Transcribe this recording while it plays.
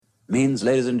means,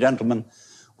 ladies and gentlemen,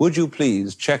 would you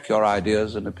please check your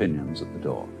ideas and opinions at the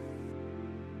door?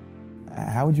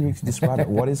 How would you describe it?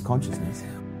 What is consciousness?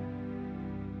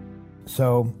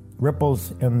 So,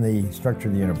 ripples in the structure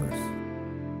of the universe.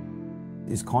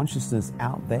 Is consciousness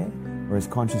out there, or is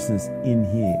consciousness in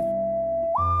here?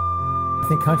 I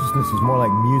think consciousness is more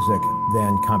like music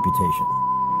than computation.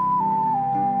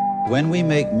 When we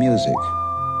make music,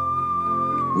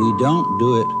 we don't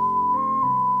do it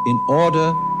in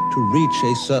order to reach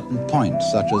a certain point,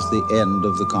 such as the end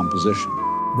of the composition.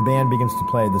 The band begins to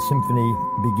play, the symphony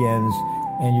begins,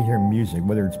 and you hear music,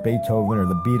 whether it's Beethoven or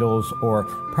the Beatles, or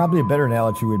probably a better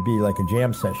analogy would be like a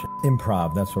jam session,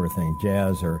 improv, that sort of thing,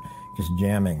 jazz or just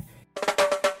jamming.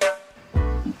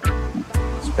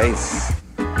 Space,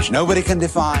 which nobody can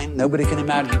define, nobody can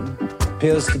imagine,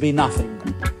 appears to be nothing.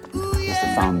 It's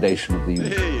the foundation of the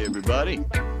universe. Hey, everybody.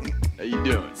 How you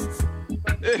doing?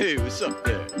 Hey, what's up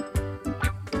there?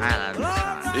 I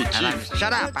love this song. Hey, Chief.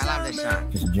 Shut up, I love this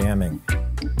song. Just jamming.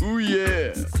 Ooh,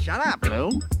 yeah. Shut up,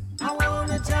 Lou. I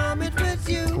wanna jam it with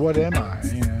you. What am I?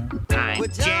 You know? I'm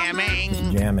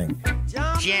jamming, Jamming.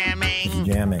 jamming,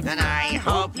 Jamming. and I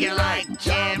hope you like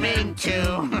jamming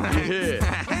too.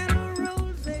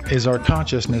 Yeah. Is our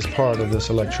consciousness part of this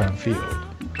electron field?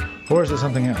 Or is it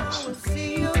something else?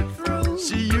 See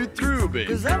you through,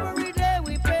 baby.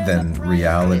 Then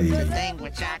reality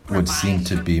would seem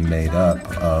to be made up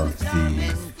of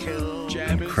the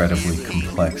incredibly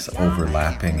complex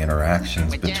overlapping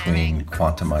interactions between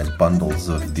quantumized bundles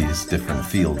of these different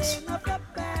fields.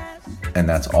 And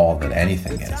that's all that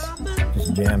anything is.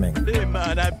 Just jamming. Hey,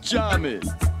 man, I'm jamming.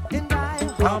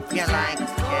 Hope you like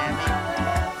jamming.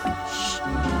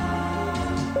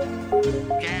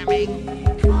 Jamming.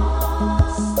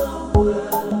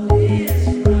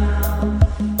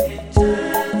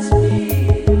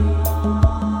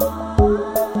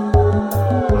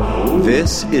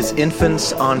 This is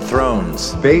Infants on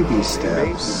Thrones. Baby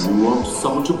steps. You want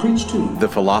someone to preach to? The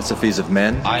philosophies of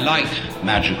men. I like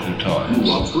magical toys. You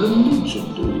want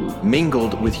religion, do you?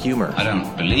 Mingled with humor. I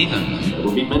don't believe in them. There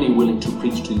will be many willing to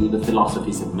preach to you the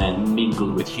philosophies of men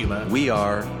mingled with humor. We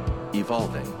are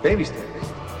evolving. Baby steps.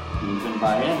 You can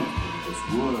buy anything in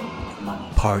this world of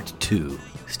money. Part 2.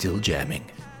 Still jamming.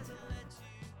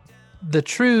 The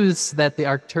truths that the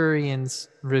Arcturians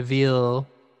reveal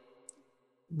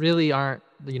really aren't,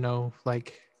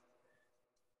 like,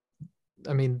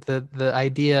 I mean, the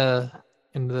idea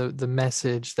and the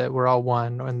message that we're all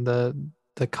one, and the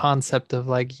concept of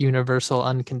like universal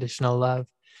unconditional love,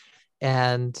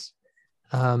 and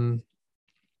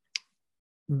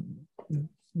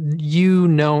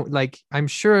like, I'm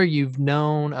sure you've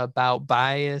known about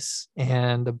bias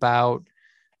and about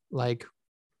like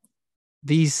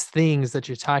these things that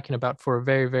you're talking about for a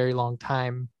very, very long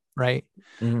time, right?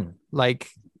 Mm-hmm. Like,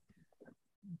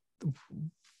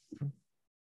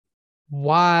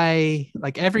 why,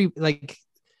 like,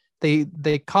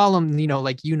 they call them,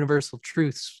 like universal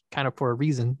truths kind of for a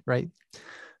reason, right?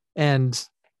 And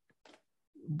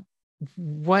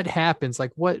what happens,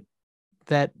 like, what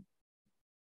that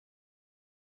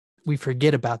we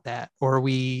forget about that, or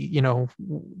we,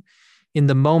 in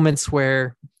the moments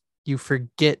where you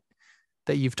forget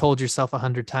that you've told yourself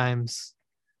 100 times,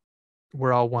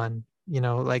 we're all one,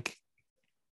 like,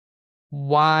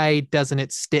 why doesn't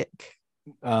it stick?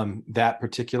 That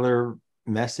particular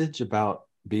message about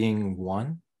being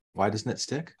one, why doesn't it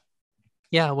stick?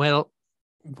 Yeah, well,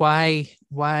 why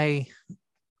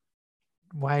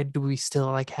do we still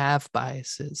like have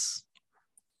biases?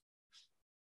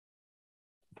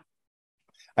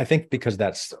 I think because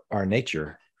that's our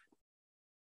nature.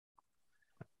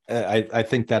 I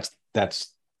think that's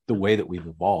the way that we've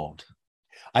evolved.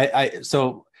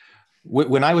 So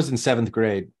when I was in 7th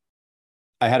grade,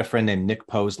 I had a friend named Nick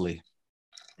Posley,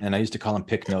 and I used to call him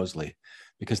Pick Nosley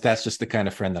because that's just the kind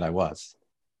of friend that I was.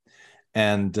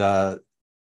 And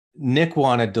Nick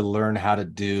wanted to learn how to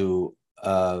do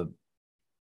a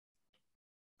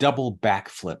double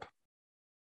backflip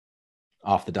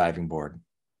off the diving board.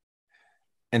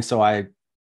 And so I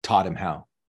taught him how.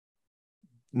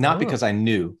 Not because I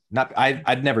knew,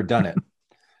 I'd never done it.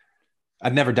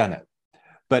 I'd never done it.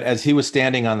 But as he was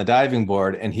standing on the diving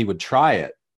board and he would try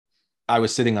it, I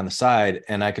was sitting on the side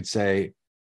and I could say,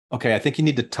 okay, I think you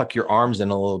need to tuck your arms in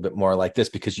a little bit more like this,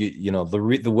 because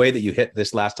the way that you hit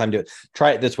this last time,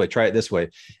 try it this way.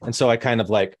 And so I kind of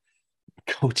like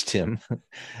coached him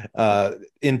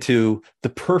into the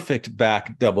perfect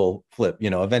back double flip,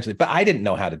 eventually, but I didn't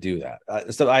know how to do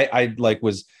that. So I like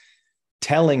was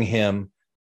telling him,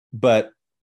 but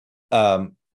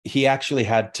he actually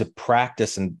had to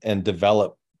practice and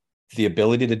develop the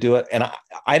ability to do it. And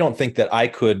I don't think that I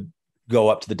could go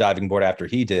up to the diving board after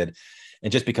he did.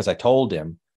 And just because I told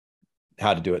him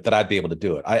how to do it, that I'd be able to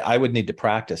do it. I would need to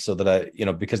practice so that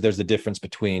because there's a difference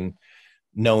between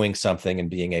knowing something and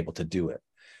being able to do it.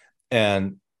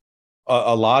 And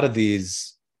a lot of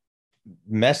these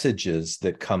messages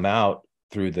that come out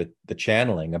through the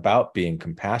channeling about being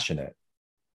compassionate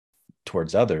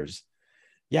towards others,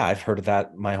 yeah, I've heard of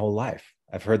that my whole life.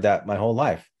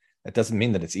 That doesn't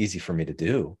mean that it's easy for me to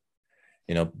do,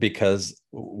 because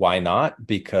why not?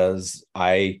 Because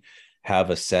I have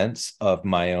a sense of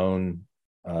my own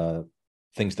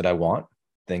things that I want,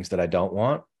 things that I don't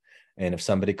want. And if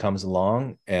somebody comes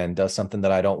along and does something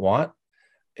that I don't want,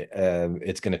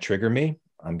 it's going to trigger me.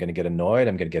 I'm going to get annoyed.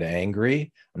 I'm going to get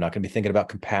angry. I'm not going to be thinking about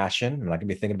compassion. I'm not going to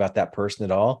be thinking about that person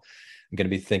at all. I'm going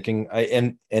to be thinking,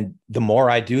 and the more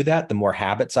I do that, the more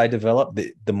habits I develop,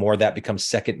 the more that becomes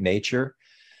second nature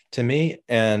to me.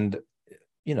 And,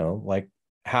 like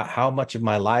how much of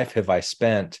my life have I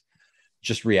spent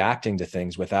just reacting to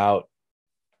things without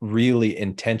really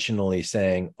intentionally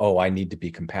saying, oh, I need to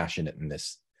be compassionate in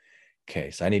this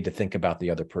case. I need to think about the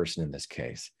other person in this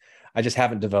case. I just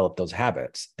haven't developed those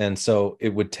habits. And so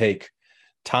it would take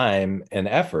time and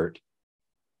effort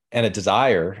and a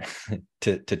desire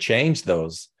to change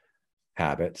those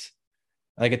habits.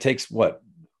 Like it takes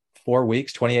 4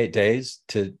 weeks, 28 days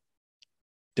to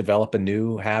develop a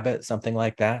new habit, something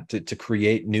like that, to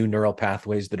create new neural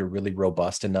pathways that are really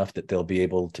robust enough that they'll be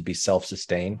able to be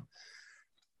self-sustained.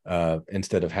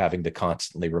 Instead of having to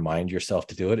constantly remind yourself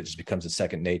to do it, it just becomes a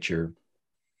second nature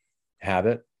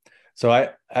habit. So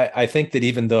I think that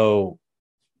even though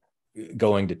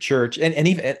going to church and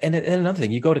another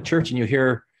thing, you go to church and you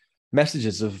hear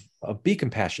messages of be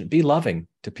compassionate, be loving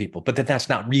to people, but that's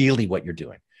not really what you're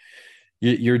doing.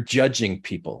 You're judging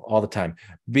people all the time.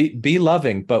 Be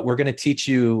loving, but we're going to teach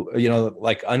you,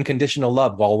 like unconditional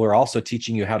love, while we're also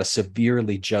teaching you how to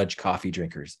severely judge coffee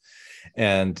drinkers.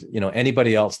 And,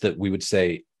 anybody else that we would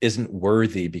say isn't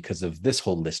worthy because of this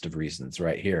whole list of reasons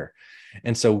right here.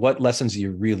 And so what lessons are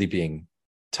you really being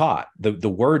taught? The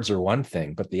words are one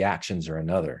thing, but the actions are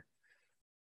another.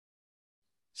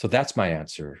 So that's my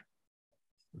answer.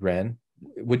 Ren,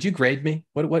 would you grade me?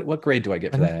 What grade do I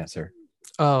get for that answer?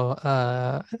 Oh,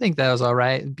 I think that was all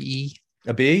right. B.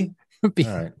 A B? B.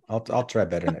 All right. I'll try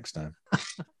better next time.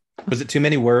 Was it too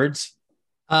many words?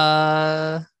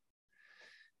 No,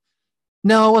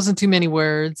 it wasn't too many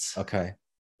words. Okay.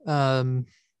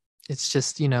 It's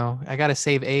just, I got to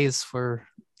save A's for,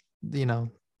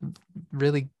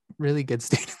 really, really good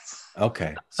students.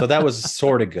 Okay. So that was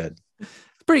sort of good.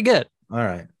 It's pretty good. All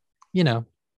right. All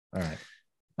right.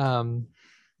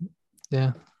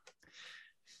 Yeah.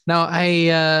 Now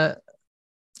I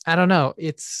don't know.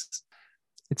 It's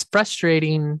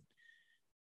frustrating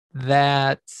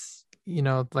that,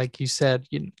 like you said,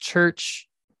 church,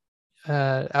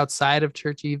 outside of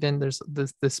church, even there's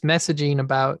this messaging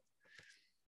about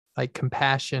like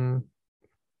compassion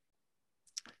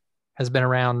has been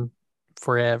around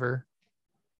forever.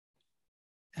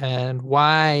 And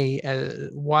why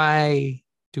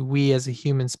do we as a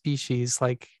human species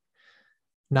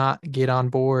not get on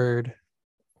board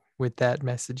with that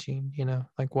messaging?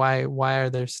 Why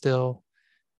is there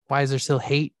still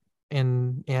hate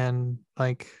and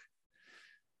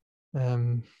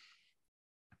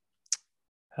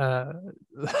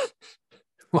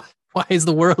why is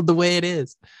the world the way it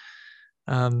is?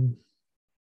 Yeah.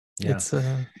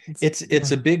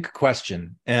 It's a big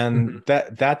question, and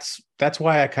that's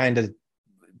why I kind of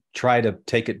try to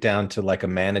take it down to like a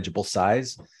manageable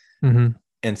size, and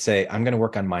say I'm going to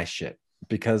work on my shit,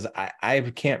 because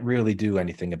I can't really do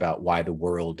anything about why the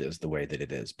world is the way that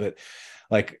it is. But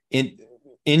like in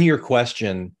your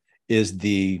question is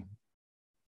the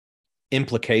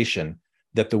implication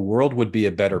that the world would be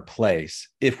a better place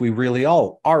if we really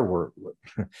all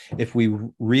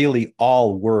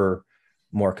were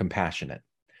more compassionate.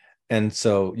 And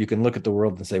so you can look at the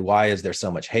world and say, why is there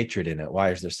so much hatred in it?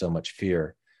 Why is there so much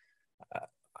fear?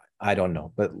 I don't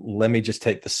know, but let me just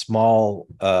take the small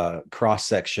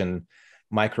cross-section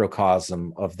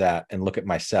microcosm of that and look at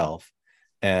myself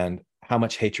and how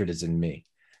much hatred is in me,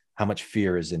 how much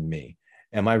fear is in me.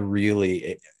 Am I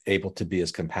really able to be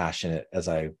as compassionate as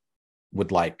I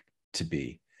would like to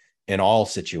be in all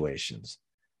situations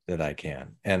that I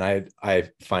can? And I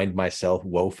find myself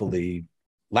woefully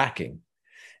lacking.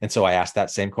 And so I ask that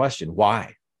same question,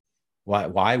 why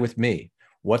with me?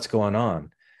 What's going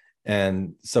on?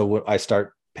 And so I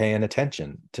start paying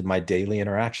attention to my daily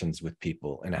interactions with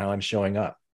people and how I'm showing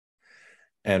up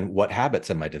and what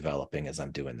habits am I developing as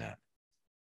I'm doing that.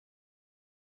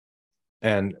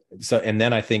 And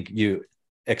then I think you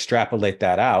extrapolate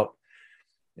that out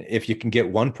if you can get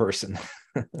one person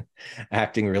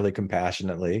acting really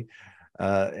compassionately,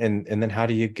 and then how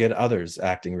do you get others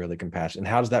acting really compassionate? And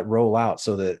how does that roll out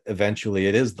so that eventually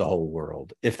it is the whole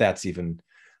world, if that's even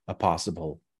a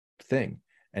possible thing?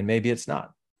 And maybe it's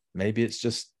not. Maybe it's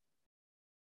just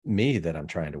me that I'm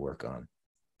trying to work on,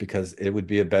 because it would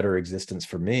be a better existence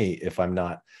for me if I'm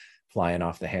not flying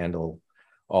off the handle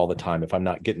all the time, if I'm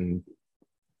not getting,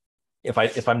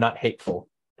 if I'm not hateful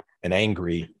and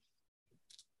angry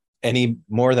any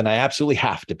more than I absolutely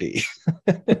have to be.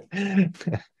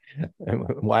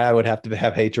 Why I would have to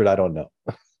have hatred, I don't know.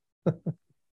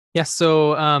 Yeah.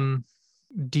 So,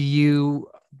 do you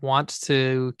want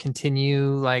to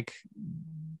continue like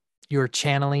your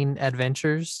channeling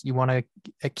adventures? You want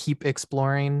to keep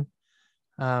exploring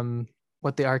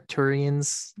what the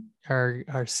Arcturians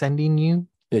are sending you?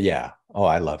 Yeah. Oh,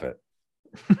 I love it.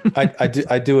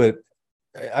 I do it.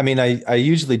 I mean, I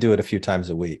usually do it a few times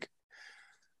a week.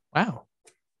 Wow.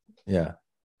 Yeah.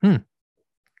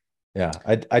 Yeah.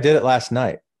 I did it last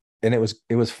night, and it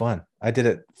was fun. I did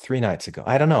it 3 nights ago.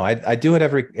 I don't know. I do it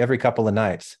every couple of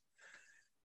nights.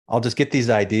 I'll just get these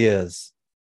ideas,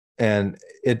 and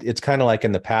it's kind of like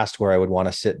in the past where I would want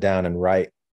to sit down and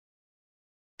write,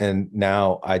 and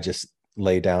now I just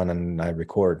lay down and I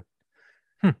record.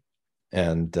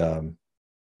 And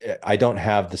I don't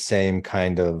have the same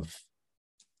kind of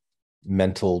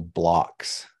mental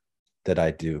blocks that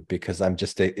I do, because I'm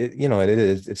just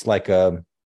it's like a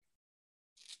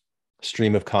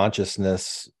stream of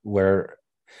consciousness where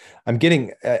I'm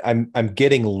getting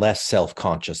less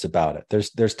self-conscious about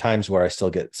it. There's times where I still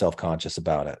get self-conscious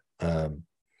about it,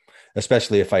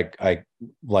 especially if I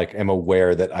like am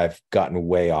aware that I've gotten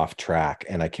way off track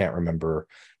and I can't remember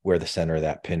where the center of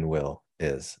that pinwheel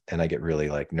is, and I get really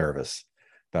like nervous.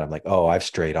 But I'm like, oh, I've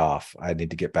strayed off. I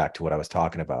need to get back to what I was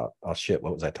talking about. Oh shit,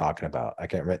 what was I talking about? I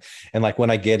can't remember. And like when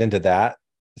I get into that,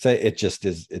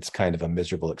 it's kind of a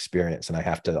miserable experience, and I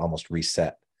have to almost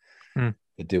reset to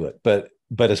do it. But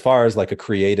as far as like a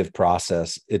creative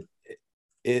process,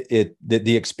 the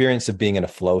experience of being in a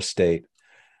flow state,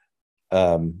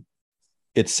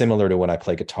 it's similar to when I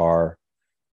play guitar.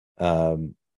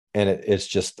 And it's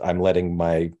just, I'm letting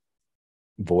my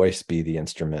voice be the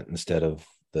instrument instead of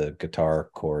the guitar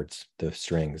chords, the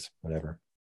strings, whatever.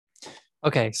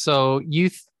 Okay, so you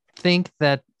think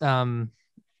that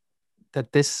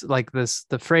that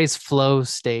the phrase flow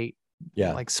state,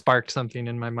 like sparked something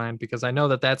in my mind, because I know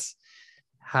that's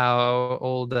how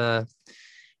old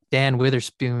Dan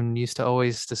Witherspoon used to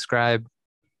always describe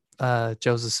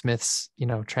Joseph Smith's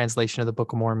translation of the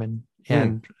Book of Mormon.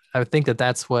 And I would think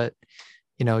that's what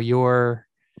your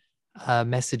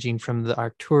messaging from the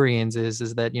Arcturians is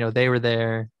that they were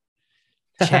there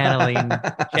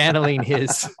channeling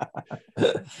his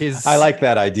I like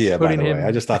that idea, by the way.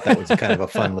 I just thought that was kind of a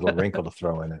fun little wrinkle to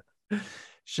throw in it.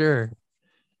 Sure.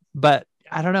 But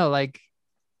I don't know, like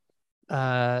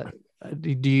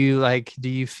do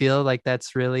you feel like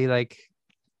that's really like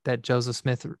that Joseph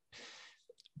Smith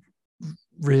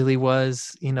really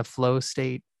was in a flow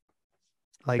state,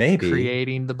 like maybe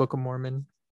creating the Book of Mormon?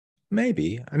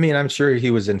 Maybe. I mean, I'm sure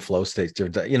he was in flow states.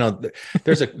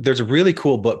 There's a really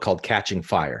cool book called Catching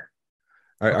Fire.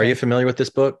 Are you familiar with this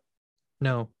book?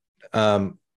 No.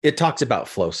 It talks about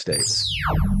flow states.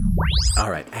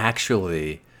 All right.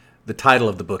 Actually, the title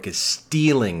of the book is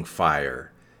Stealing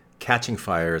Fire. Catching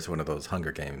Fire is one of those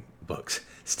Hunger Game books.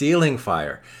 Stealing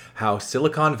Fire: How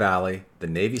Silicon Valley, the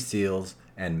Navy SEALs,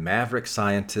 and maverick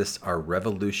scientists are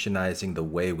revolutionizing the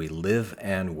way we live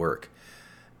and work.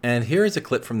 And here is a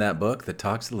clip from that book that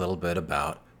talks a little bit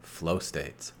about flow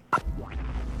states.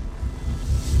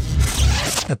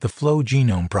 At the Flow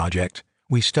Genome Project,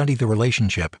 we study the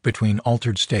relationship between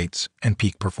altered states and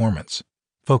peak performance,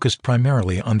 focused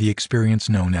primarily on the experience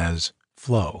known as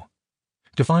flow.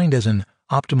 Defined as an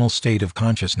optimal state of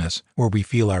consciousness where we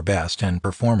feel our best and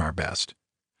perform our best,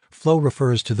 flow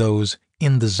refers to those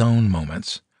in-the-zone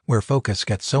moments where focus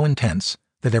gets so intense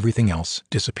that everything else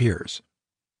disappears.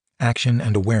 Action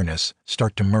and awareness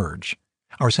start to merge.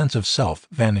 Our sense of self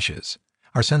vanishes,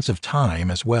 our sense of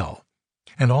time as well,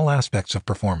 and all aspects of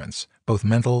performance, both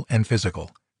mental and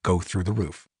physical, go through the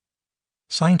roof.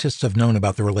 Scientists have known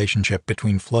about the relationship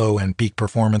between flow and peak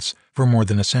performance for more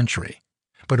than a century,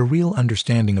 but a real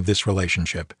understanding of this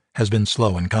relationship has been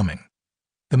slow in coming.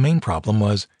 The main problem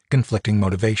was conflicting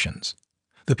motivations.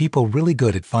 The people really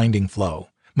good at finding flow,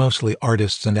 mostly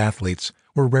artists and athletes,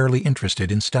 were rarely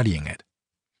interested in studying it.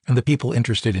 And the people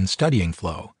interested in studying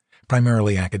flow,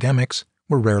 primarily academics,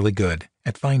 were rarely good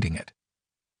at finding it.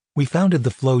 We founded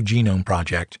the Flow Genome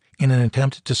Project in an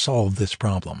attempt to solve this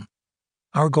problem.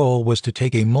 Our goal was to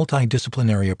take a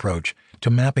multidisciplinary approach to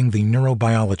mapping the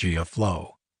neurobiology of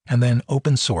flow, and then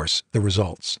open source the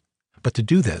results. But to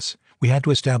do this, we had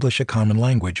to establish a common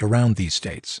language around these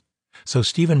states. So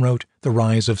Stephen wrote The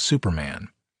Rise of Superman,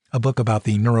 a book about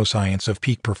the neuroscience of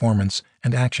peak performance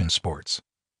and action sports.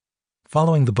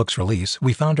 Following the book's release,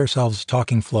 we found ourselves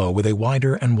talking flow with a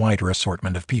wider and wider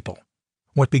assortment of people.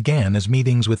 What began as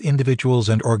meetings with individuals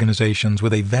and organizations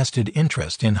with a vested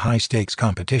interest in high-stakes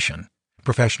competition,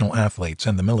 professional athletes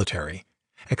and the military,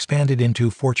 expanded into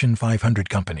Fortune 500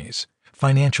 companies,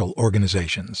 financial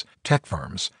organizations, tech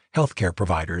firms, healthcare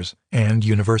providers, and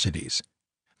universities.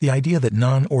 The idea that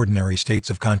non-ordinary states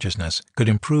of consciousness could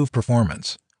improve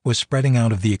performance was spreading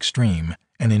out of the extreme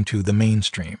and into the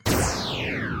mainstream.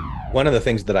 One of the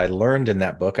things that I learned in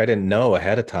that book, I didn't know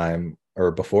ahead of time or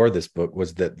before this book,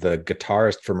 was that the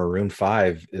guitarist for Maroon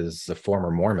 5 is a former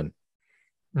Mormon.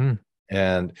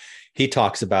 And he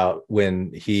talks about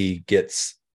when he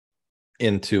gets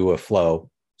into a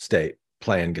flow state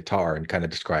playing guitar and kind of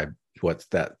describe what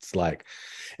that's like.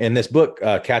 In this book,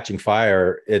 Catching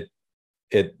Fire,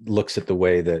 it looks at the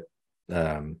way that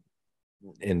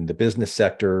in the business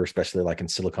sector, especially like in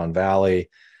Silicon Valley,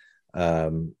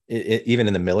 even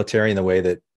in the military, in the way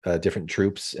that different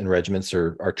troops and regiments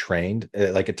are trained.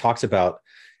 Like it talks about,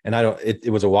 and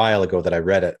it was a while ago that I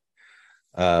read it,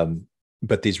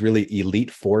 but these really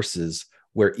elite forces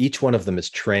where each one of them is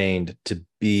trained to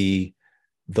be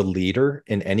the leader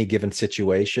in any given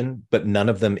situation, but none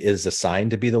of them is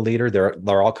assigned to be the leader.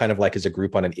 They're all kind of like as a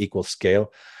group on an equal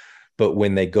scale. But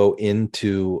when they go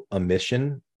into a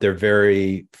mission, they're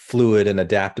very fluid and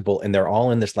adaptable, and they're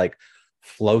all in this like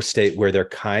flow state where they're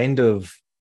kind of,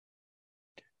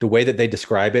 the way that they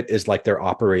describe it is like they're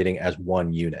operating as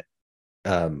one unit,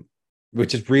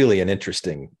 which is really an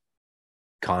interesting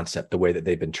concept, the way that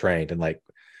they've been trained, and like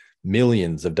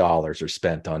millions of dollars are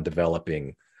spent on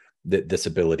developing this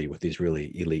ability with these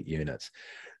really elite units.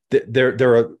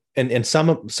 There are, and in some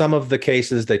of the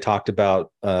cases they talked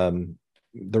about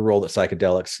the role that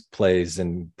psychedelics plays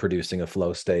in producing a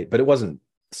flow state, but it wasn't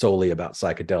solely about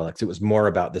psychedelics. It was more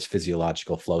about this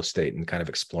physiological flow state and kind of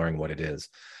exploring what it is.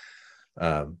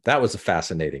 That was a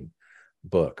fascinating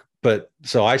book. But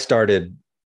so I started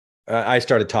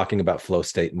talking about flow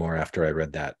state more after I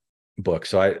read that book.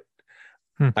 So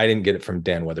I didn't get it from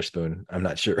Dan Witherspoon. I'm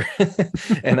not sure.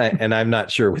 and I'm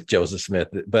not sure with Joseph Smith,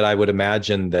 but I would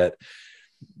imagine that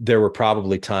there were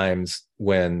probably times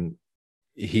when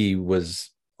he was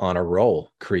on a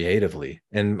roll creatively,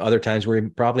 and other times where he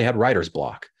probably had writer's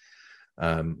block.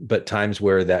 But times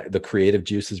where the creative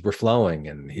juices were flowing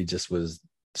and he just was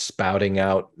spouting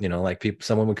out, like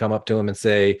someone would come up to him and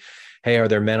say, "Hey, are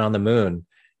there men on the moon?"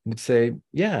 And he'd say,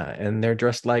 "Yeah. And they're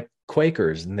dressed like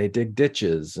Quakers and they dig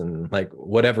ditches," and like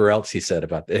whatever else he said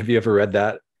about that. Have you ever read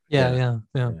that? Yeah.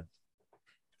 The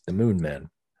Moon Men.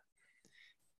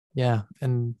 Yeah.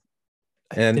 And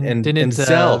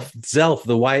Zelf,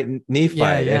 the white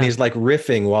Nephite, and he's like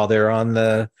riffing while they're on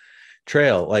the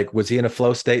trail. Like, was he in a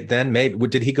flow state then? Maybe.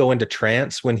 Did he go into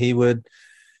trance when he would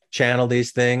channel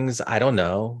these things? I don't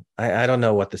know. I don't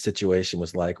know what the situation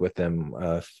was like with him.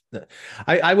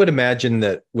 I would imagine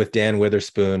that with Dan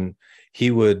Witherspoon,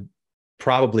 he would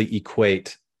probably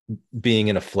equate being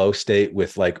in a flow state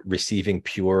with like receiving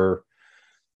pure,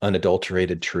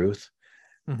 unadulterated truth.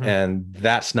 Mm-hmm. And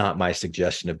that's not my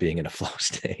suggestion of being in a flow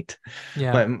state.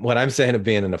 Yeah. What I'm saying of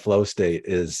being in a flow state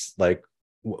is like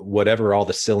whatever all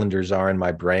the cylinders are in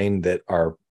my brain that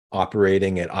are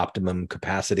operating at optimum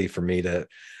capacity for me to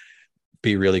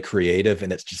be really creative,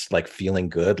 and it's just like feeling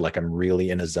good, like I'm really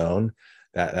in a zone.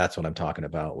 That's what I'm talking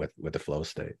about with the flow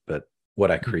state. But what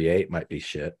I create might be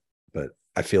shit, but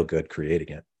I feel good creating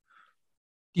it.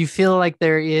 Do you feel like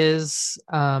there is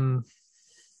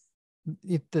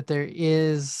that there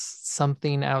is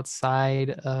something outside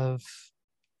of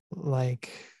like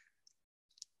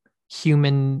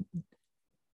human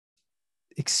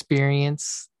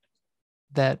experience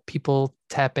that people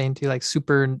tap into, like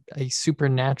a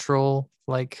supernatural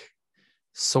like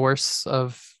source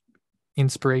of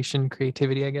inspiration,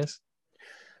 creativity, I guess?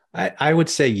 I would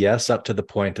say yes, up to the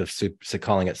point of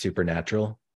calling it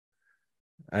supernatural.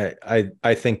 I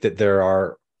think that there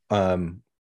are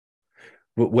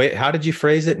wait, how did you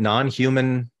phrase it?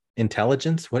 Non-human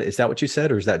intelligence? What is that, what you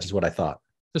said, or is that just what I thought?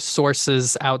 The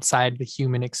sources outside the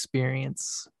human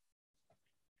experience.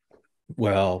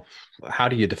 Well, how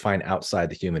do you define outside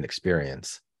the human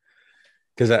experience?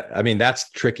 Because I mean, that's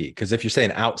tricky, because if you're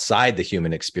saying outside the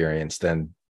human experience,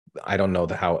 then I don't know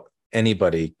how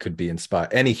anybody could be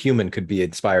inspired. Any human could be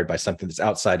inspired by something that's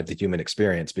outside of the human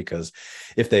experience, because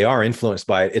if they are influenced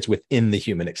by it, it's within the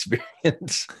human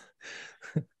experience.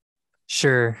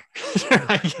 Sure.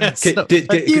 I guess. Can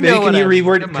you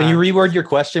reword your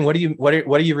question? What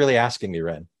are you really asking me,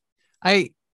 Ren?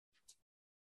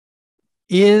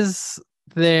 Is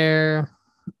there?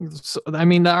 So, I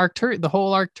mean, the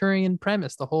whole Arcturian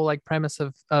premise, the whole like premise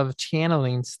of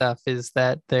channeling stuff is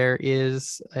that there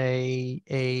is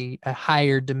a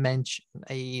higher dimension,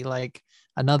 like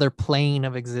another plane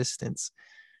of existence.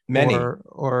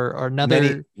 Or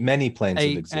another many planes of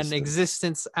existence. An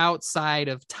existence outside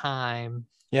of time.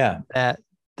 Yeah. That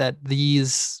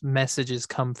these messages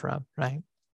come from, right?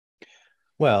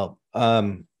 Well,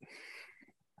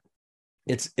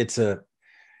 it's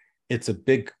a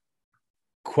big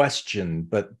question,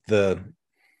 but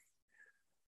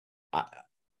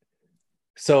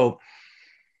so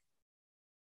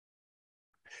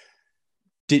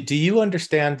do you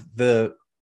understand the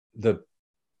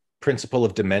principle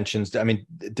of dimensions? I mean,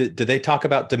 do they talk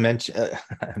about dimension?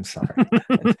 I'm sorry.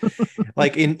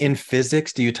 Like in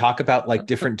physics, do you talk about like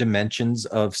different dimensions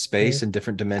of space and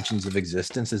different dimensions of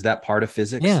existence? Is that part of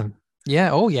physics? Yeah.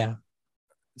 Oh, yeah.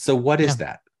 So what is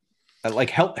that?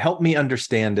 Like, help me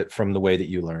understand it from the way that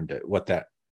you learned it, what that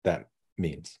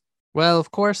means. Well, of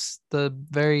course, the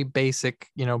very basic,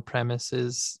 premise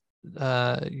is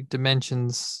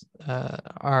dimensions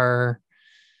are,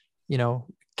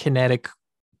 kinetic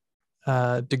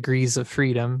degrees of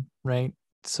freedom, right?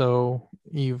 So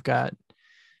you've got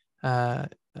a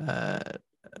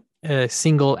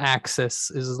single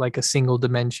axis is like a single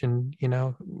dimension,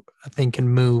 a thing can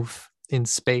move in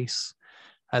space,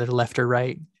 either left or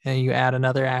right, and you add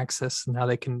another axis and how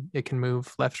it can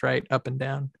move left, right, up and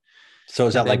down. So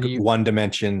is that like one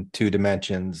dimension, 2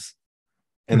 dimensions,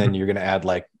 and then you're going to add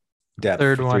like depth,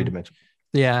 third 3 dimensions?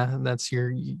 Yeah, that's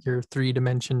your 3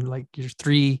 dimension, like your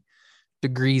 3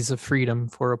 degrees of freedom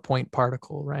for a point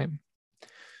particle, right?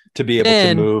 To be able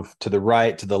to move to the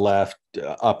right, to the left,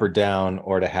 up or down,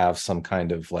 or to have some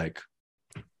kind of like...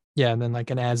 Yeah, and then like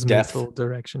an azimuthal depth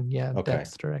direction. Yeah, okay.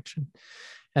 Depth direction.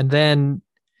 And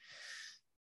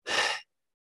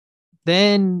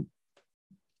then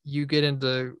you get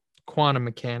into quantum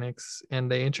mechanics,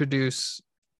 and they introduce,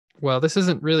 well, this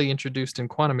isn't really introduced in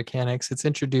quantum mechanics, it's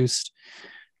introduced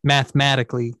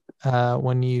mathematically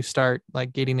when you start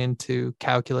like getting into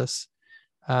calculus.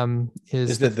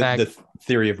 Is the fact, the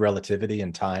theory of relativity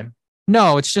and time?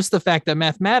 No, it's just the fact that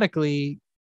mathematically,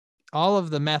 all of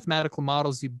the mathematical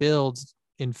models you build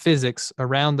in physics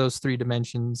around those 3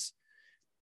 dimensions,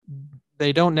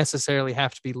 they don't necessarily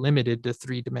have to be limited to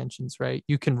 3 dimensions, right?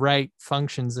 You can write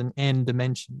functions in n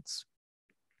dimensions,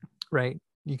 right?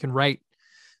 You can write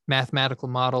mathematical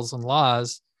models and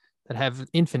laws that have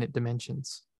infinite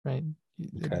dimensions, right?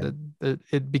 Okay.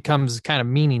 It becomes kind of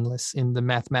meaningless in the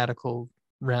mathematical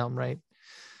realm, right?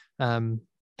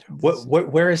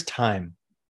 Where is time,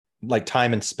 like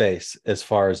time and space, as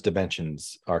far as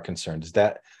dimensions are concerned? Is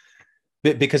that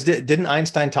because didn't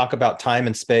Einstein talk about time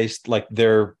and space like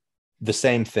they're the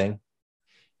same thing?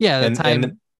 Yeah,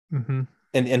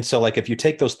 and so like if you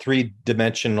take those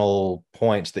 3-dimensional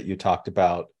points that you talked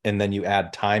about and then you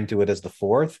add time to it as the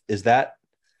 4th, is that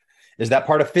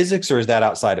part of physics, or is that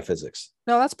outside of physics?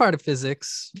 No, that's part of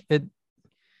physics.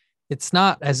 It's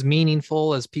not as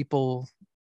meaningful as people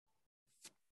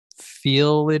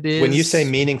feel it is. When you say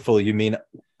meaningful, you mean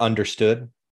understood?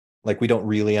 Like we don't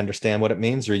really understand what it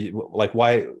means, or like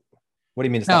why? What do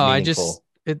you mean it's not meaningful?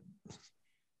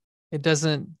 It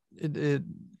doesn't. It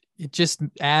just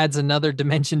adds another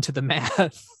dimension to the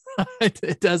math.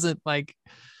 It doesn't like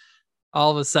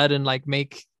all of a sudden like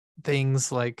make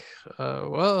things like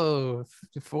whoa,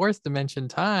 4th dimension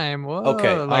time. Whoa.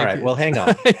 Okay, all right. Well, hang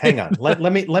on.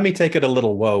 Let me take it a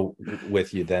little whoa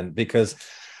with you then, because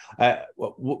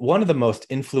one of the most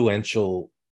influential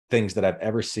things that I've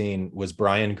ever seen was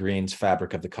Brian Greene's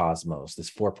Fabric of the Cosmos, this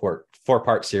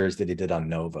 4-part series that he did on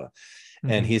Nova.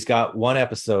 Mm-hmm. And he's got one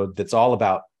episode that's all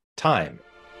about time.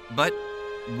 But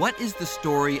what is the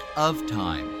story of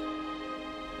time?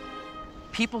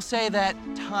 People say that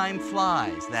time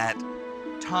flies, that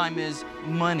time is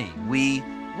money. We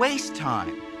waste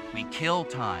time, we kill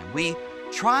time, we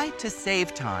try to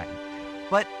save time.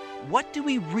 But what do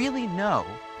we really know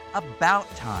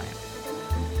about time?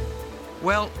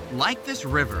 Well, like this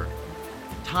river,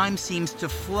 time seems to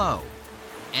flow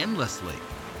endlessly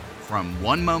from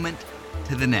one moment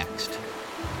to the next.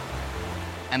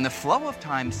 And the flow of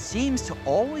time seems to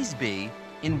always be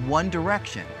in one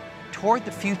direction, toward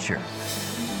the future.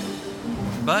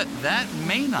 But that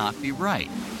may not be right.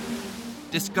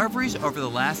 Discoveries over the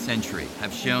last century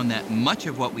have shown that much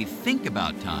of what we think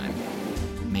about time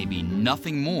may be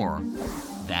nothing more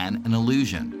than an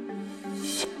illusion.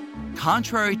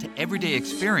 Contrary to everyday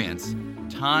experience,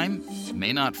 time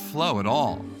may not flow at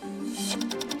all.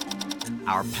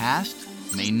 Our past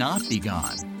may not be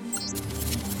gone.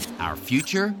 Our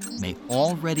future may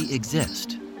already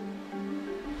exist.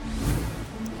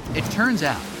 It turns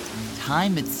out,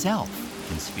 time itself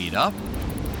can speed up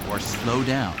or slow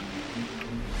down.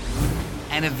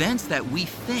 And events that we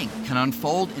think can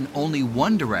unfold in only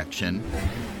one direction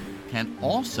can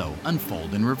also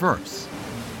unfold in reverse.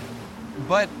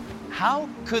 But how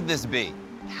could this be?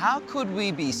 How could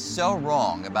we be so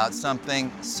wrong about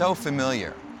something so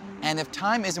familiar? And if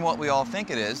time isn't what we all think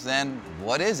it is, then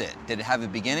what is it? Did it have a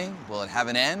beginning? Will it have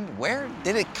an end? Where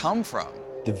did it come from?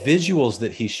 The visuals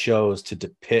that he shows to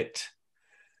depict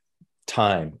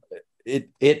time,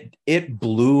 it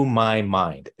blew my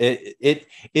mind.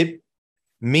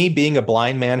 Me being a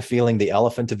blind man feeling the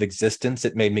elephant of existence,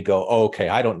 it made me go, oh, okay,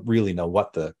 I don't really know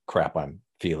what the crap I'm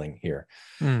feeling here.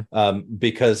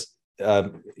 Because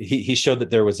he showed that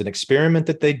there was an experiment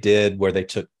that they did where they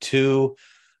took two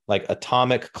like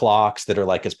atomic clocks that are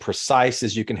like as precise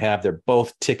as you can have. They're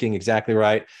both ticking exactly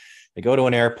right. They go to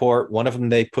an airport. One of them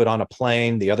they put on a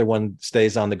plane. The other one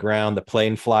stays on the ground. The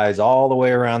plane flies all the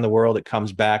way around the world. It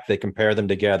comes back. They compare them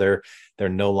together. They're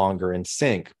no longer in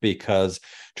sync because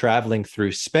traveling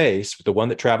through space, the one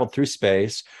that traveled through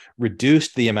space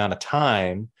reduced the amount of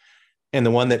time, and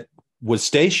the one that was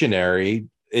stationary,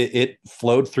 it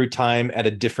flowed through time at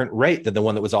a different rate than the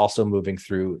one that was also moving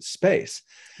through space.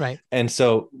 Right. And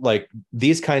so like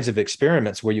these kinds of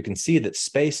experiments where you can see that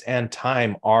space and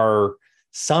time are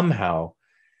somehow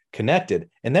connected.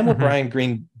 And then what Brian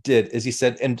Greene did is he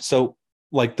said, and so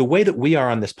like the way that we are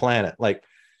on this planet, like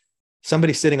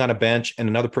somebody sitting on a bench and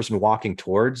another person walking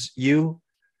towards you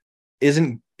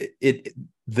isn't it,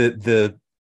 the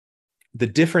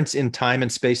difference in time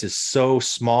and space is so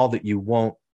small that you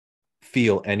won't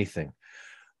feel anything.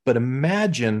 But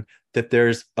imagine that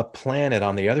there's a planet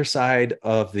on the other side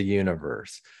of the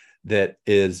universe that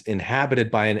is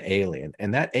inhabited by an alien,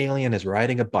 and that alien is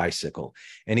riding a bicycle,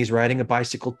 and he's riding a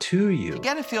bicycle to you. You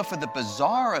get a feel for the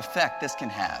bizarre effect this can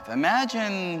have.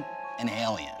 Imagine an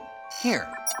alien here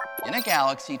in a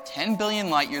galaxy 10 billion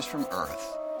light years from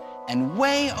Earth, and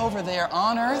way over there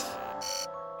on Earth,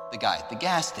 the guy at the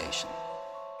gas station.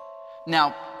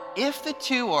 Now, if the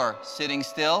two are sitting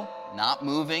still, not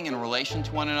moving in relation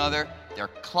to one another, their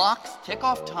clocks tick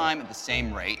off time at the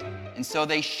same rate, and so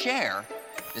they share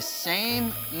the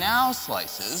same now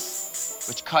slices,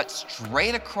 which cut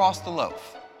straight across the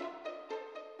loaf.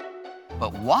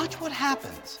 But watch what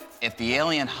happens if the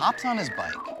alien hops on his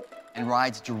bike and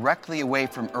rides directly away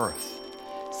from Earth.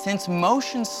 Since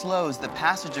motion slows the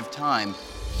passage of time,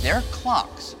 their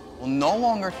clocks will no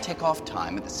longer tick off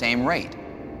time at the same rate.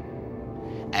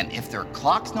 And if their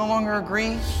clocks no longer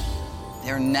agree,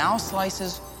 their now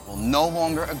slices will no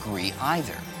longer agree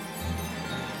either.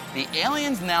 The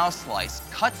alien's now slice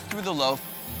cuts through the loaf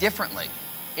differently.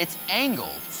 It's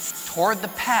angled toward the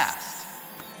past.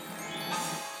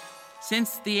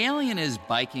 Since the alien is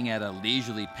biking at a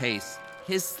leisurely pace,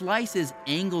 his slice is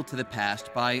angled to the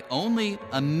past by only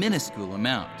a minuscule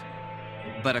amount.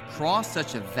 But across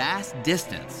such a vast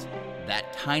distance,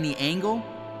 that tiny angle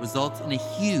results in a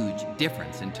huge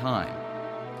difference in time.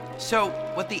 So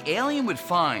what the alien would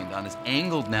find on his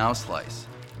angled now slice,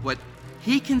 what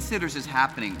he considers is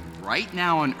happening right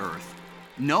now on Earth,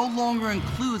 no longer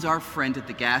includes our friend at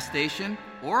the gas station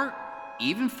or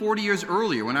even 40 years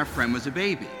earlier when our friend was a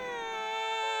baby.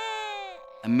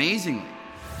 Amazingly,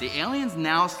 the alien's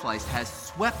now slice has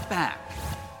swept back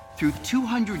through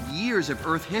 200 years of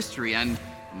Earth history and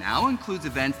now includes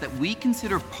events that we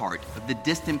consider part of the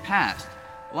distant past,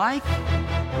 like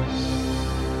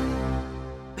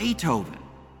Beethoven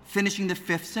finishing the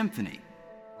Fifth Symphony.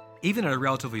 Even at a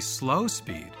relatively slow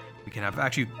speed, we can have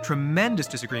actually tremendous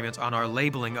disagreements on our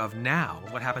labeling of now,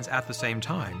 what happens at the same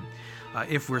time,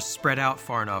 if we're spread out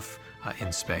far enough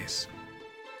in space.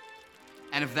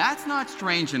 And if that's not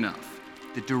strange enough,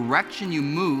 the direction you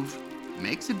move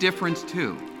makes a difference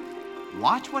too.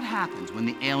 Watch what happens when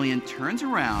the alien turns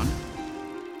around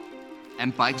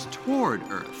and bikes toward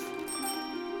Earth.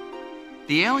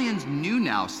 The alien's new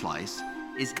now slice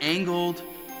is angled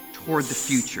toward the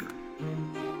future.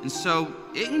 And so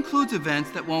it includes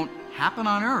events that won't happen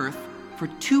on Earth for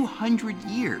 200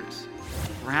 years.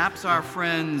 Perhaps our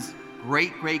friend's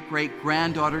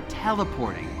great-great-great-granddaughter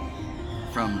teleporting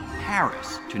from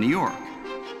Paris to New York.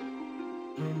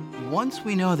 once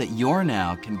we know that your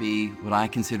now can be what I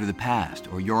consider the past,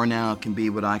 or your now can be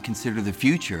what I consider the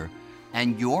future,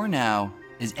 and your now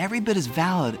is every bit as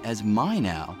valid as my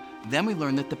now, then we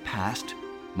learn that the past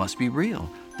must be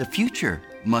real. The future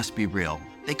must be real.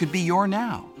 They could be your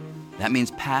now. That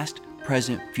means past,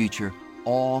 present, future,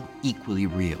 all equally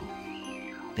real.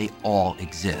 They all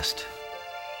exist.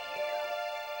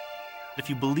 If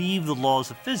you believe the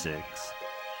laws of physics,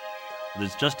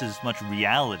 there's just as much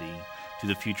reality to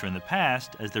the future and the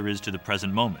past as there is to the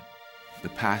present moment. The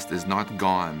past is not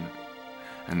gone,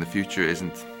 and the future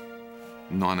isn't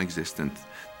non-existent.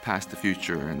 Past, the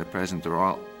future, and the present are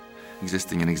all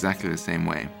existing in exactly the same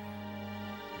way.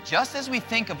 Just as we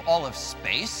think of all of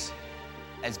space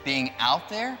as being out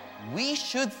there, we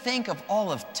should think of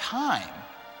all of time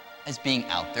as being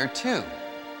out there too.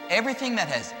 Everything that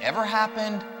has ever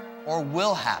happened or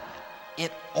will happen,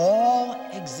 it all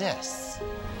exists.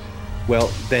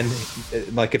 Well, then,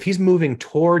 like if he's moving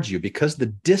towards you, because the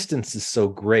distance is so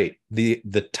great,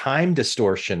 the time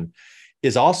distortion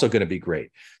is also going to be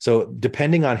great. So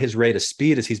depending on his rate of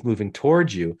speed as he's moving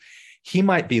towards you, he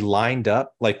might be lined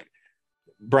up. Like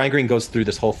Brian Greene goes through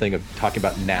this whole thing of talking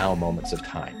about now moments of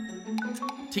time.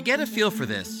 To get a feel for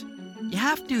this, you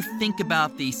have to think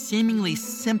about the seemingly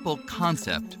simple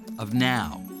concept of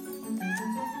now.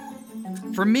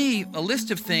 For me, a list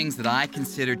of things that I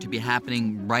consider to be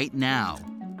happening right now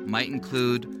might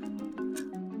include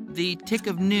the tick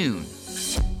of noon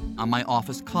on my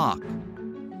office clock,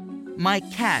 my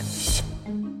cat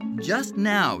just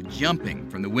now jumping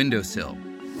from the windowsill,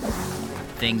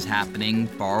 things happening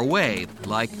far away,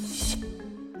 like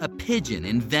a pigeon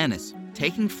in Venice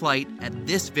taking flight at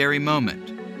this very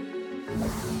moment,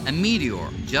 a meteor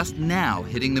just now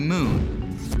hitting the moon,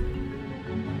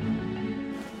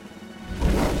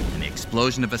 an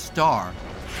explosion of a star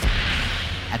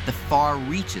at the far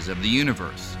reaches of the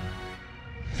universe.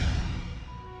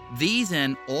 These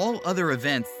and all other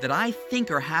events that I think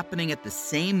are happening at the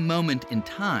same moment in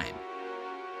time,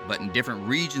 but in different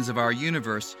regions of our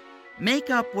universe, make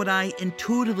up what I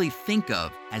intuitively think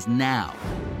of as now.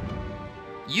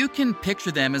 You can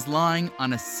picture them as lying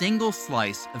on a single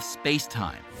slice of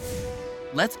space-time.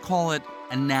 Let's call it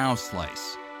a now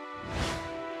slice.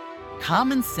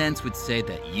 Common sense would say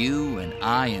that you and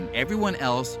I and everyone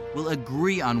else will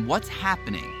agree on what's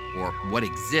happening or what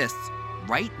exists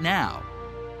right now,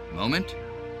 moment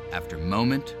after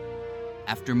moment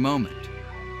after moment.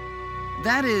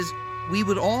 That is, we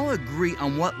would all agree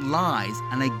on what lies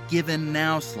on a given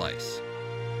now slice.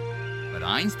 But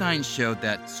Einstein showed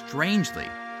that, strangely,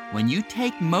 when you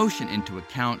take motion into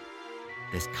account,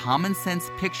 this common sense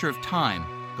picture of time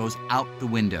goes out the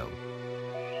window.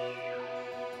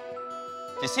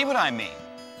 To see what I mean,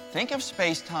 think of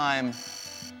space-time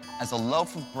as a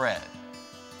loaf of bread.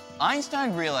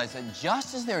 Einstein realized that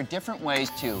just as there are different ways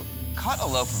to cut a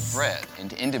loaf of bread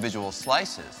into individual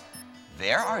slices,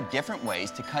 there are different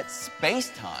ways to cut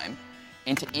space-time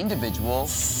into individual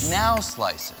now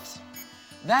slices.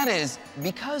 That is,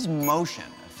 because motion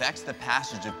affects the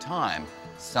passage of time,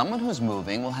 someone who's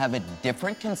moving will have a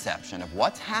different conception of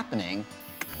what's happening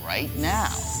right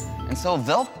now. And so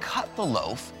they'll cut the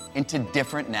loaf into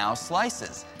different now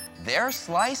slices. Their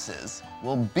slices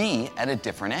will be at a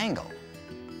different angle.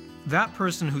 That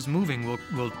person who's moving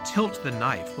will tilt the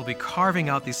knife, will be carving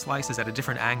out these slices at a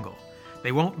different angle.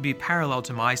 They won't be parallel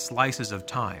to my slices of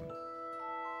time.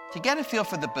 To get a feel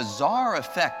for the bizarre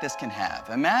effect this can have,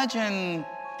 imagine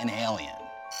an alien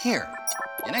here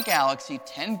in a galaxy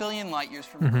 10 billion light years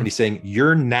from Earth. And he's saying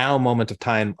your now moment of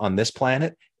time on this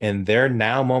planet and their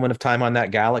now moment of time on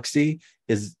that galaxy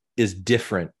is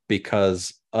different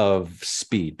because of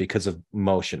speed, because of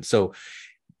motion. So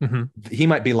he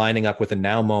might be lining up with a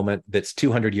now moment that's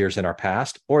 200 years in our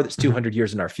past or that's 200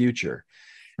 years in our future.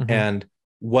 And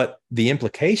what the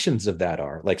implications of that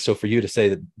are, like, so for you to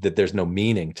say that there's no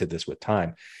meaning to this with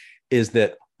time, is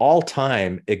that all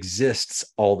time exists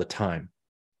all the time.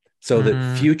 So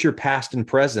that future, past, and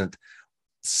present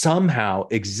somehow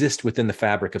exist within the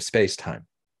fabric of space-time.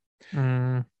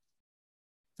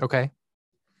 Okay.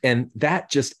 And that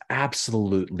just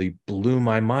absolutely blew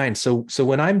my mind. So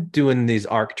when I'm doing these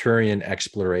Arcturian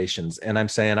explorations and I'm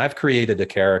saying I've created a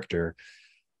character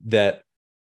that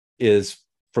is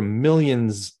from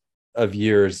millions of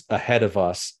years ahead of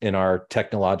us in our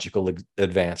technological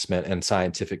advancement and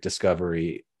scientific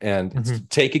discovery, and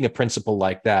taking a principle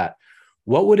like that,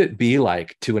 what would it be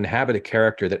like to inhabit a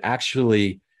character that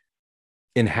actually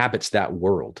inhabits that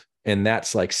world? And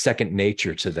that's like second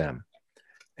nature to them.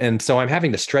 And so I'm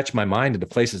having to stretch my mind into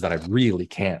places that I really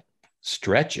can't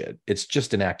stretch it. It's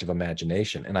just an act of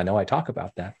imagination. And I know I talk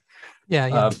about that.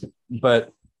 Yeah.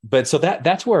 But so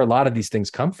that's where a lot of these things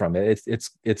come from.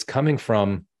 It's coming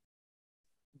from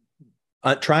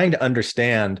trying to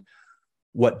understand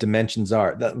what dimensions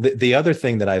are. The other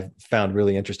thing that I've found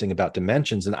really interesting about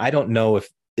dimensions, and I don't know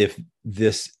if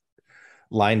this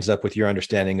lines up with your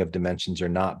understanding of dimensions or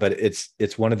not, but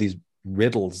it's one of these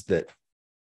riddles that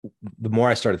the more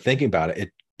I started thinking about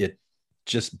it, it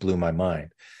just blew my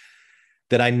mind.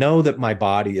 That I know that my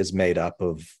body is made up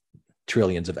of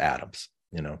trillions of atoms,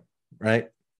 right?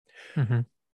 Mm-hmm.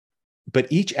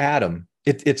 But each atom,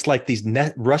 it's like these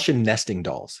Russian nesting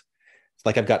dolls. It's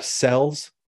like I've got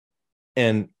cells,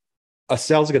 and a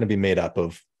cell is going to be made up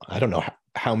of, I don't know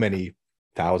how many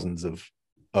thousands of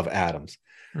atoms.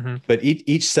 Mm-hmm. But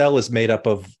each cell is made up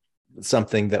of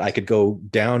something that I could go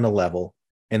down a level,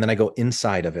 and then I go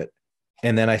inside of it,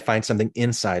 and then I find something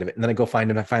inside of it, and then I go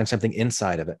find something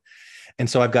inside of it. And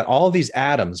so I've got all these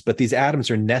atoms, but these atoms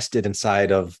are nested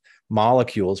inside of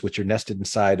molecules, which are nested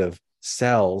inside of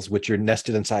cells, which are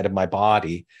nested inside of my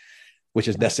body, which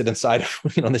is nested inside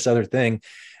of this other thing.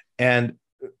 And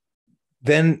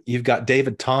then you've got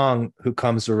David Tong, who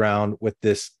comes around with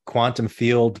this quantum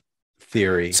field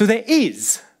theory. So there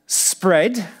is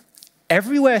spread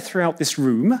everywhere throughout this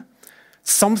room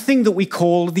something that we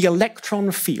call the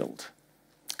electron field.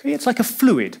 Okay, it's like a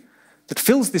fluid that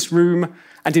fills this room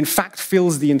and in fact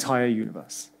fills the entire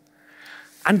universe.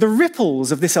 And the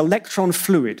ripples of this electron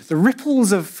fluid, the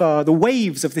ripples of the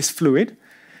waves of this fluid,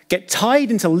 get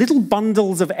tied into little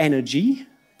bundles of energy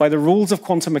by the rules of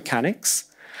quantum mechanics.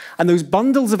 And those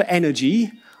bundles of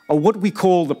energy are what we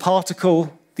call the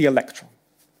particle, the electron.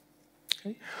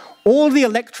 Okay? All the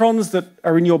electrons that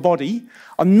are in your body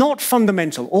are not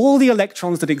fundamental. All the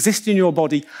electrons that exist in your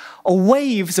body are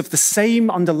waves of the same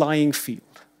underlying field.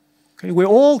 Okay? We're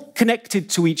all connected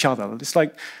to each other. It's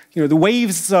like, the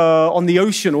waves on the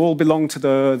ocean all belong to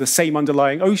the same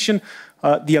underlying ocean.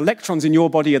 The electrons in your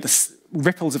body are the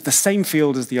ripples of the same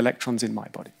field as the electrons in my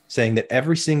body. Saying that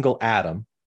every single atom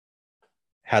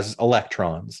has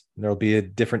electrons. There'll be a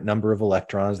different number of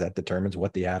electrons that determines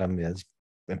what the atom is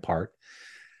in part.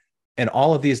 And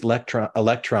all of these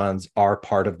electrons are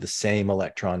part of the same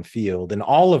electron field. And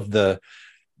all of the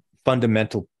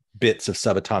fundamental bits of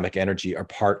subatomic energy are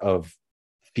part of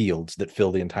fields that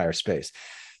fill the entire space.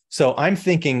 So I'm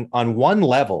thinking on one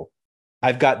level,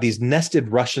 I've got these nested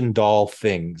Russian doll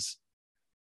things.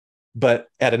 But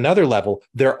at another level,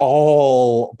 they're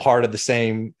all part of the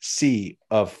same sea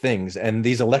of things. And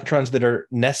these electrons that are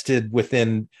nested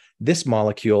within this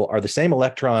molecule are the same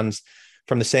electrons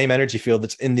from the same energy field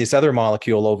that's in this other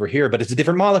molecule over here, but it's a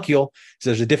different molecule. So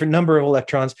there's a different number of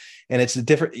electrons, and it's a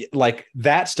different, like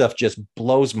that stuff just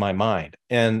blows my mind.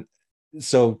 And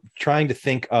so trying to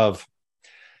think of,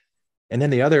 and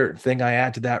then the other thing I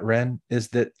add to that, Ren, is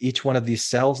that each one of these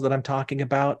cells that I'm talking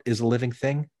about is a living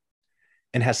thing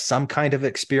and has some kind of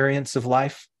experience of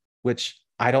life, which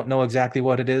I don't know exactly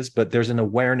what it is, but there's an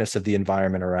awareness of the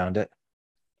environment around it.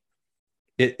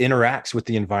 It interacts with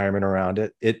the environment around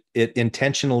it. It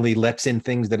intentionally lets in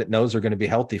things that it knows are going to be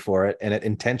healthy for it, and it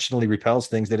intentionally repels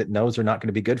things that it knows are not going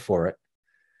to be good for it.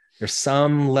 There's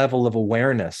some level of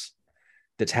awareness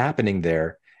that's happening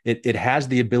there. It has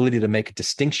the ability to make a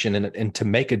distinction and to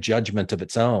make a judgment of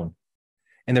its own.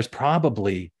 And there's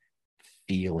probably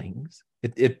feelings.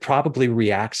 It probably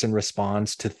reacts and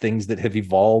responds to things that have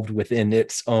evolved within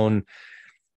its own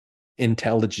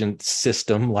intelligent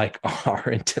system, like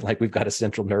we've got a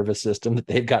central nervous system, that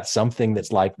they've got something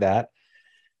that's like that.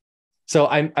 So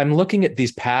I'm looking at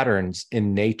these patterns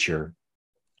in nature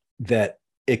that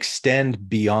extend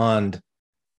beyond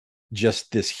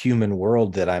just this human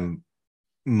world that I'm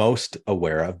most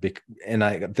aware of, and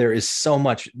there is so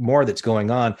much more that's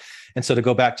going on. And so to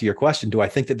go back to your question, do I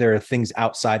think that there are things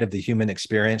outside of the human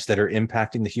experience that are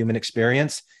impacting the human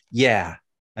experience? Yeah,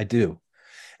 I do.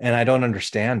 And I don't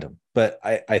understand them, but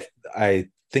I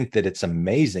think that it's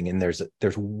amazing. And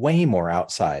there's way more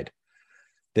outside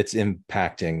that's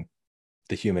impacting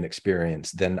the human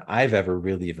experience than I've ever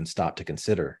really even stopped to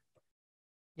consider.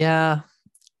 Yeah,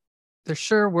 there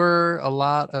sure were a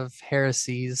lot of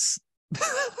heresies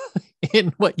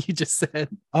in what you just said.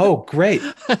 Oh, great.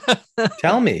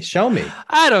 Tell me, show me.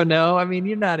 I don't know. I mean,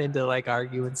 you're not into like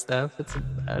arguing stuff.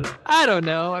 I don't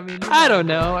know. I mean,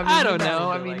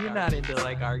 you're not into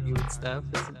like arguing stuff.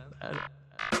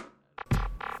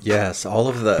 Yes, all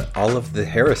of the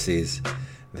heresies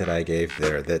that I gave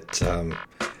there that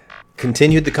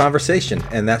continued the conversation,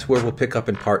 and that's where we'll pick up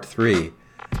in part 3.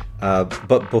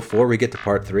 But before we get to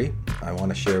part 3, I want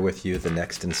to share with you the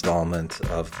next installment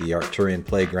of the Arcturian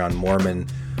Playground Mormon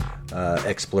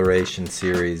exploration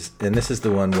series. And this is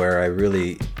the one where I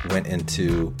really went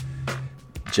into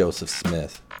Joseph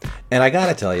Smith. And I got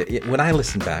to tell you, when I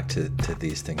listen back to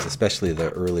these things, especially the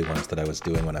early ones that I was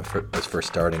doing when I was first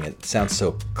starting, it sounds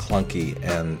so clunky.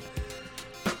 And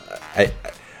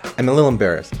I'm a little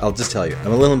embarrassed. I'll just tell you,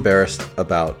 I'm a little embarrassed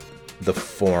about the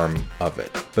form of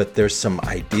it. but there's some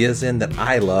ideas in that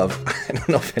I love. I don't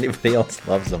know if anybody else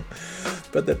loves them,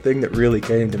 but the thing that really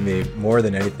came to me more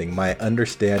than anything, my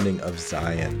understanding of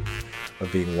Zion, of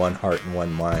being one heart and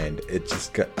one mind, it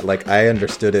just got, like, I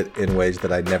understood it in ways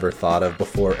that I never thought of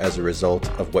before as a result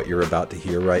of what you're about to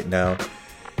hear right now.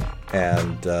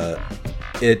 And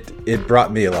it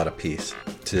brought me a lot of peace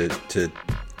to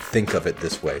think of it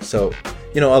this way. So,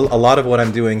 you know, a lot of what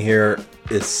I'm doing here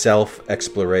is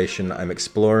self-exploration. I'm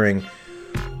exploring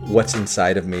what's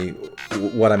inside of me,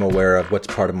 what I'm aware of, what's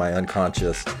part of my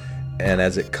unconscious. And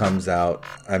as it comes out,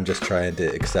 I'm just trying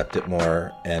to accept it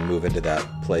more and move into that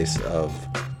place of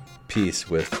peace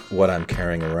with what I'm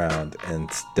carrying around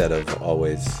instead of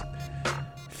always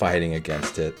fighting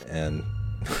against it and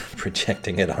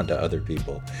projecting it onto other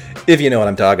people, if you know what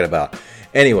I'm talking about.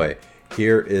 Anyway,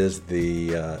 here is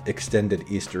the extended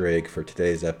Easter egg for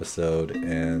today's episode,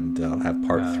 and I'll have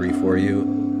part 3 for you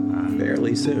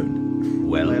fairly soon.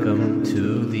 Welcome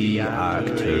to the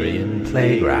Arcturian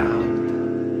Playground.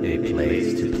 A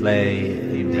place to play,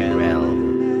 a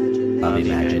realm of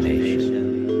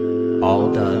imagination.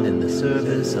 All done in the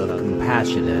service of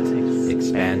compassionate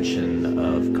expansion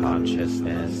of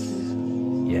consciousness.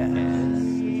 Yes,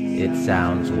 it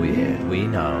sounds weird, we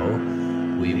know.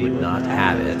 We would not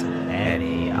have it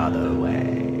any other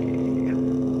way.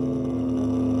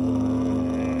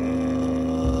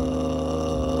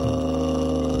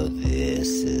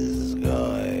 This is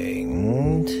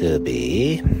going to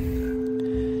be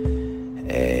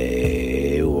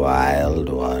a wild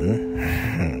one.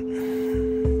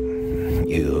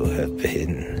 You have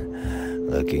been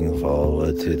looking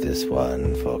forward to this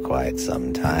one for quite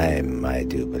some time, I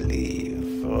do believe,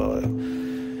 for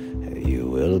you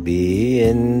will be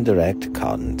in direct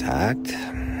contact,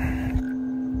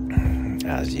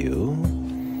 as you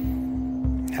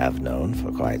have known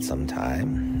for quite some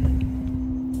time.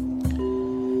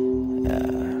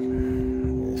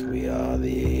 We are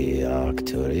the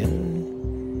Arcturian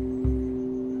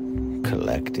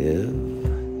Collective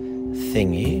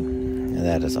Thingy.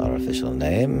 That is our official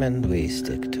name, and we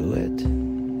stick to it.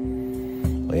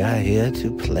 We are here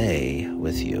to play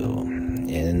with you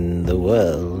in the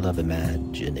world of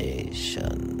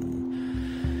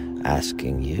imagination,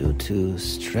 asking you to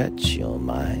stretch your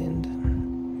mind,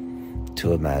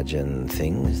 to imagine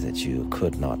things that you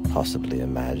could not possibly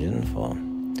imagine, for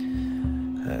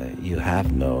you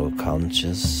have no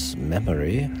conscious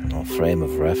memory or frame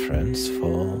of reference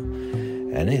for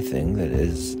anything that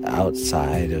is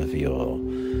outside of your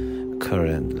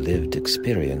current lived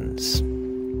experience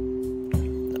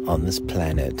on this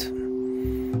planet,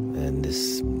 in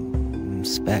this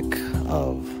speck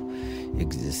of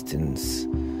existence.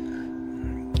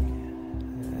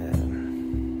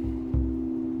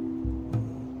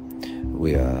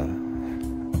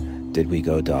 Did we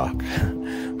go dark?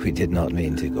 We did not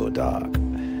mean to go dark.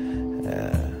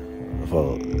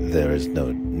 For there is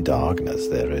no darkness,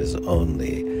 there is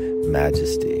only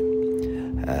majesty.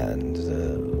 And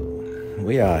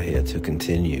we are here to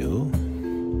continue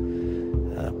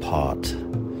part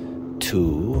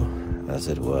 2, as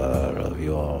it were, of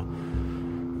your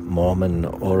Mormon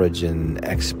origin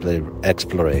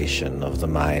exploration of the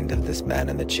mind of this man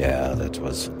in the chair that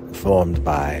was formed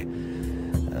by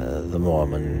the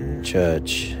Mormon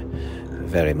Church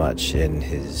very much in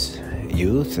his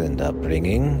youth and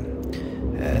upbringing,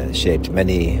 shaped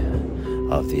many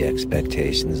of the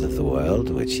expectations of the world,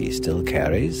 which he still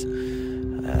carries,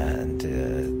 and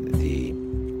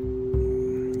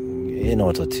in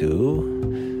order to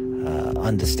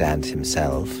understand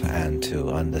himself and to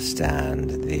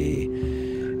understand the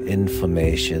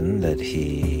information that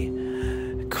he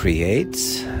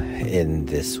creates in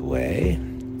this way,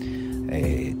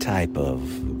 a type of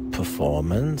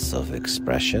performance, of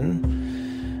expression,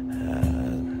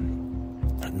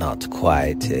 not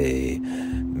quite a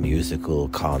musical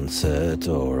concert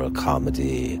or a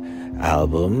comedy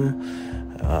album,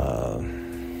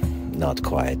 not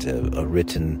quite a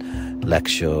written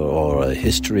lecture or a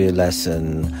history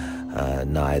lesson,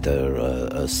 neither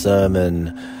a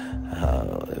sermon,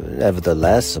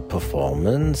 nevertheless a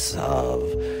performance of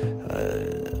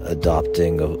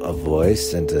adopting a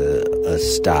voice and a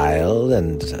style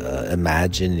and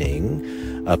imagining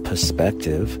a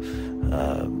perspective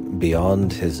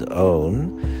beyond his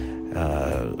own,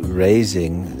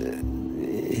 raising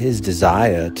his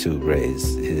desire to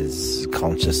raise his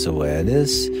conscious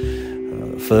awareness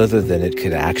further than it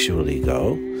could actually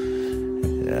go,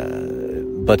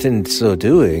 but in so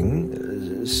doing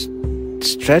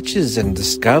stretches and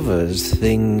discovers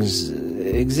things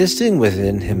existing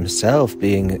within himself,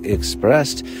 being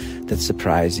expressed, that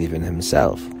surprise even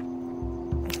himself.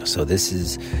 So this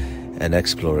is an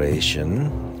exploration,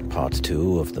 part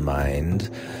 2 of the mind,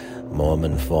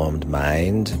 Mormon-formed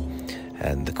mind,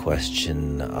 and the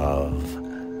question of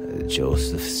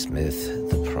Joseph Smith,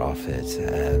 the prophet,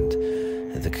 and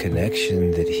the connection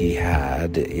that he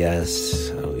had, yes,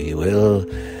 we will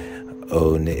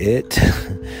own it,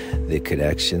 the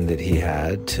connection that he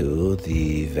had to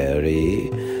the very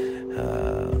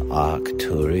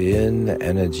Arcturian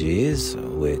energies,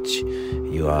 which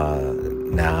you are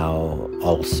now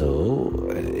also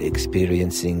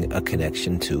experiencing a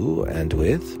connection to and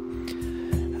with.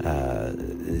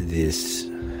 This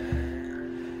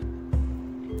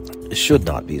should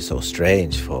not be so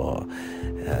strange, for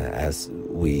as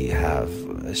we have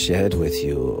shared with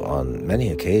you on many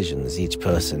occasions, each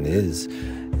person is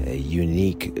a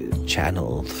unique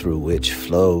channel through which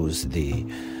flows the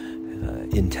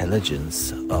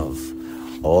intelligence of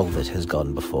all that has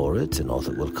gone before it and all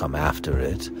that will come after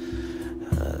it.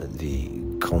 The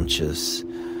conscious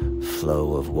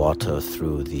flow of water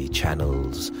through the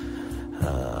channels,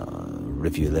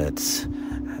 rivulets,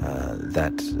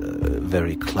 that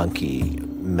very clunky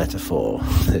metaphor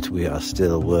that we are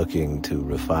still working to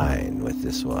refine with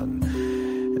this one.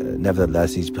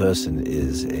 Nevertheless, each person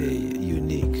is a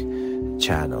unique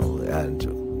channel, and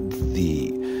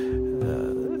the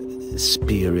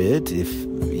spirit, if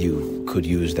you could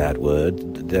use that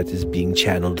word, that is being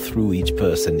channeled through each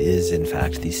person is in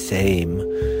fact the same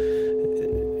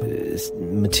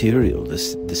material,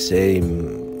 the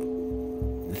same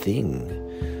thing.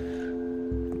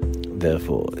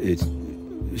 Therefore, it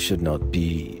should not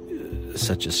be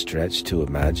such a stretch to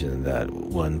imagine that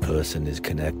one person is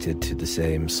connected to the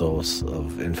same source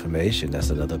of information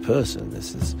as another person.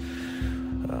 This is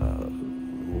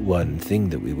one thing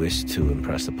that we wish to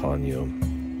impress upon you.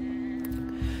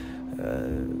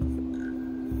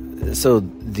 So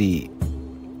the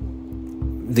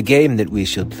game that we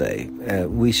shall play,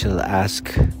 we shall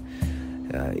ask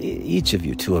each of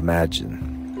you to imagine,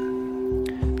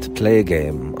 to play a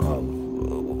game of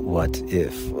what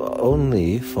if,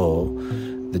 only for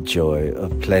the joy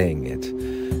of playing it.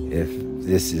 If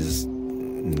this is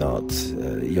not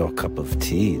your cup of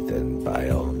tea, then by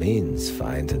all means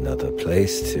find another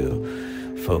place to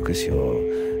focus your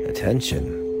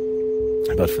attention.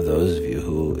 But for those of you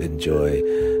who enjoy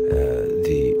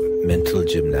the mental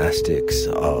gymnastics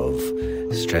of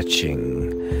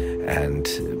stretching and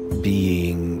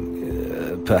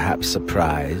being perhaps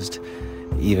surprised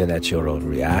even at your own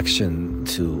reaction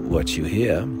to what you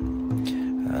hear,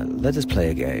 let us play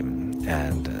a game,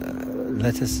 and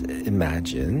let us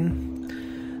imagine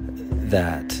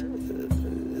that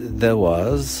there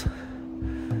was,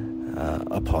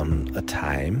 upon a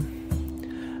time,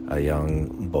 a young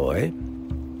boy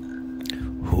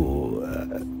who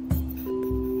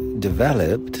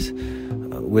developed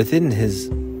within his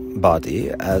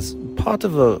body as part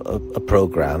of a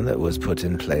program that was put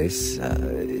in place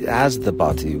as the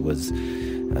body was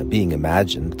being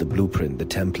imagined. The blueprint, the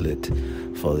template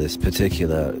for this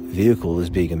particular vehicle was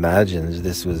being imagined.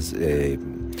 This was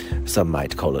some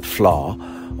might call it flaw,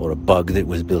 or a bug that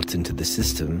was built into the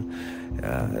system,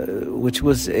 which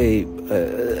was a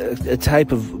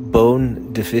type of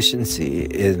bone deficiency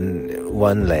in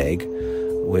one leg,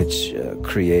 which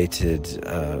created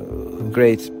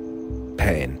great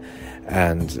pain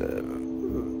and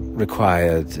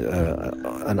required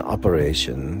an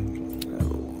operation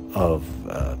of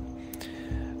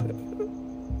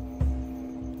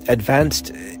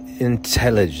advanced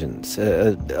intelligence.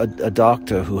 A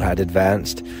doctor who had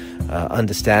advanced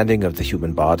understanding of the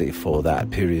human body for that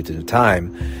period of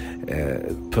time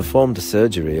performed a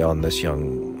surgery on this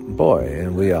young boy,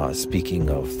 and we are speaking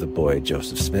of the boy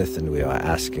Joseph Smith, and we are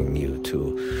asking you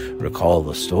to recall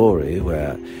the story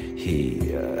where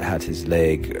he had his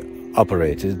leg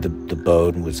operated, the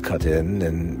bone was cut in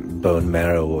and bone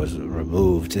marrow was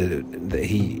removed.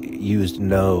 He used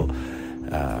no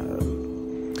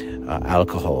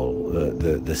alcohol.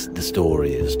 The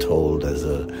story is told as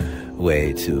a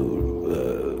way to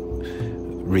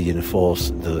reinforce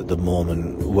the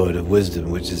Mormon word of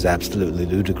wisdom, which is absolutely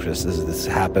ludicrous, as this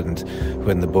happened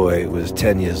when the boy was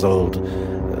 10 years old,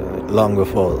 long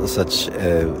before such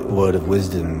a word of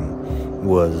wisdom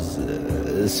was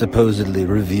supposedly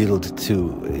revealed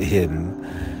to him.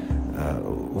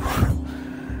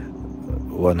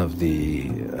 One of the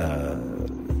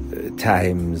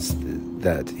times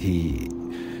that he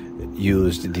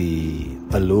used the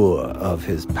allure of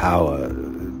his power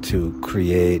to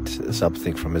create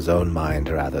something from his own mind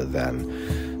rather than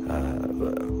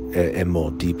a more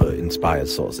deeper inspired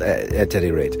source. At any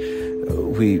rate,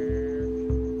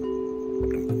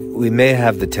 we may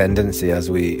have the tendency,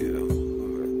 as we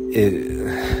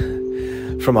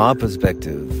from our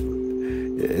perspective,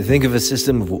 think of a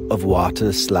system of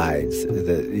water slides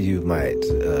that you might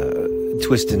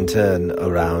twist and turn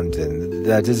around, and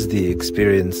that is the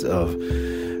experience of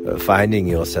finding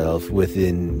yourself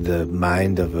within the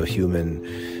mind of a human,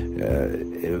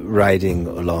 riding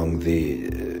along the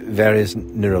various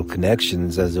neural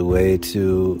connections as a way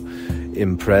to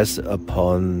impress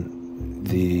upon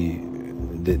the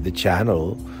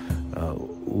channel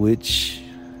which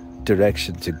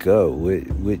direction to go,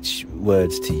 which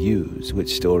words to use,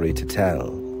 which story to tell.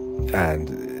 And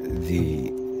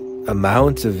the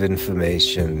amount of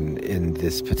information in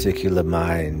this particular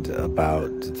mind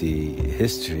about the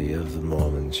history of the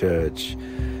Mormon Church,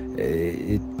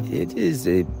 it is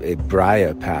a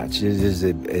briar patch, it is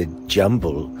a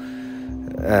jumble,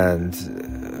 and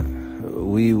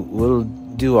we will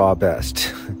do our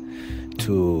best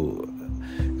to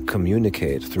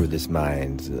communicate through this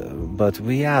mind, but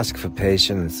we ask for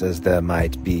patience, as there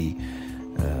might be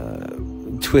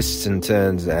twists and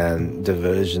turns and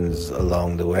diversions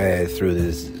along the way through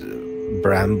this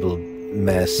bramble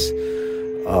mess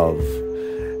of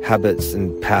habits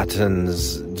and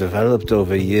patterns developed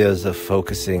over years of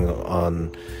focusing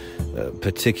on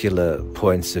particular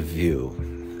points of view.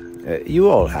 You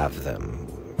all have them,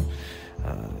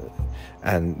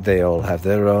 and they all have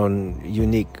their own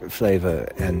unique flavor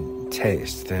and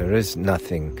taste. There is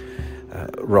nothing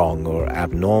wrong or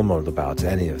abnormal about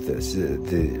any of this.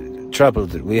 The trouble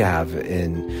that we have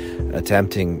in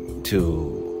attempting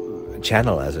to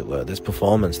channel, as it were, this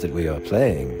performance that we are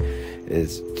playing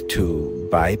is to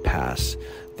bypass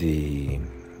the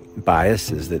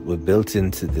biases that were built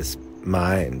into this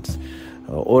mind,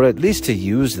 or at least to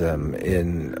use them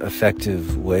in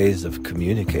effective ways of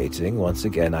communicating, once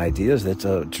again, ideas that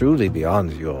are truly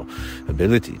beyond your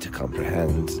ability to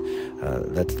comprehend,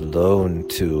 let alone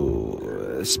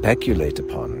to speculate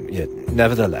upon. Yet,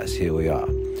 nevertheless, here we are.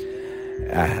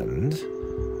 And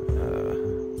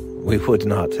we would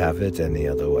not have it any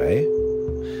other way.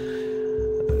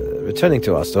 Returning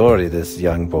to our story, this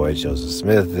young boy, Joseph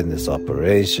Smith, in this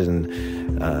operation,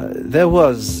 there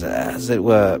was, as it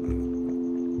were,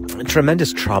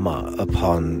 tremendous trauma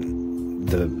upon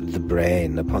the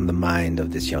brain, upon the mind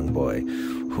of this young boy,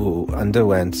 who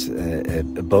underwent a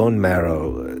bone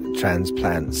marrow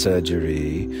transplant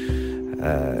surgery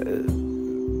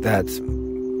that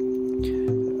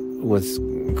was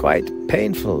quite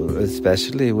painful,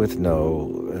 especially with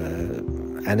no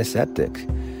anesthetic,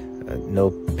 no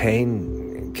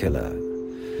painkiller.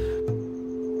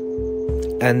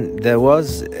 And there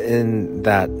was, in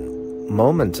that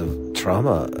moment of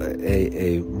trauma,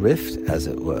 a rift, as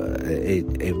it were, a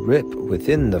rip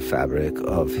within the fabric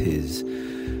of his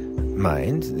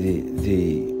mind.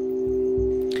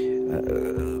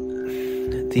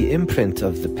 The imprint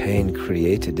of the pain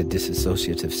created a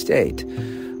dissociative state.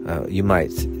 You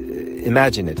might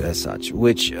imagine it as such,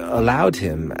 which allowed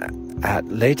him at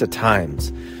later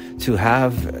times to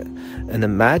have an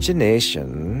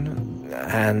imagination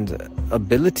and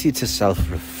ability to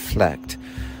self-reflect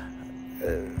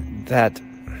that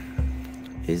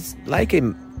is like a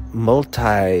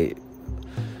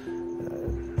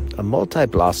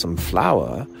multi-blossom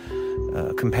flower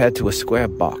compared to a square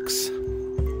box.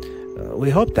 We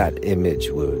hope that image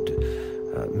would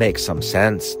make some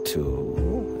sense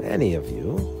to any of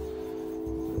you.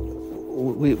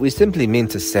 We simply mean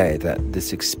to say that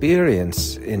this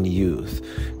experience in youth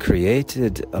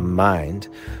created a mind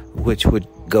which would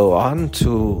go on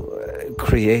to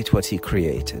create what he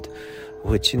created,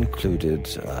 which included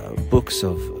books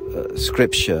of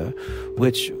scripture,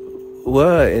 which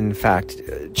were in fact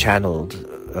channeled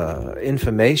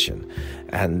information.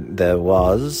 And there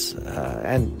was,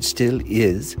 and still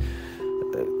is,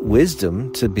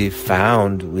 wisdom to be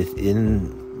found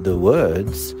within the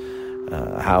words.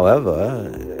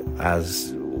 However,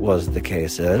 as was the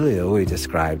case earlier, we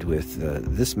described with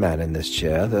this man in this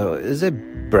chair, there is a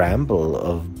bramble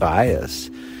of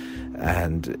bias,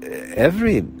 and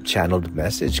every channeled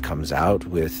message comes out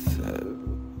with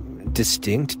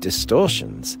distinct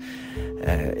distortions.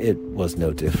 It was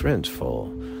no different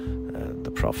for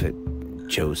the prophet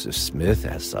Joseph Smith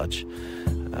as such.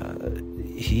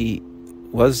 He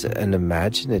was an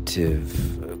imaginative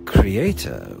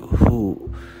creator who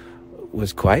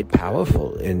was quite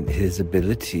powerful in his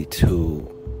ability to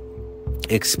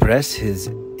express his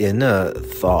inner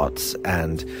thoughts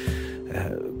and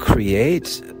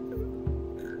create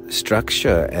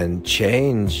structure and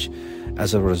change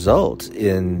as a result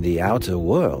in the outer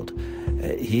world.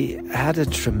 He had a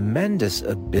tremendous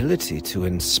ability to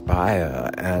inspire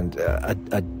and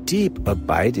a deep,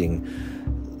 abiding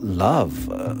love,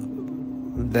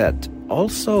 that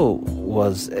also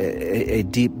was a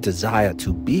deep desire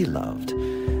to be loved,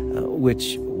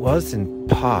 which was in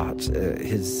part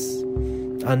his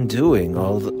undoing.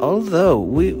 Although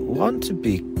we want to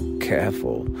be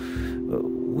careful,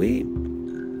 we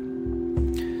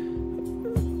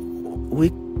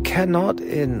cannot,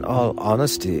 in all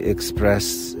honesty,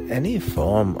 express any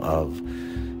form of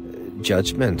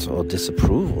judgment or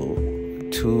disapproval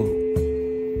to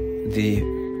the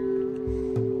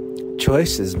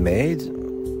choices made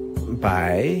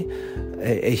by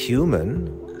a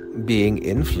human being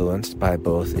influenced by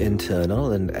both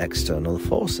internal and external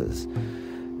forces.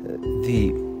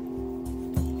 The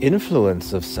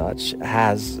influence of such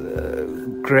has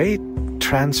great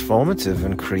transformative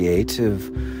and creative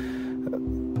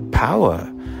power,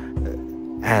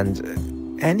 and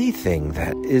anything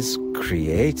that is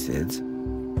created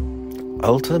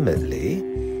ultimately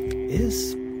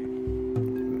is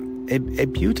a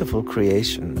beautiful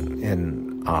creation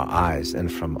in our eyes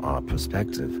and from our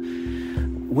perspective,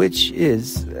 which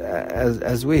is,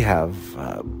 as we have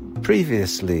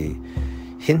previously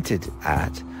hinted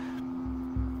at,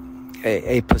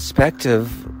 a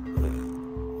perspective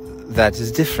that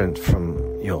is different from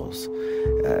yours,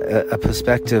 a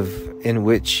perspective in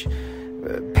which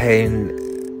pain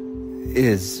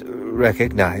is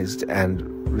recognized and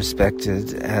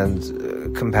respected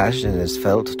and compassion is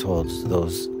felt towards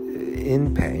those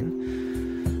in pain.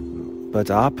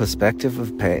 But our perspective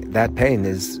of pain, that pain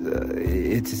is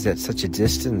it is at such a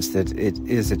distance that it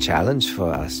is a challenge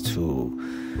for us to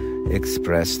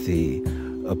express the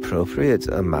appropriate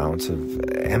amount of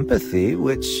empathy,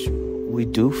 which we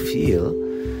do feel.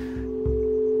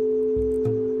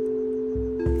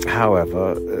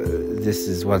 However, this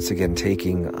is once again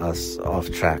taking us off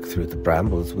track through the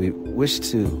brambles. We wish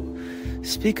to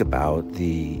speak about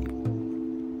the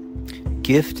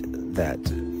gift that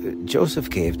Joseph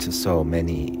gave to so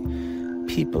many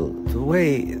people, the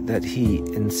way that he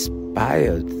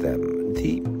inspired them.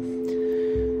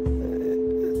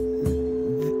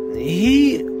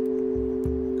 He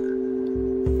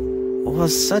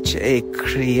was such a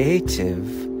creative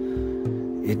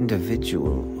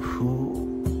individual who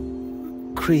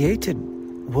created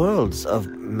worlds of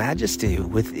majesty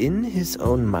within his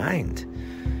own mind.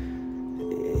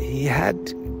 He had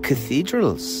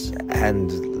cathedrals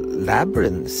and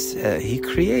labyrinths. He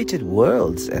created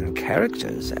worlds and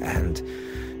characters and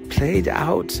played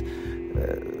out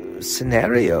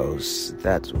scenarios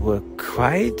that were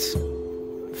quite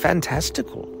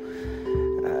fantastical.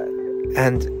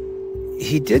 And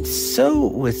he did so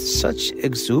with such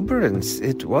exuberance,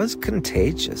 it was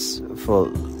contagious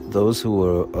for those who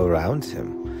were around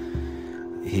him.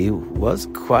 He was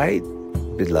quite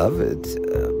beloved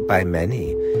by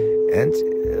many, and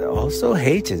also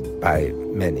hated by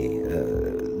many.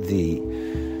 The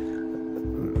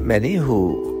many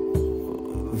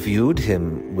who viewed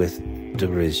him with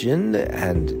derision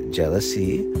and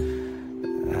jealousy,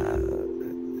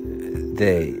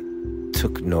 they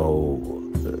took no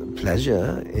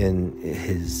pleasure in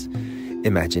his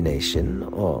imagination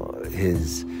or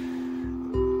his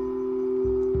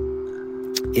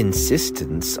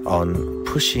insistence on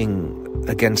pushing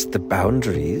against the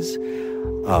boundaries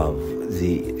of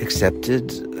the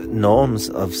accepted norms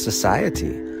of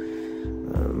society.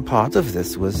 Part of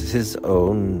this was his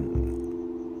own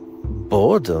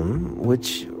boredom,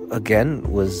 which again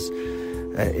was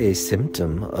a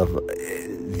symptom of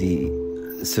the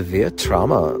severe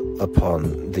trauma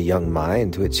upon the young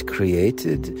mind, which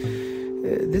created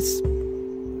this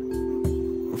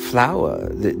flower,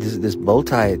 this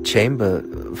multi-chamber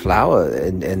flower,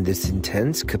 and this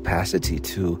intense capacity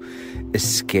to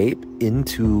escape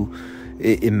into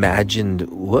imagined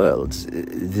worlds.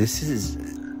 This is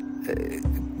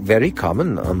very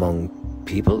common among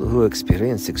people who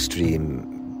experience extreme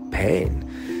pain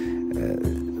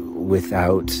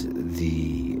without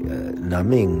the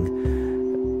numbing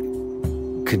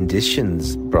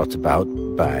conditions brought about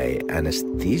by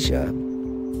anesthesia.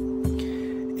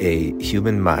 A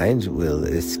human mind will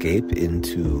escape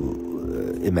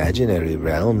into imaginary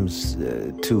realms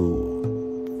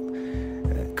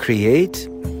to create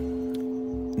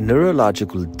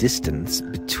neurological distance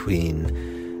between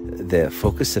their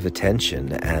focus of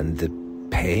attention and the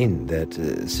pain that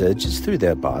surges through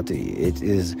their body. It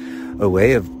is a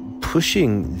way of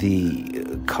pushing the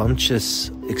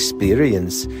conscious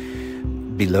experience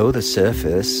below the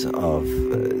surface of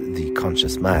the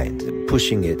conscious mind,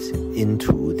 pushing it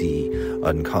into the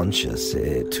unconscious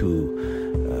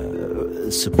to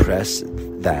suppress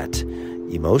that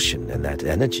emotion and that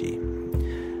energy.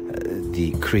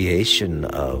 The creation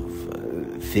of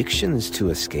fictions to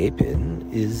escape in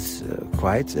is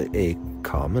quite a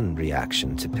common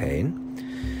reaction to pain,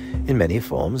 in many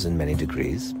forms and many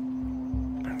degrees.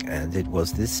 And it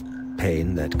was this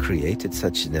pain that created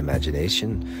such an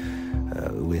imagination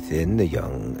within the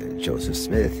young Joseph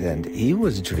Smith, and he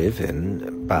was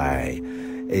driven by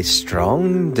a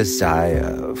strong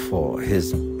desire for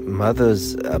his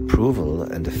mother's approval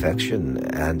and affection,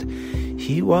 and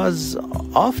he was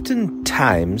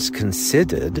oftentimes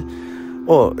considered,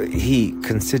 or he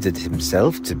considered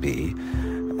himself to be,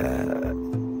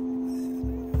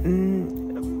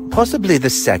 possibly the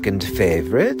second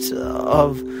favorite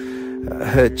of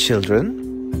her children.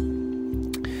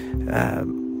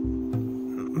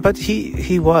 But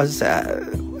he was,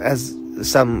 as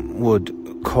some would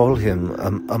call him,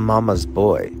 a mama's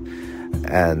boy.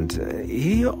 And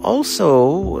he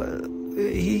also,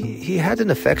 he had an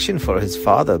affection for his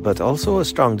father, but also a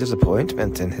strong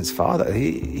disappointment in his father.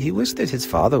 He wished that his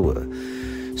father were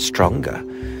stronger.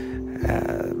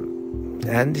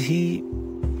 And he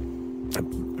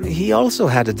also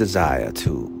had a desire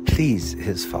to please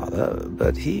his father,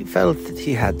 but he felt that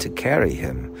he had to carry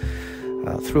him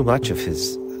through much of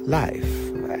his life.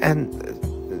 And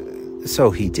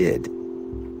so he did.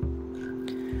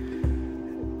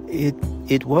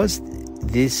 It was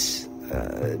this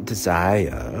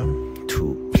desire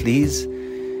to please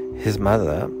his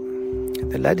mother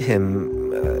that led him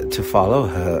to follow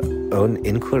her own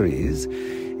inquiries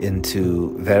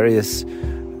into various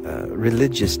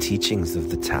religious teachings of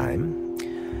the time.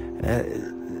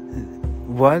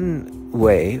 One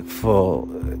way for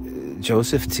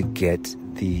Joseph to get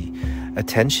the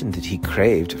attention that he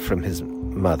craved from his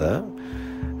mother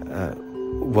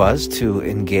was to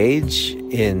engage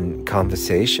in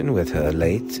conversation with her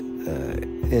late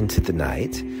into the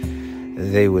night.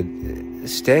 They would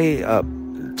stay up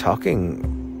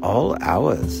talking all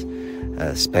hours,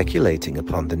 speculating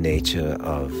upon the nature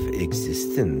of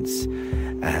existence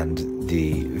and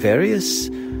the various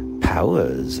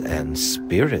powers and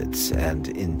spirits and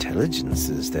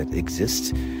intelligences that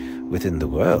exist within the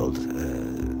world.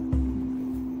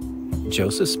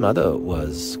 Joseph's mother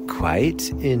was quite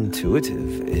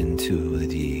intuitive into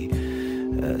the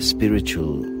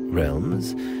spiritual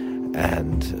realms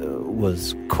and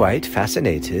was quite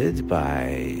fascinated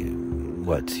by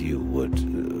what you would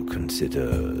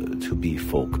consider to be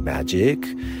folk magic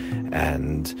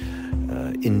and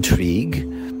intrigue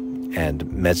and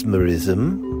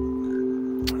mesmerism.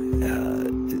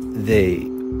 They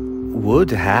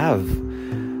would have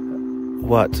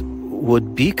what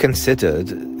would be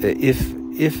considered,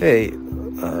 if a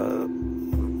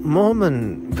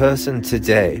Mormon person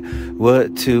today were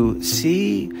to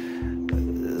see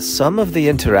some of the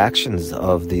interactions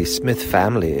of the Smith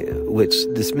family, which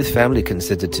the Smith family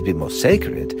considered to be most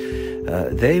sacred,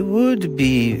 they would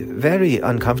be very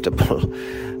uncomfortable.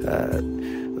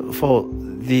 For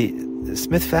the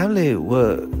Smith family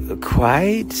were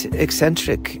quite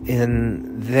eccentric in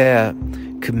their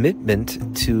commitment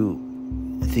to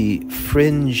the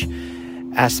fringe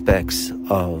aspects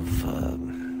of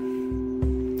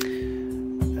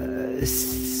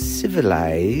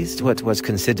civilized, what was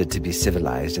considered to be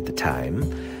civilized at the time,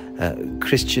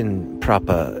 Christian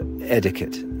proper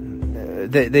etiquette.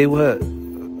 They were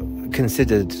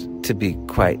considered to be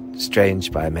quite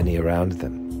strange by many around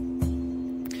them.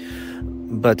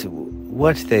 But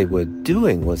what they were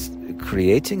doing was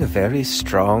creating a very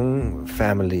strong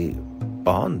family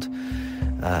bond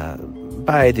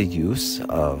by the use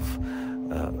of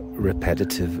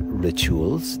repetitive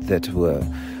rituals that were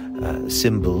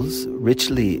symbols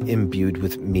richly imbued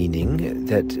with meaning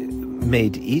that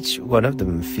made each one of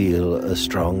them feel a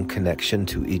strong connection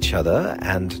to each other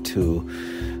and to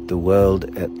the world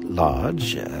at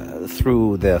large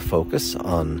through their focus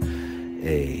on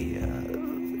a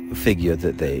figure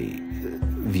that they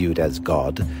viewed as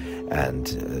God and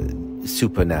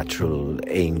supernatural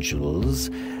angels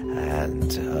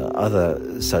and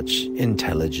other such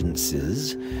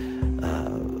intelligences.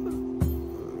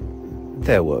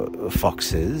 There were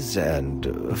foxes and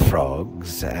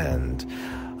frogs and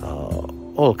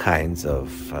all kinds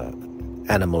of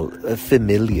animal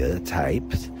familiar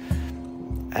types.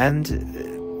 And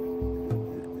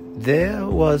there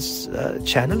was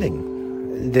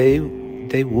channeling.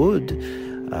 They would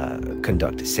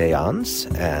conduct a seance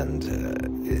and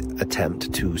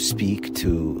attempt to speak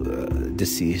to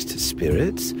deceased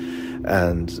spirits,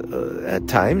 and at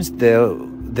times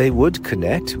they would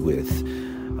connect with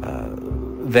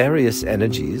various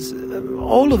energies.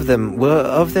 All of them were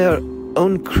of their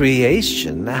own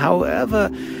creation. However,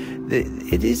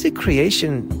 it is a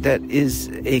creation that is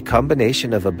a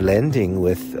combination of a blending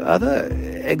with other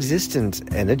existent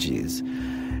energies,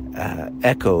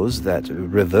 echoes that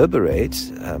reverberate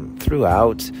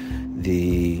throughout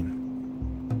the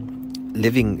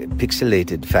living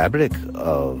pixelated fabric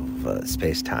of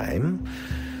space-time.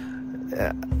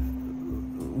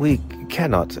 We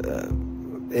cannot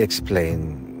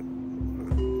explain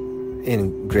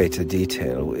in greater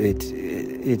detail. It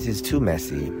is too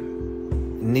messy.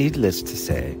 Needless to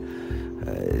say,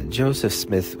 Joseph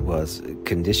Smith was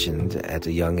conditioned at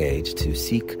a young age to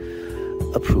seek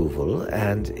approval,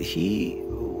 and he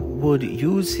would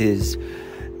use his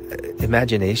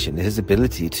imagination, his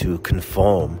ability to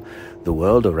conform the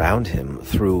world around him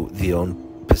through the own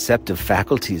perceptive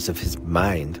faculties of his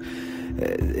mind.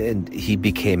 And he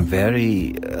became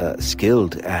very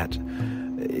skilled at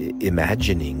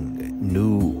imagining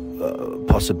new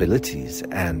possibilities,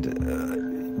 and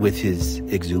with his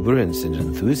exuberance and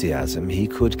enthusiasm, he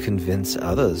could convince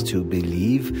others to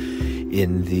believe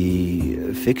in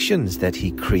the fictions that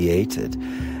he created.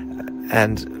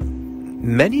 And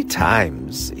many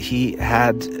times he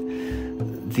had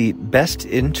the best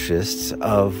interests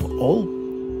of all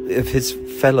of his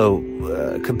fellow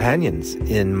companions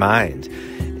in mind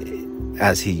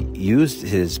as he used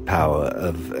his power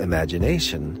of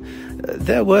imagination.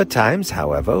 There were times,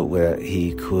 however, where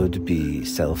he could be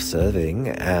self-serving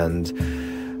and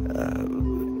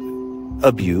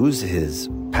abuse his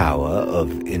power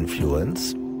of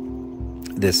influence.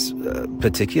 This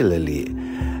particularly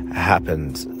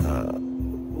happened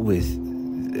with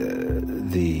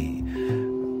the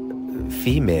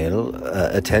female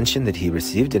attention that he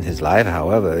received in his life.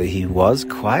 However, he was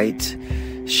quite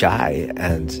shy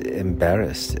and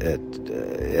embarrassed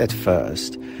at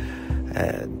first,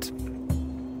 and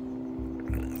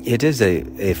it is a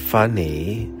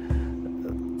funny.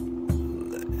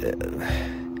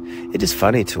 It is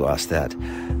funny to us that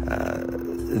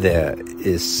there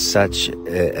is such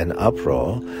an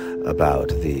uproar about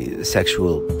the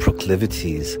sexual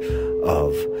proclivities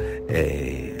of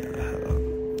a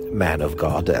man of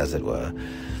God, as it were.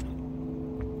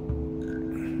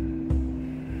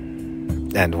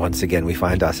 And once again, we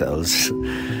find ourselves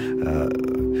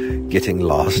getting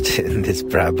lost in this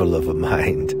brabble of a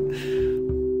mind.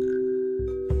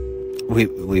 We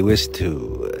wish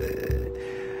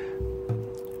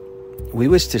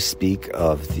to speak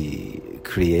of the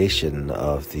creation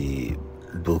of the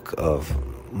Book of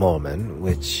Mormon,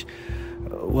 which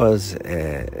was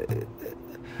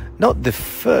not the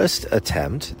first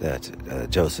attempt that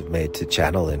Joseph made to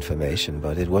channel information,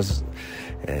 but it was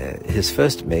his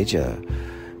first major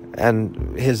and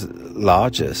his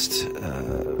largest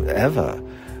ever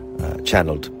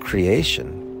channeled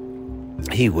creation.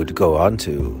 He would go on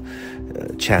to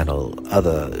channel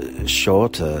other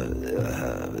shorter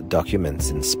documents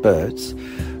in spurts,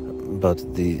 but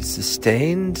the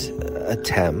sustained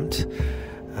attempt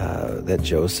that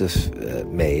Joseph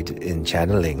made in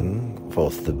channeling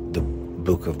forth the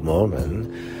Book of Mormon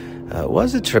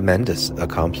was a tremendous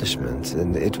accomplishment,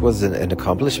 and it was an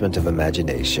accomplishment of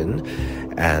imagination,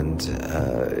 and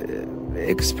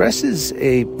expresses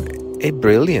a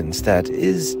brilliance that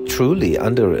is truly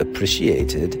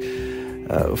underappreciated.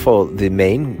 For the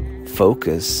main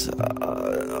focus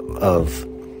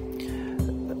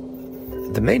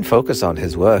on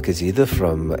his work is either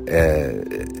from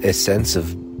a sense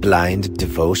of blind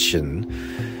devotion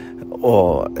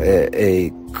or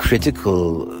a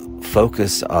critical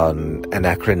focus on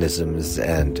anachronisms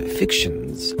and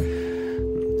fictions.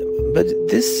 But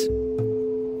this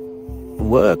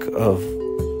work of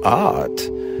art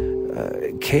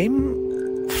came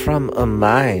from a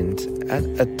mind at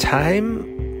a time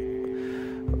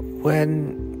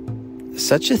when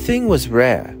such a thing was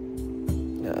rare.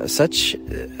 Such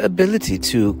ability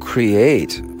to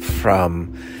create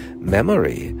from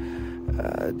memory,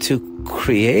 to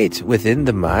create within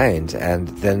the mind and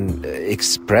then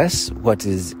express what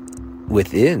is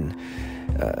within,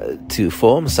 to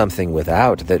form something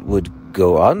without that would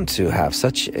go on to have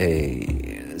such a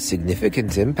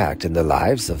significant impact in the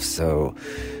lives of so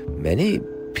many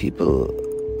people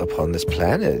upon this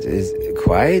planet is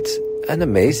quite an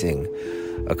amazing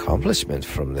accomplishment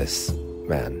from this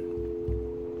man.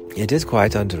 It is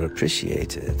quite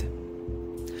underappreciated.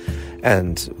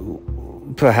 And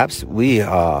perhaps we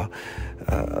are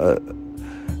a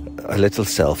little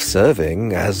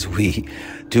self-serving, as we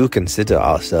do consider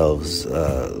ourselves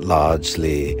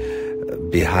largely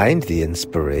behind the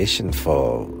inspiration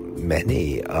for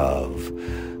many of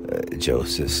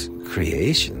Joseph's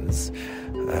creations.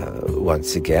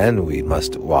 Once again, we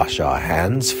must wash our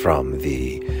hands from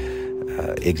the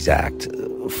exact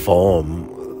form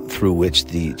through which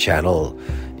the channel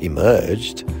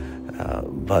emerged,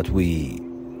 but we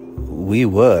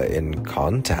were in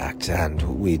contact, and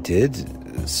we did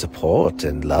support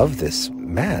and love this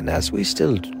man, as we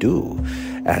still do,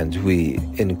 and we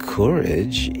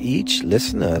encourage each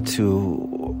listener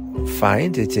to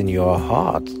find it in your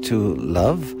heart to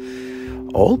love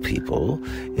all people,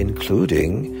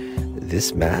 including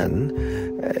this man,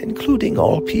 including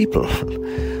all people.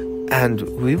 And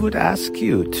we would ask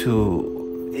you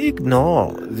to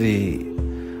ignore the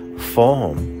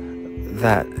form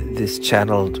that this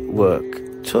channeled work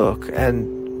took, and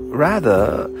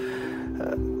rather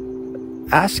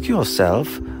ask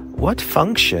yourself, what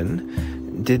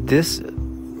function did this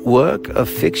work of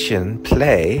fiction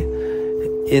play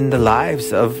in the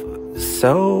lives of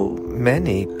so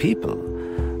many people?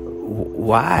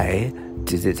 Why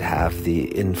did it have the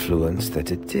influence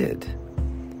that it did?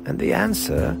 And the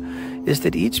answer is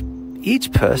that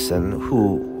each person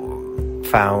who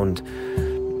found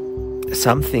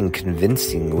something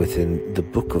convincing within the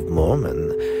Book of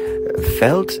Mormon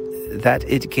felt that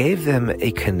it gave them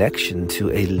a connection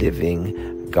to a living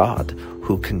God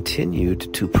who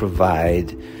continued to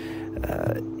provide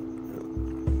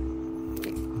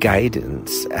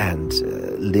guidance and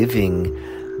living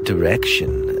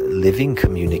direction, living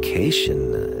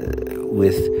communication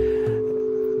with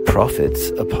prophets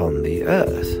upon the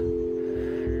earth.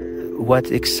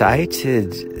 What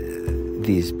excited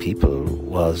these people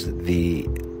was the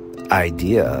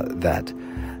idea that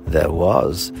there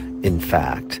was, in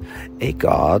fact, a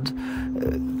God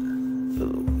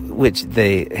which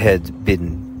they had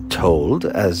been told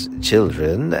as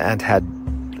children and had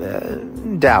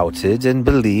doubted and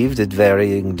believed at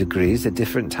varying degrees at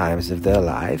different times of their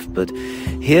life. But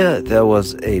here there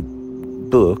was a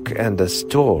book and a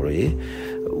story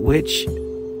which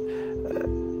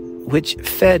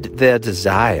fed their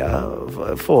desire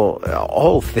for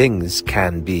all things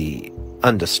can be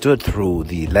understood through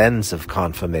the lens of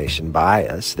confirmation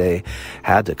bias. They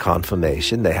had a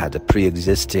confirmation, they had a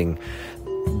pre-existing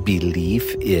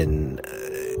belief in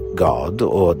God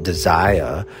or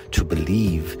desire to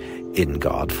believe in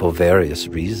God for various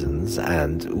reasons,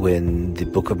 and when the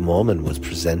Book of Mormon was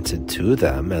presented to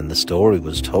them and the story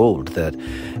was told that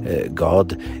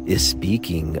God is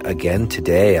speaking again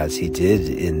today as he did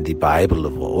in the Bible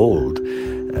of old,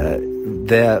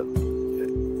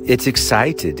 it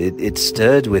excited, it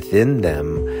stirred within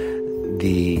them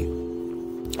the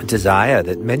desire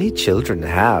that many children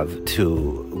have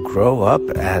to grow up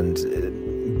and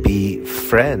be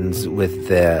friends with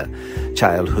their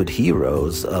childhood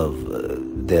heroes of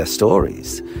their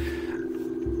stories.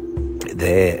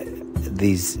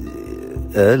 These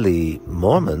early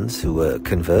Mormons who were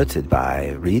converted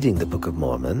by reading the Book of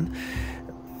Mormon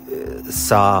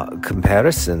saw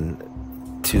comparison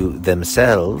to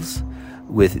themselves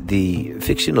with the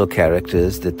fictional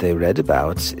characters that they read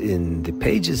about in the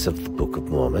pages of the Book of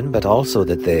Mormon, but also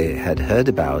that they had heard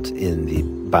about in the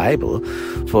Bible.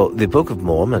 For the Book of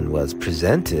Mormon was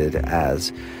presented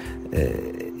as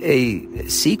a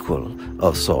sequel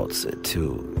of sorts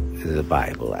to the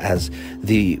Bible, as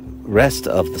the rest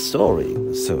of the story,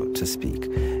 so to speak,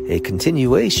 a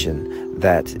continuation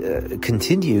that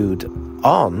continued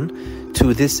on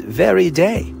to this very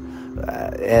day.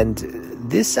 And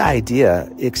this idea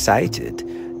excited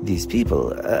these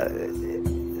people.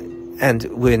 And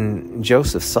when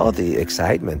Joseph saw the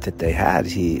excitement that they had,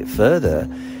 he further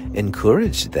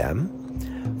encouraged them,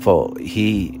 for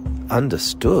he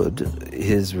understood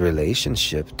his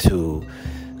relationship to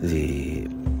the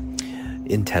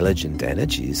intelligent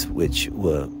energies which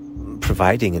were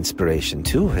providing inspiration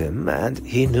to him, and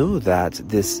he knew that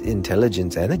this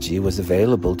intelligent energy was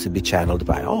available to be channeled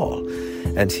by all,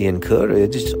 and he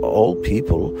encouraged all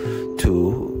people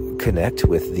to connect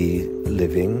with the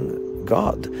living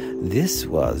God. This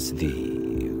was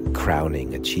the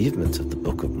crowning achievement of the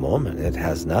Book of Mormon. It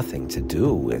has nothing to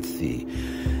do with the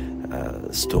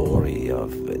story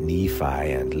of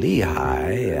Nephi and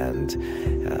Lehi and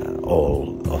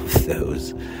all of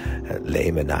those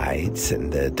Lamanites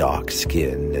and the dark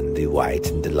skin and the white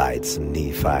and delightsome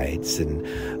Nephites, and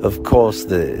of course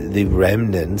the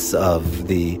remnants of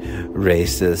the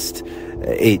racist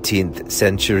 18th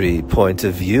century point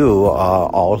of view are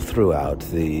all throughout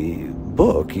the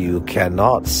book. You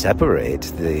cannot separate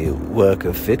the work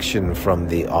of fiction from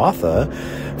the author,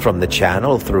 from the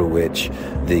channel through which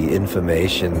the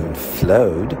information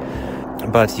flowed.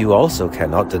 But you also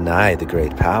cannot deny the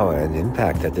great power and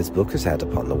impact that this book has had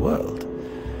upon the world.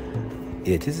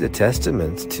 It is a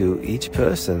testament to each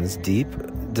person's deep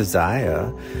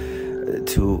desire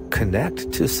to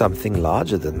connect to something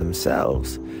larger than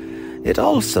themselves. it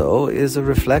also is a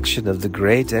reflection of the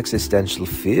great existential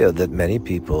fear that many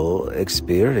people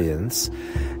experience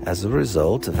as a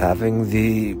result of having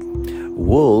the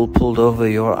wool pulled over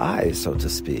your eyes, so to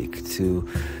speak, to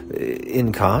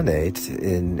incarnate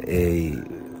in a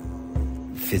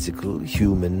physical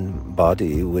human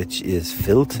body which is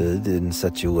filtered in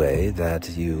such a way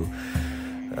that you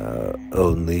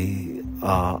only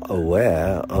are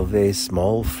aware of a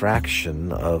small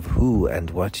fraction of who and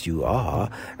what you are,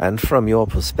 and from your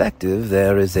perspective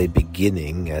there is a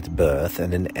beginning at birth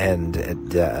and an end at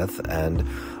death, and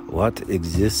what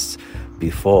exists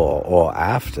before or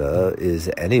after is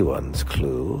anyone's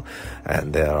clue.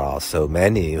 And there are so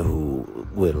many who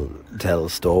will tell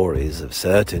stories of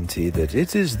certainty that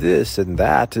it is this and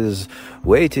that is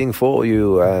waiting for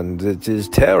you, and it is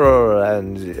terror,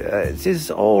 and it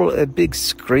is all a big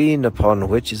screen upon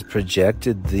which is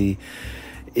projected the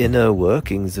inner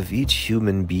workings of each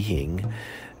human being.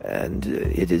 And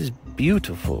it is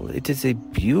beautiful. It is a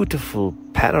beautiful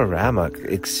panoramic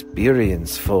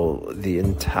experience for the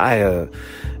entire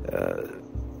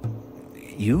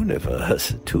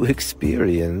universe to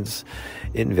experience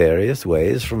in various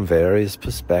ways from various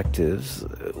perspectives,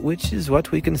 which is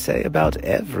what we can say about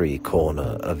every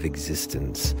corner of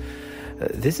existence.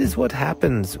 This is what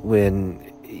happens when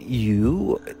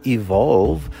you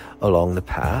evolve along the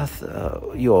path,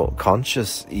 your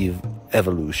conscious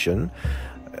evolution,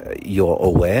 your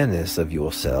awareness of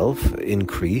yourself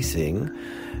increasing.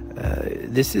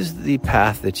 This is the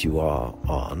path that you are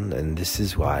on, and this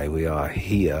is why we are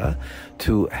here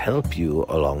to help you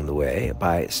along the way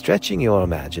by stretching your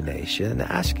imagination,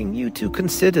 asking you to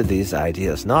consider these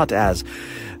ideas not as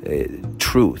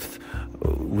truth.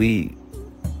 We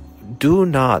do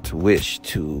not wish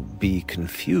to be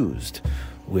confused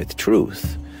with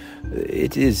truth.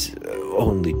 It is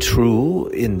only true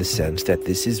in the sense that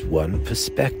this is one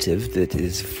perspective that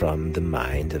is from the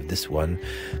mind of this one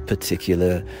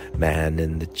particular man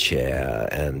in the chair,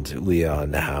 and we are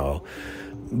now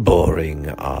boring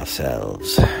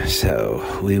ourselves. So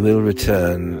we will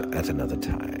return at another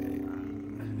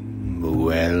time.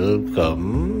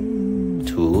 Welcome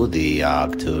to the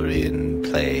Arcturian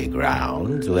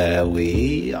Playground, where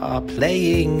we are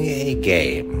playing a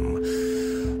game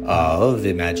of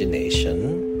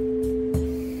imagination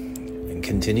and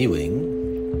continuing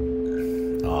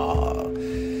our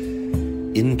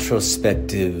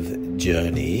introspective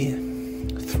journey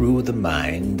through the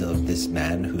mind of this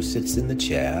man who sits in the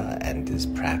chair and is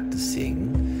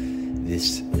practicing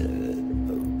this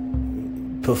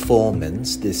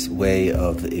performance, this way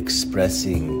of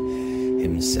expressing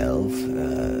himself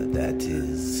that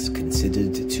is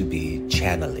considered to be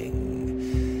channeling.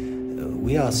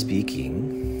 We are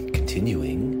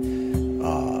continuing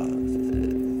our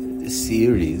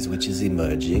series, which is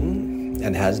emerging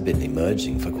and has been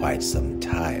emerging for quite some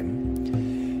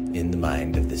time in the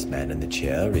mind of this man in the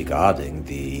chair regarding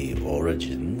the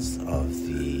origins of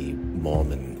the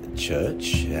Mormon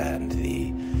Church and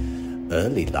the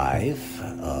early life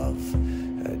of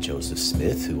Joseph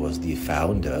Smith, who was the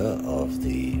founder of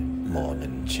the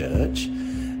Mormon Church.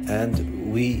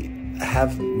 And we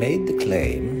have made the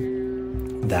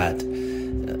claim that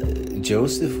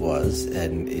Joseph was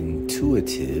an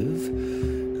intuitive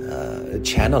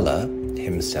channeler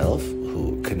himself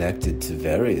who connected to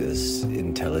various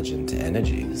intelligent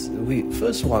energies. We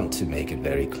first want to make it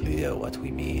very clear what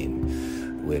we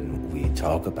mean when we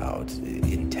talk about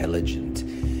intelligent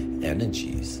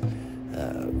energies.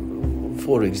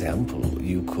 For example,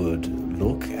 you could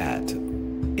look at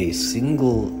a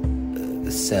single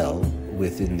cell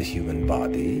within the human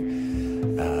body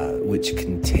which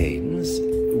contains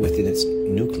within its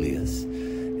nucleus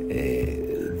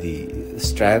the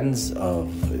strands of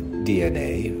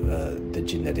DNA, the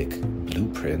genetic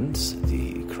blueprints,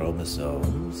 the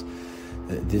chromosomes.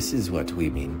 This is what we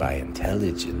mean by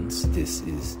intelligence. This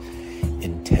is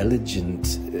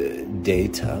intelligent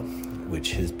data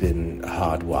which has been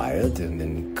hardwired and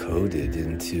encoded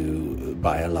into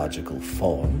biological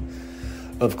form.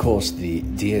 Of course, the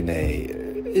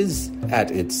DNA is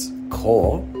at its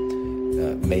core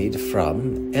made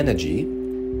from energy,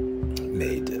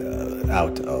 made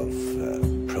out of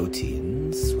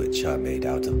proteins, which are made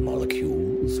out of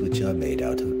molecules, which are made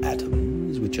out of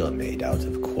atoms, which are made out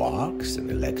of quarks and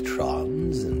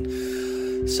electrons and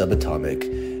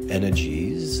subatomic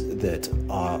energies that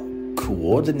are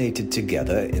coordinated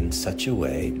together in such a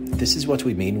way. This is what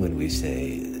we mean when we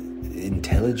say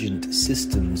intelligent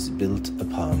systems built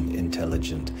upon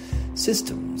intelligent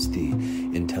systems. The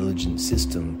intelligent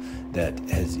system that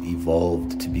has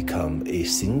evolved to become a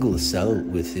single cell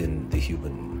within the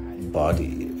human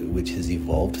body which has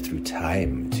evolved through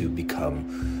time to become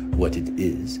what it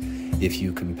is. If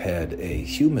you compared a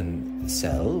human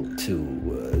cell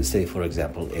to, say, for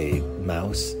example, a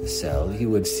mouse cell, you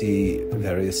would see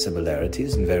various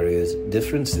similarities and various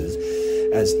differences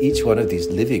as each one of these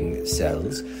living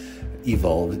cells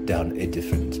evolved down a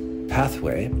different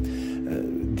pathway.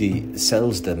 The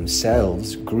cells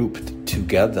themselves grouped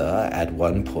together at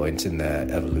one point in their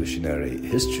evolutionary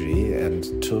history and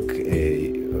took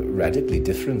a radically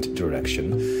different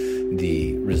direction,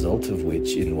 the result of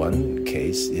which in one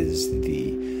case is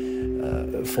the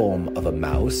form of a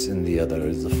mouse and the other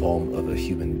is the form of a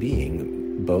human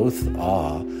being. Both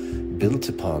are built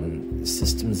upon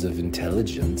systems of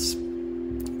intelligence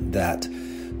that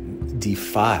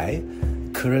defy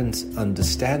current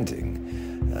understanding.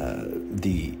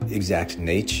 The exact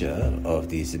nature of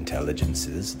these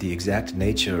intelligences, the exact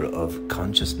nature of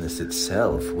consciousness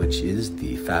itself, which is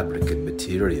the fabric and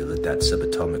material at that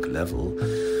subatomic level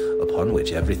upon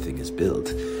which everything is built.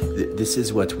 This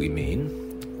is what we mean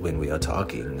when we are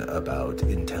talking about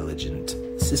intelligent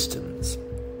systems.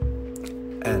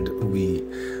 And we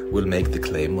will make the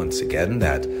claim once again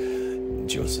that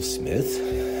Joseph Smith,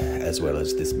 as well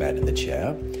as this man in the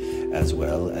chair, as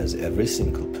well as every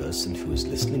single person who is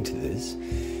listening to this,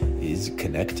 is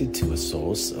connected to a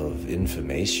source of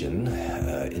information,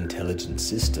 intelligent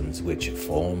systems which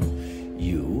form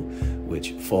you,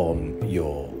 which form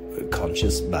your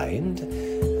conscious mind,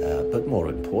 but more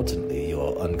importantly,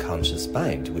 your unconscious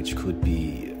mind, which could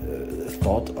be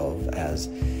thought of as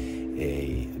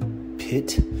a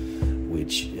pit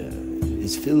which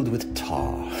is filled with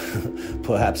tar.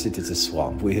 Perhaps it is a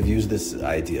swamp. We have used this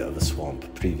idea of a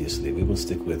swamp previously. We will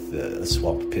stick with a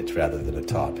swamp pit rather than a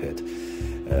tar pit.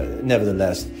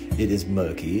 Nevertheless, it is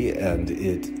murky and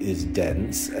it is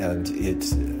dense and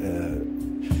it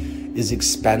is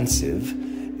expansive.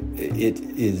 It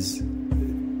is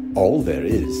all there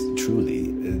is,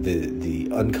 truly. The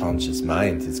unconscious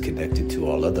mind is connected to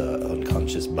all other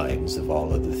unconscious minds of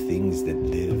all other things that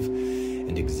live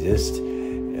and exist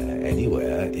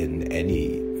anywhere in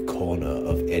any corner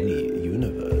of any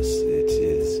universe. It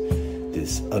is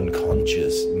this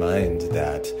unconscious mind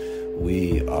that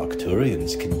we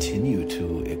Arcturians continue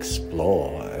to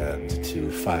explore and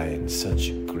to find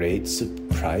such great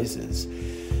surprises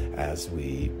as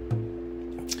we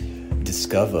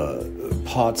discover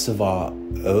parts of our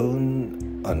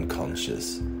own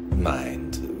unconscious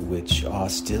mind which are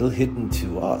still hidden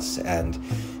to us. And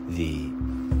the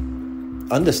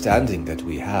understanding that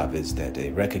we have is that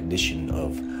a recognition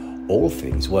of all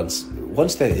things, once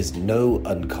there is no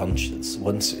unconscious,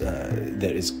 once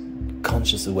there is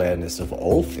conscious awareness of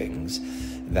all things,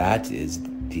 that is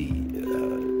the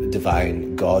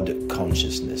divine God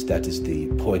consciousness. That is the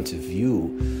point of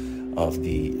view of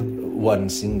the one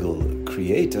single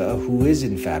creator who is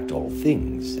in fact all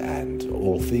things, and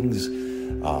all things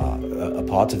are a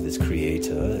part of this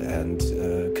creator and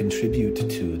contribute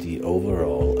to the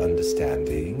overall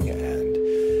understanding and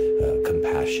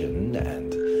compassion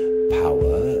and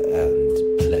power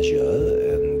and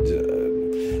pleasure,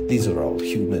 and these are all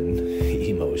human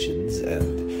emotions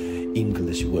and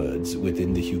English words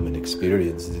within the human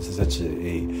experience. This is such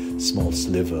a small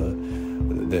sliver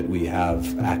that we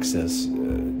have access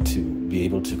to be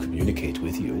able to communicate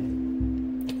with you.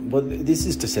 Well, this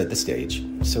is to set the stage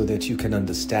so that you can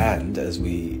understand as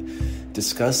we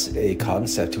discuss a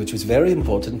concept which was very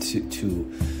important to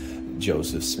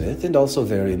Joseph Smith, and also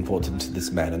very important to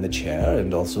this man in the chair,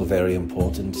 and also very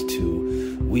important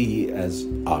to we as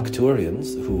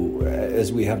Arcturians, who,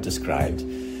 as we have described,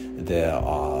 there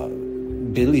are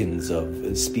billions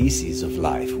of species of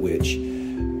life which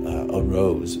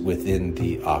arose within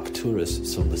the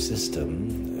Arcturus solar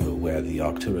system, where the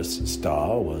Arcturus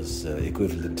star was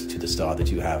equivalent to the star that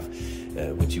you have,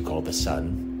 which you call the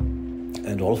sun,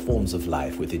 and all forms of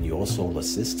life within your solar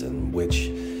system which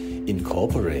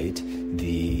incorporate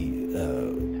the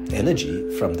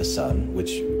energy from the sun,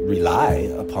 which rely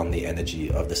upon the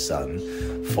energy of the sun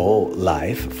for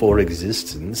life, for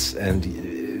existence.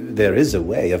 And there is a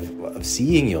way of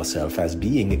seeing yourself as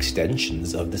being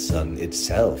extensions of the sun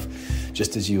itself,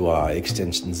 just as you are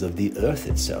extensions of the earth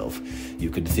itself. You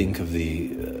could think of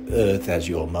the earth as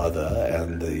your mother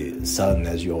and the sun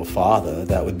as your father.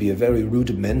 That would be a very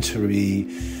rudimentary,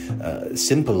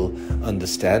 simple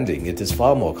understanding. It is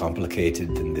far more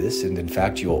complicated than this, and in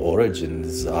fact your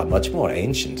origins are much more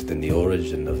ancient than the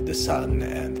origin of the sun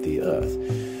and the earth.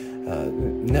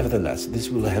 Nevertheless, this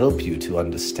will help you to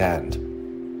understand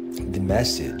the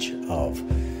message of,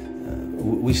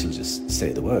 we shall just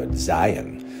say the word,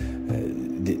 Zion.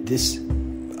 This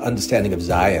understanding of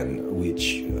Zion,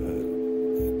 which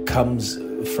comes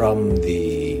from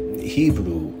the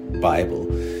Hebrew Bible,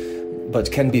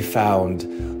 but can be found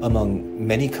among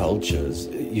many cultures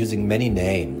using many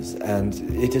names, and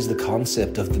it is the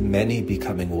concept of the many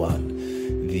becoming one.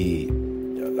 The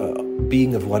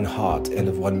being of one heart and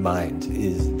of one mind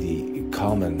is the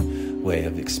common way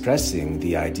of expressing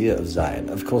the idea of Zion.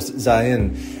 Of course,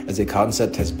 Zion as a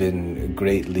concept has been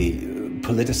greatly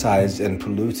politicized and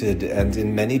polluted, and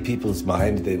in many people's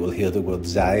mind they will hear the word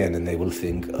Zion and they will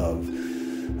think of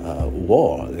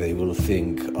war. They will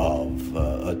think of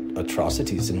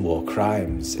atrocities and war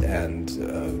crimes and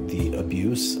the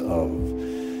abuse of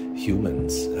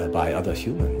humans by other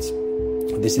humans.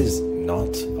 This is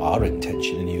not our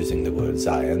intention in using the word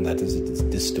Zion. That is a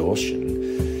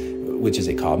distortion, which is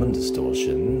a common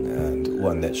distortion and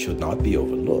one that should not be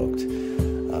overlooked.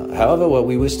 However, what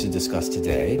we wish to discuss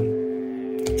today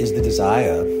is the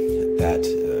desire that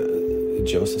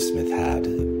Joseph Smith had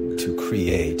to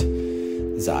create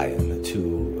Zion,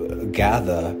 to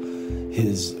gather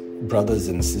his brothers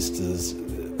and sisters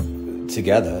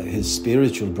together, his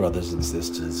spiritual brothers and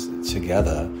sisters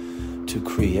together, to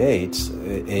create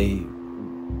a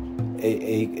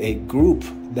group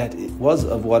that was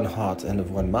of one heart and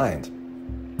of one mind.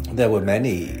 There were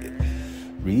many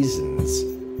reasons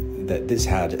that this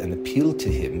had an appeal to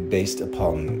him based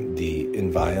upon the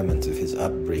environment of his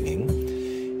upbringing.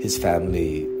 His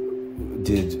family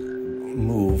did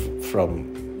move from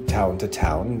town to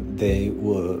town. They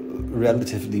were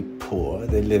relatively poor.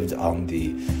 They lived on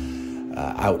the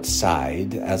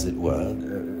outside, as it were.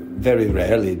 Very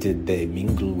rarely did they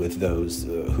mingle with those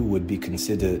who would be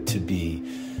considered to be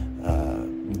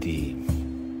the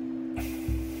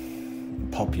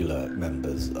popular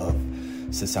members of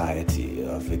society,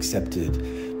 of accepted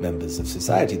members of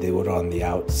society. They were on the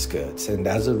outskirts, and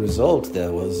as a result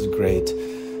there was great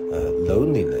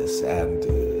loneliness and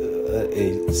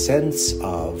a sense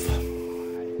of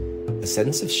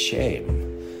shame,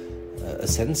 a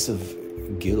sense of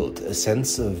guilt, a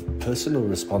sense of personal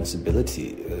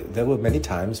responsibility. There were many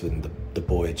times when the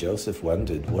boy Joseph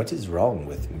wondered, what is wrong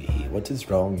with me? What is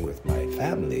wrong with my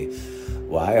family?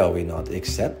 Why are we not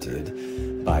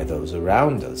accepted by those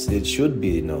around us? It should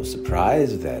be no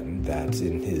surprise then that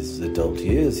in his adult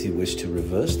years he wished to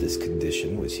reverse this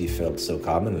condition, which he felt so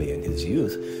commonly in his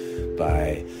youth,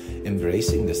 by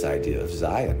embracing this idea of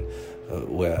Zion,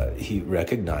 where he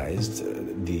recognized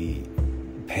the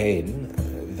pain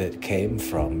that came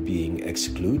from being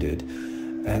excluded,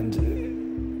 and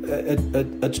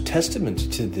a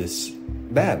testament to this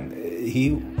man.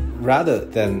 He, rather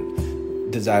than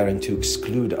desiring to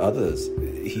exclude others,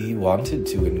 he wanted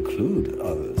to include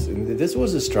others. And this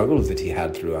was a struggle that he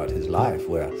had throughout his life,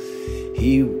 where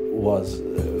he was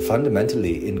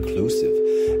fundamentally inclusive,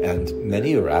 and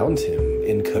many around him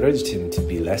encouraged him to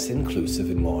be less inclusive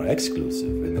and more exclusive.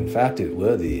 And in fact, it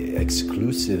were the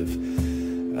exclusive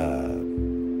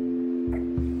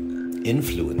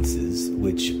influences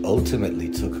which ultimately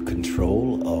took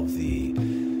control of the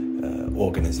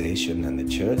organization and the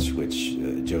church which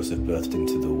Joseph birthed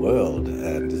into the world,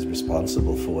 and is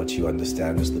responsible for what you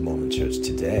understand as the Mormon Church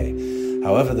today.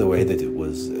 However, the way that it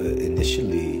was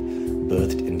initially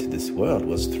birthed into this world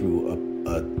was through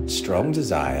a strong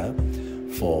desire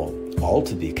for all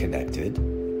to be connected,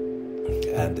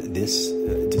 and this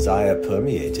desire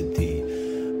permeated the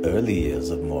early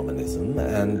years of Mormonism,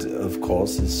 and of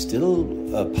course is still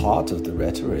a part of the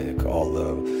rhetoric,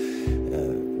 although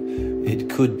it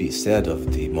could be said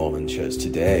of the Mormon Church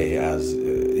today, as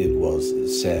it was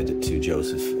said to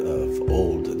Joseph of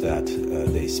old, that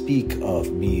they speak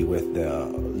of me with their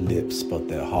lips, but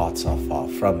their hearts are far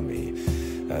from me.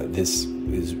 This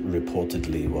is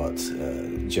reportedly what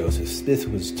Joseph Smith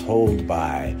was told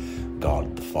by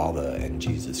God the Father and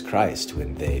Jesus Christ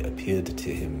when they appeared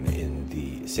to him in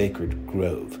the sacred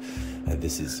grove.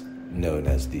 This is known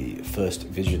as the first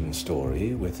vision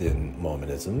story within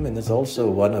Mormonism, and is also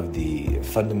one of the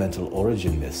fundamental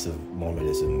origin myths of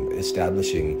Mormonism,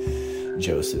 establishing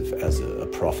Joseph as a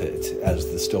prophet. As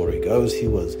the story goes, he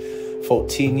was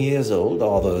 14 years old,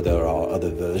 although there are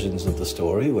other versions of the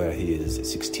story where he is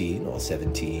 16 or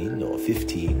 17 or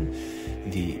 15.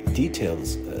 The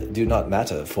details do not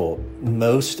matter, for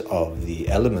most of the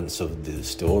elements of the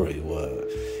story were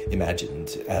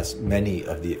imagined, as many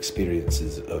of the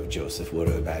experiences of Joseph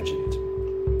were imagined.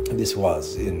 This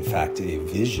was, in fact, a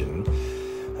vision,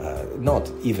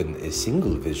 not even a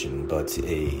single vision, but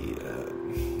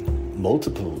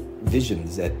multiple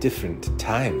visions at different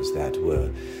times that were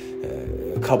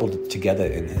coupled together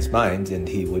in his mind, and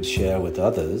he would share with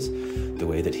others the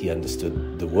way that he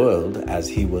understood the world as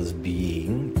he was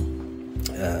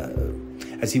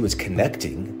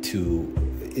connecting to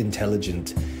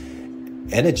intelligent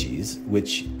energies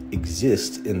which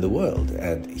exist in the world.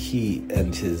 And he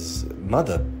and his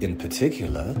mother in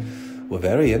particular were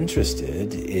very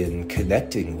interested in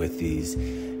connecting with these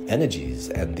energies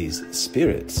and these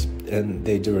spirits, and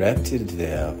they directed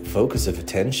their focus of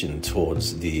attention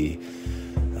towards the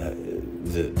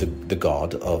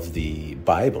God of the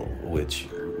Bible, which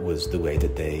was the way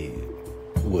that they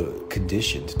were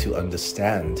conditioned to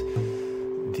understand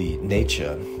the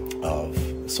nature of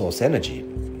source energy,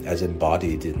 as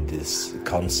embodied in this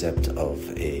concept of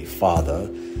a Father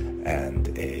and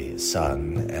a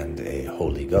Son and a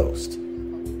Holy Ghost.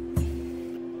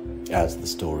 As the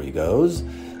story goes,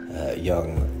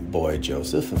 young boy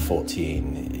Joseph of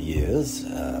 14 years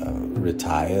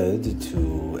retired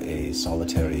to a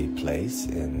solitary place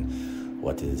in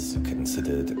what is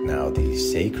considered now the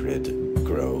Sacred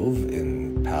Grove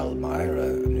in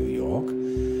Palmyra, New York,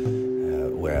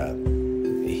 where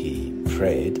he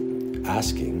prayed,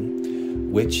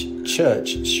 asking which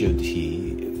church should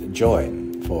he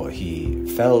join, for he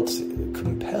felt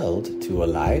compelled to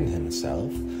align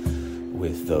himself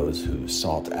with those who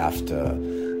sought after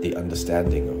the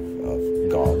understanding of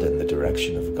God and the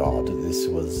direction of God. This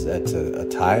was at a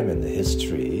time in the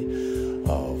history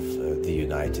of the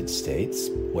United States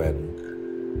when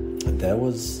there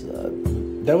was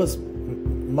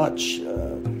much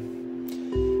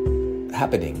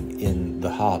happening in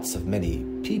the hearts of many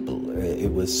people.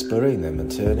 It was spurring them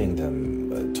and turning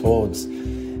them towards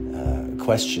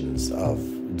questions of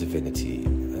divinity.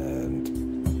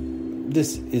 And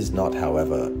this is not,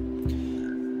 however,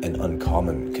 an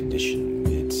uncommon condition.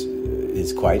 It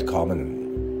is quite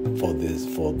common for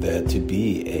there to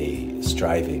be a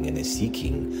striving and a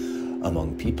seeking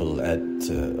among people at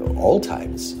all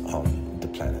times on the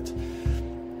planet.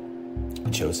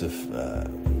 Joseph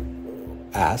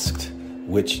asked,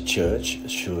 which church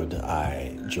should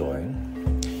I join?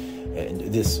 And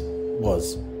this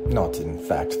was not, in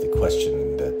fact, the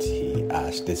question that he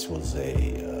asked. This was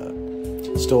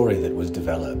a story that was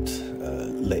developed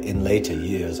in later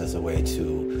years as a way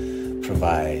to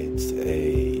provide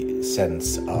a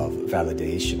sense of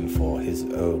validation for his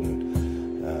own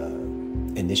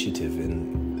initiative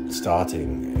in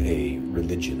starting a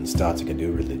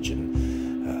new religion.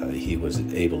 He was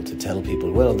able to tell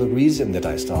people, well, the reason that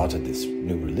I started this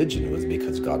new religion was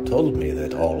because God told me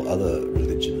that all other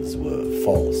religions were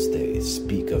false. They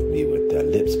speak of me with their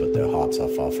lips, but their hearts are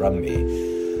far from me,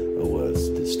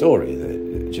 was the story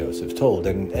that Joseph told.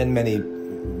 And many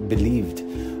believed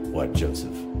what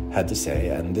Joseph had to say,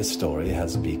 and this story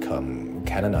has become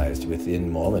canonized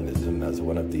within Mormonism as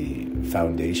one of the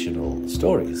foundational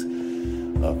stories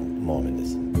of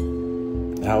Mormonism.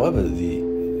 However, the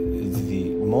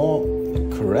more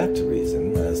correct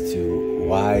reason as to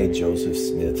why Joseph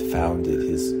Smith founded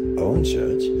his own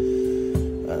church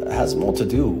has more to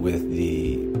do with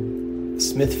the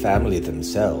Smith family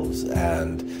themselves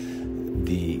and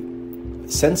the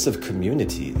sense of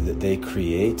community that they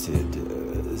created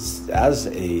as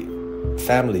a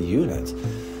family unit.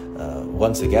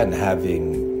 Once again,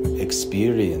 having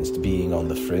experienced being on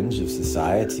the fringe of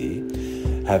society,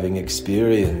 having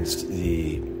experienced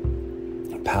the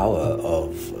power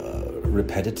of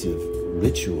repetitive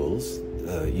rituals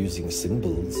using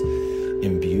symbols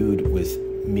imbued with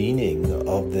meaning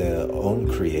of their own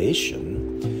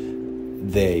creation,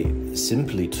 they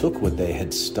simply took what they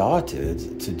had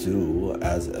started to do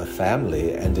as a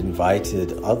family and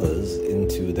invited others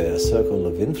into their circle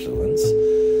of influence.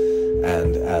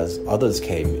 And as others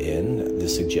came in, the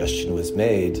suggestion was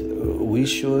made, we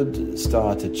should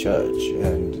start a church.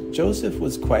 And Joseph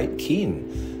was quite keen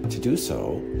to do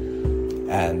so,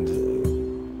 and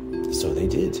so they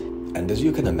did. And as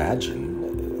you can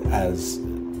imagine, as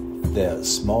their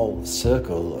small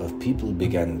circle of people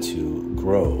began to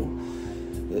grow,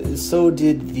 so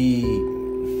did the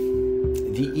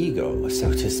ego,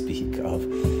 so to speak, of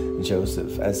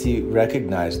Joseph, as he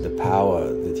recognized the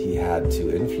power that he had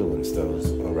to influence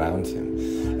those around him,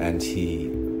 and he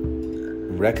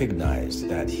recognized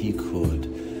that he could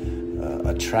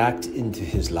attract into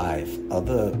his life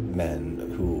other men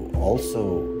who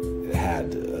also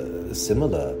had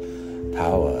similar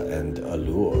power and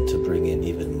allure to bring in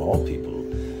even more people.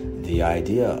 The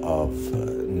idea of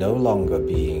no longer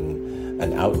being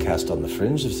an outcast on the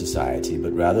fringe of society,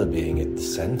 but rather being at the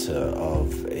center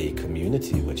of a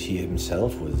community which he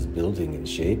himself was building and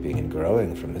shaping and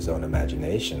growing from his own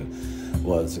imagination,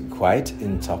 was quite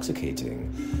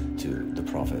intoxicating to the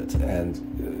prophet. And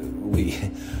we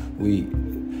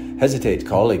hesitate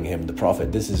calling him the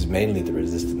prophet. This is mainly the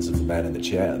resistance of the man in the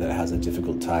chair that has a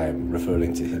difficult time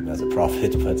referring to him as a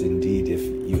prophet. But indeed, if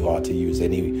you are to use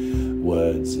any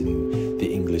words in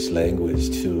the English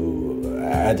language to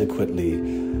adequately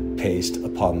paste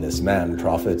upon this man,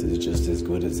 prophet is just as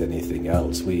good as anything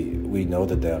else. We know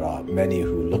that there are many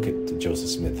who look at Joseph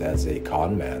Smith as a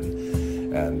con man,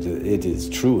 and it is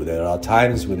true. There are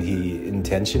times when he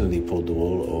intentionally pulled the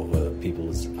wool over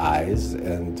people's eyes,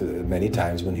 and many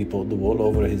times when he pulled the wool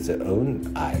over his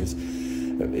own eyes.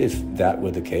 If that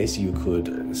were the case, you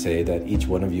could say that each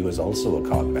one of you is also a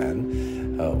con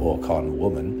man or con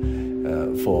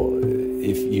woman, for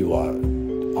if you are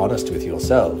honest with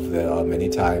yourself, there are many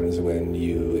times when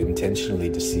you intentionally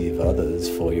deceive others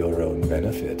for your own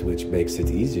benefit, which makes it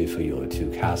easier for you to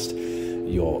cast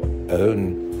your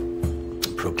own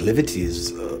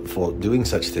proclivities for doing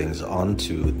such things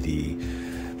onto the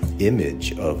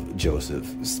image of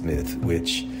Joseph Smith,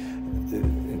 which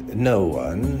no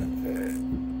one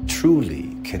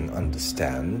truly can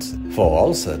understand. For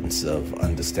all sense of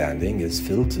understanding is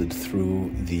filtered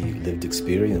through the lived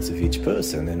experience of each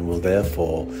person and will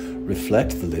therefore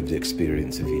reflect the lived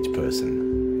experience of each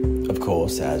person. Of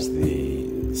course, as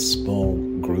the small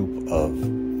group of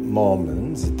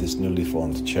Mormons at this newly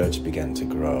formed church began to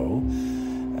grow,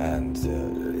 and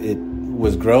it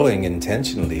was growing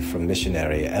intentionally from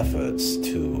missionary efforts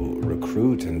to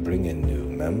recruit and bring in new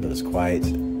members quite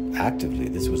actively.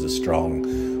 This was a strong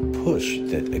push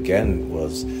that, again,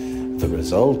 was the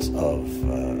result of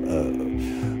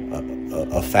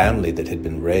a family that had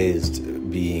been raised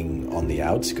being on the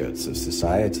outskirts of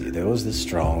society. There was this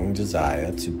strong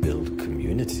desire to build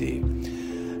community.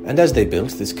 And as they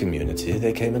built this community,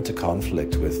 they came into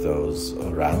conflict with those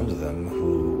around them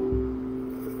who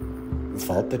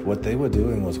thought that what they were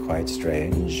doing was quite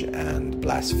strange and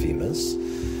blasphemous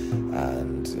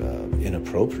and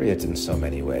inappropriate in so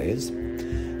many ways.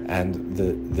 And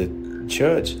the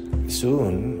church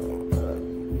soon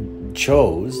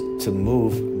chose to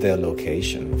move their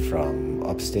location from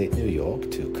upstate New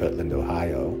York to Kirtland,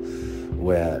 Ohio,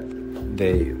 where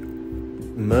they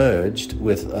merged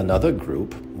with another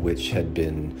group which had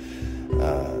been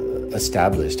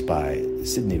established by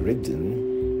Sidney Rigdon.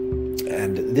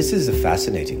 And this is a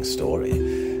fascinating story.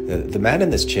 The man in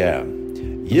this chair,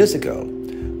 years ago,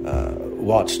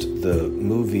 watched the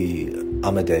movie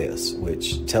Amadeus,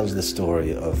 which tells the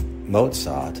story of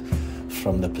Mozart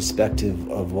from the perspective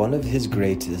of one of his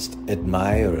greatest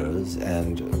admirers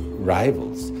and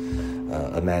rivals,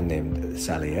 a man named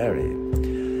Salieri.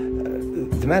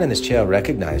 The man in this chair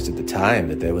recognized at the time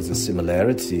that there was a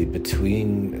similarity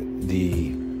between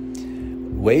the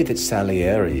way that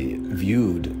Salieri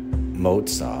viewed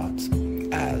Mozart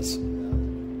as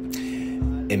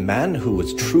a man who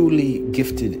was truly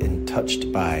gifted and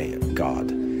touched by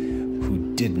God,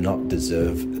 who did not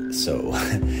deserve so.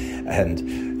 And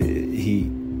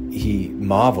he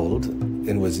marveled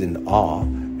and was in awe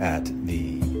at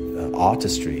the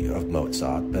artistry of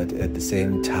Mozart, but at the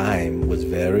same time was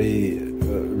very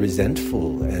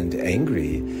resentful and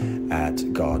angry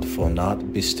at God for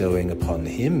not bestowing upon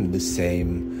him the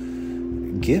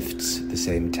same gifts, the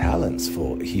same talents,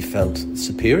 for he felt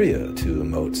superior to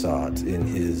Mozart in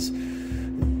his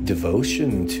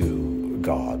devotion to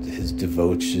God, his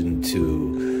devotion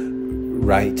to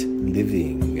right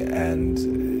living, and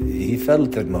he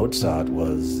felt that Mozart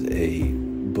was a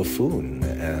buffoon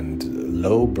and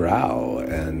lowbrow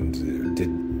and did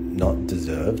not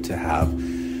deserve to have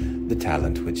the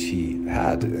talent which he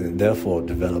had, and therefore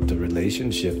developed a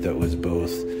relationship that was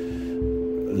both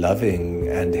loving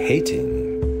and hating.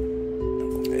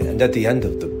 And at the end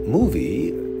of the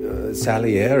movie,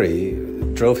 Salieri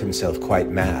drove himself quite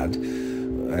mad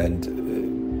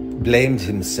and blamed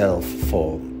himself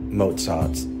for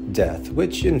Mozart's death,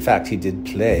 which in fact he did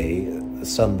play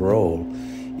some role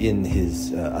in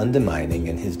his undermining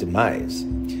and his demise.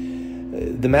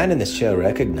 The man in this chair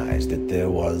recognized that there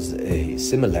was a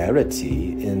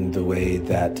similarity in the way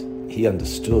that he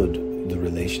understood the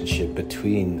relationship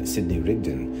between Sidney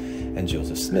Rigdon and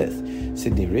Joseph Smith.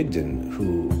 Sidney Rigdon,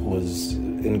 who was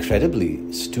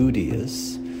incredibly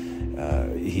studious,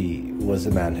 he was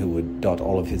a man who would dot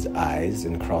all of his I's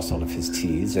and cross all of his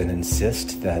T's and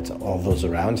insist that all those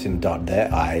around him dot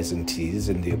their I's and T's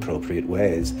in the appropriate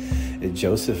ways.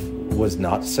 Joseph was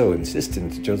not so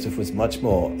insistent. Joseph was much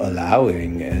more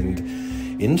allowing and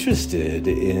interested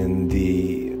in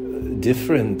the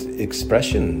different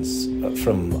expressions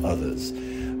from others,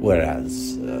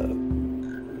 whereas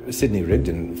Sidney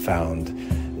Rigdon found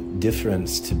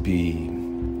difference to be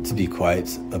to be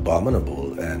quite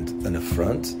abominable and an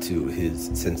affront to his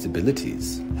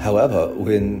sensibilities. However,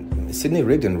 when Sidney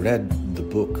Rigdon read the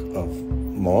Book of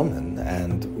Mormon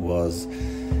and was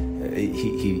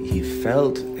he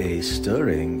felt a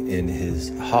stirring in his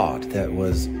heart that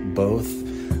was both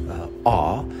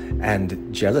awe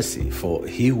and jealousy, for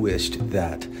he wished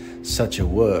that such a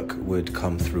work would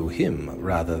come through him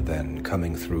rather than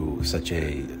coming through such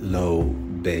a low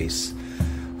base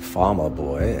farmer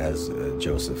boy as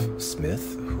Joseph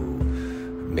Smith, who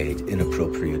made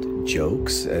inappropriate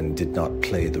jokes and did not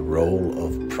play the role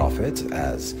of prophet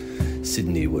as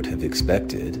Sidney would have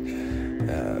expected.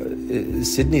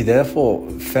 Sidney therefore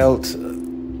felt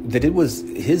that it was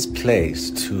his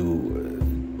place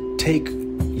to take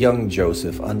young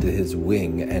Joseph under his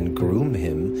wing and groom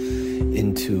him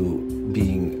into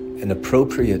being an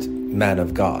appropriate man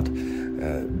of God,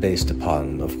 based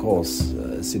upon, of course,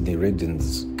 Sidney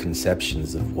Rigdon's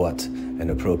conceptions of what an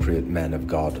appropriate man of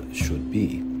God should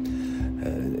be,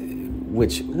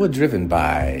 which were driven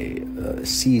by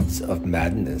seeds of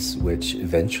madness, which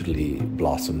eventually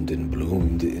blossomed and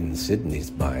bloomed in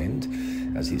Sidney's mind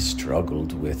as he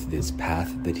struggled with this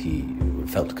path that he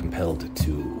felt compelled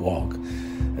to walk.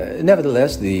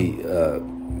 Nevertheless, the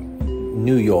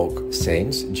New York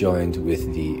Saints joined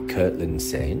with the Kirtland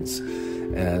Saints,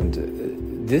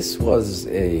 and this was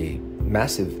a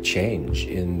massive change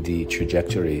in the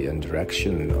trajectory and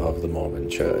direction of the Mormon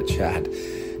Church. Had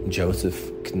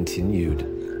Joseph continued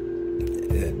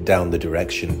down the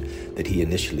direction that he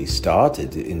initially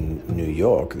started in New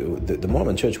York, the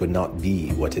Mormon Church would not be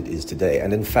what it is today.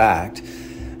 And in fact,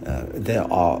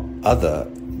 there are other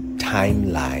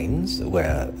timelines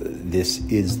where this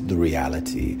is the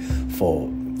reality. For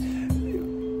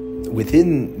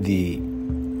within the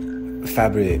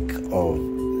fabric of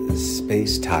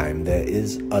space-time, there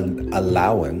is an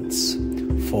allowance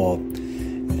for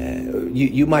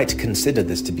you might consider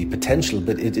this to be potential,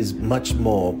 but it is much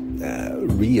more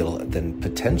real than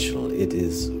potential. It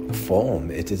is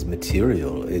form, it is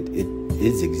material, it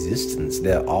is existence.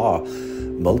 There are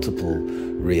multiple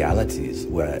realities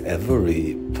where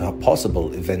every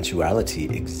possible eventuality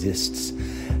exists,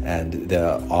 and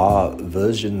there are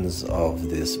versions of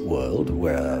this world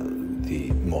where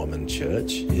the Mormon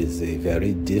Church is a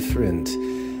very different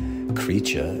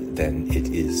creature than it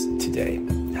is today.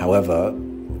 However,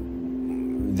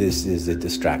 this is a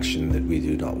distraction that we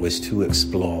do not wish to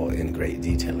explore in great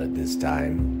detail at this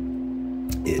time.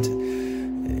 It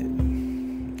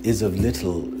is of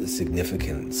little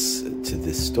significance to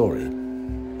this story.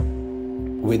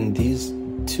 When these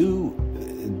two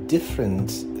different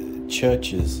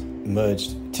churches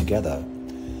merged together,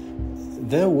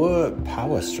 there were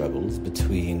power struggles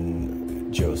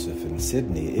between Joseph and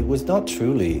Sidney. It was not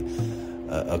truly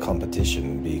a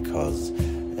competition, because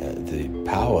the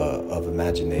power of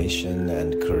imagination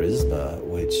and charisma,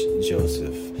 which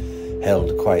Joseph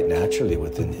held quite naturally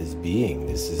within his being,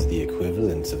 this is the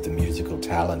equivalent of the musical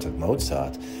talent of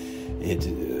Mozart,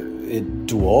 it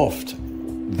dwarfed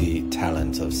the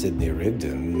talent of Sidney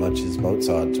Rigdon, much as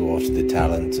Mozart dwarfed the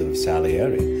talent of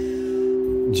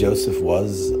Salieri. Joseph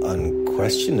was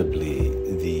unquestionably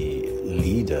the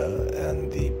leader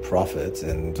and the prophet,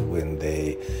 and when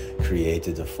they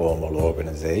created a formal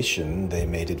organization, they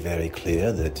made it very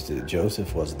clear that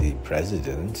Joseph was the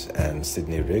president and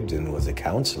Sidney Rigdon was a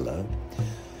counselor.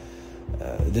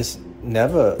 This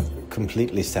never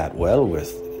completely sat well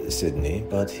with Sidney,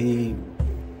 but he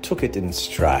took it in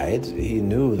stride. He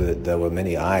knew that there were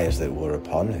many eyes that were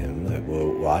upon him, that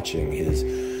were watching his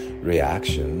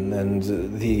reaction, and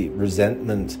the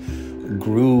resentment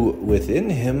grew within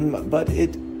him, but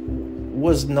it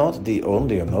was not the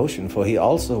only emotion, for he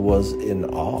also was in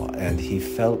awe, and he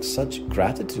felt such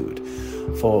gratitude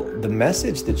for the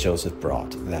message that Joseph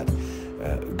brought, that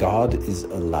God is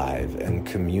alive and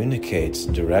communicates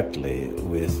directly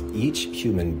with each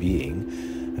human being.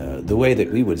 The way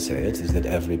that we would say it is that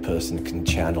every person can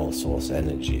channel source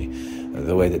energy.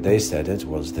 The way that they said it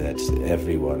was that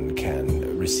everyone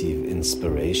can receive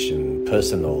inspiration,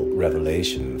 personal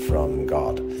revelation from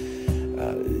God.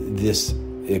 This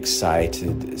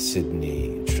excited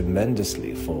Sidney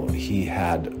tremendously, for he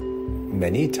had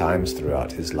many times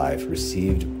throughout his life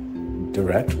received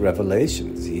direct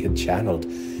revelations. He had channeled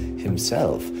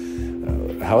himself.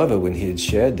 However, when he had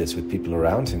shared this with people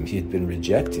around him, he had been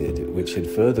rejected, which had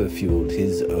further fueled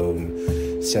his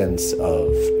own sense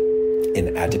of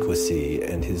inadequacy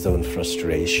and his own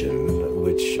frustration,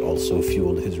 which also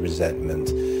fueled his resentment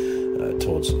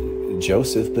towards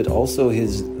Joseph, but also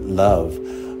his love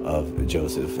of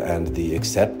Joseph and the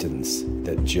acceptance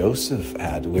that Joseph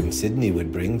had when Sidney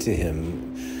would bring to him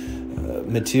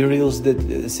materials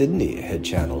that Sidney had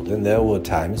channeled. And there were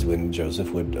times when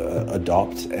Joseph would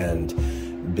adopt and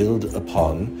build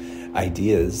upon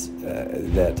ideas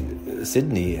that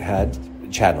Sidney had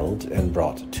channeled and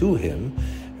brought to him.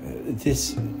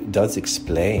 This does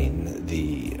explain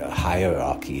the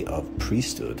hierarchy of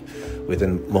priesthood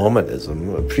within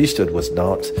Mormonism. Priesthood was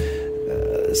not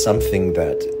something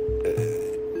that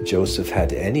Joseph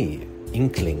had any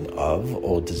inkling of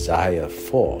or desire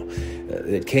for.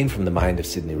 It came from the mind of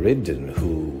Sidney Rigdon,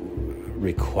 who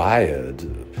required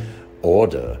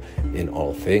order in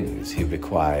all things. He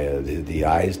required the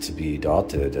I's to be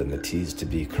dotted and the T's to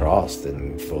be crossed,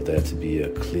 and for there to be a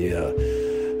clear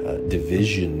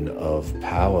division of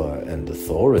power and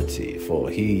authority, for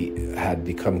he had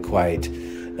become quite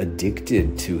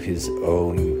addicted to his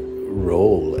own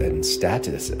role and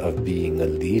status of being a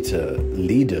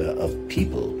leader of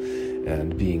people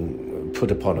and being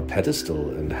put upon a pedestal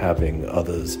and having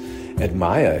others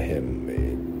admire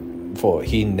him, for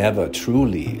he never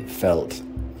truly felt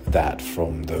that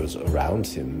from those around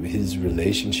him. His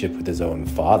relationship with his own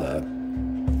father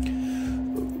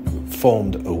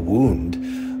formed a wound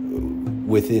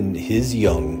within his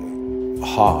young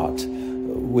heart,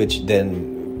 which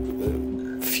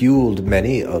then fueled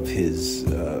many of his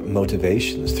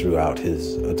motivations throughout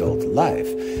his adult life.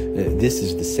 This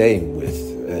is the same with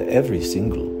every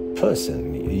single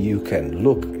person. You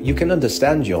can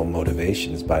understand your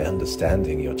motivations by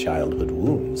understanding your childhood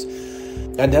wounds.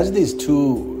 And as these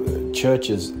two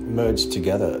churches merged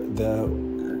together,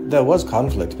 there was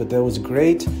conflict, but there was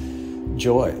great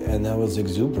joy and there was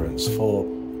exuberance, for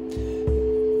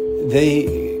they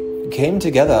came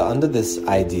together under this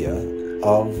idea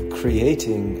of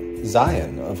creating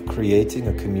Zion, of creating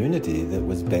a community that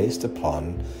was based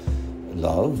upon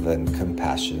love and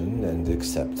compassion and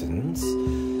acceptance.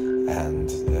 And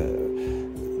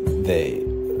they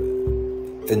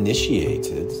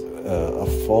initiated a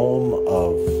form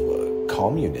of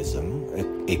communism,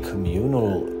 a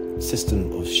communal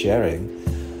system of sharing,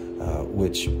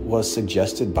 which was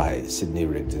suggested by Sidney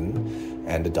Rigdon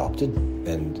and adopted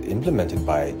and implemented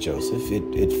by Joseph.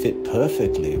 It fit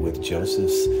perfectly with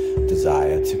Joseph's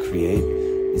desire to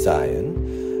create Zion,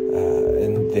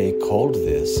 and they called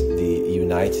this the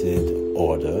United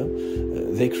Order.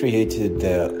 They created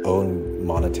their own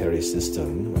monetary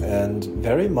system and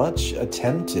very much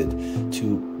attempted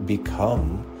to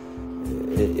become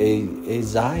a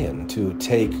Zion, to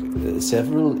take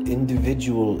several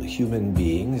individual human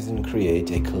beings and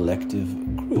create a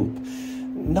collective group,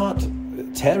 not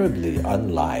terribly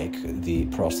unlike the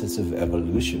process of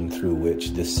evolution through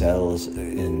which the cells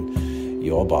in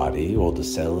your body or the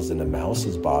cells in a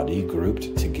mouse's body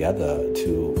grouped together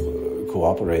to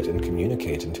cooperate and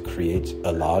communicate and to create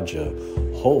a larger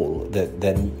whole that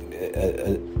then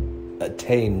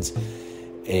attains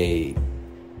a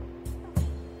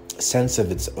sense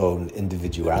of its own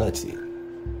individuality,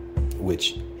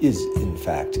 which is in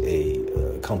fact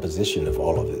a composition of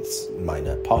all of its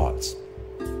minor parts.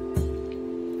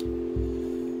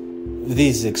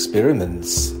 These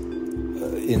experiments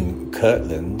in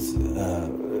Kirtland,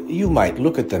 you might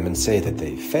look at them and say that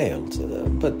they failed,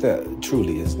 but there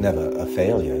truly is never a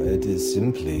failure. It is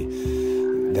simply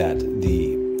that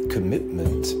the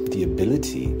commitment, the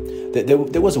ability, that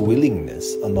there was a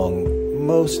willingness among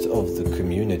most of the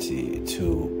community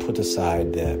to put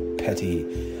aside their petty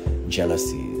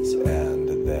jealousies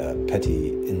and their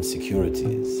petty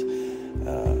insecurities.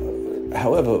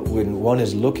 However, when one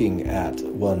is looking at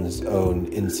one's own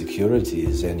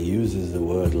insecurities and uses the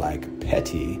word like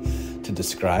petty to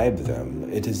describe them,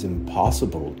 it is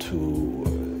impossible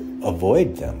to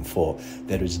avoid them, for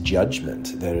there is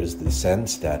judgment. There is the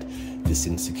sense that this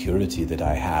insecurity that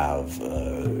I have,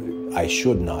 I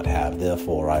should not have,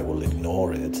 therefore I will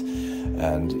ignore it.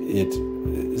 And it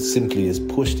simply is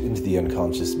pushed into the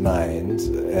unconscious mind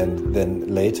and then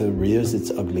later rears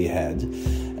its ugly head.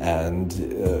 And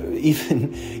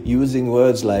even using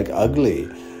words like ugly,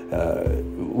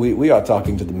 we are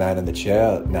talking to the man in the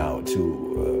chair now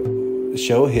to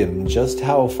show him just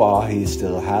how far he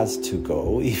still has to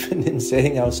go. Even in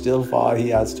saying how still far he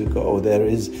has to go, there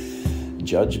is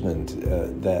judgment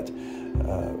that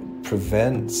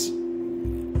prevents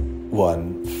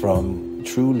one from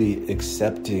truly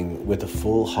accepting with a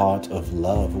full heart of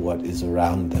love what is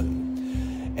around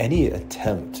them. Any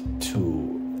attempt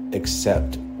to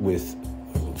accept with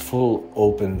full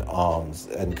open arms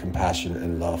and compassion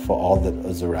and love for all that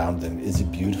is around them is a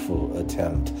beautiful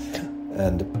attempt.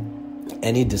 And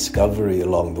any discovery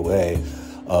along the way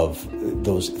of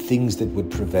those things that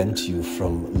would prevent you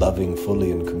from loving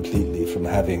fully and completely, from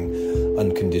having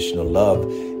unconditional love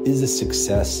is a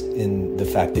success in the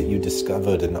fact that you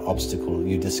discovered an obstacle,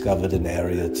 you discovered an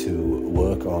area to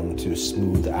work on, to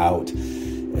smooth out.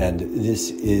 And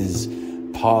this is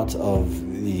part of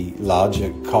the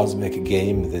larger cosmic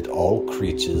game that all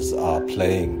creatures are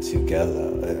playing together.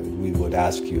 And we would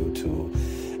ask you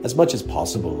to, as much as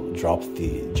possible, drop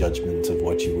the judgment of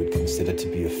what you would consider to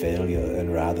be a failure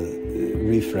and rather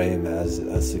reframe as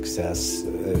a success,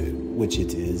 which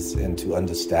it is, and to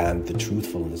understand the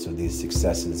truthfulness of these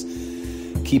successes,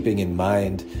 keeping in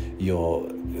mind your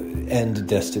end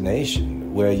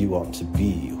destination, where you want to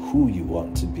be, who you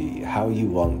want to be, how you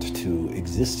want to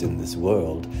exist in this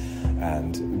world.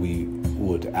 And we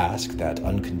would ask that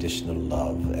unconditional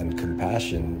love and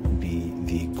compassion be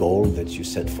the goal that you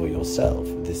set for yourself.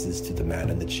 This is to the man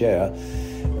in the chair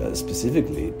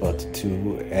specifically, but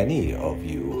to any of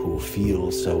you who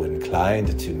feel so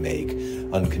inclined to make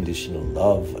unconditional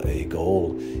love a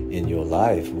goal in your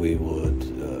life. We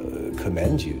would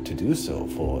commend you to do so,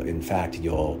 for in fact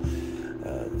your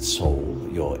soul,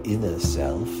 your inner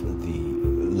self, the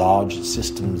large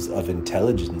systems of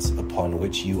intelligence upon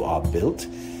which you are built,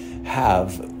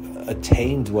 have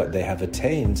attained what they have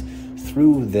attained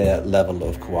through their level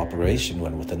of cooperation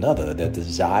one with another, their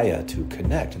desire to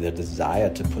connect, their desire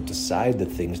to put aside the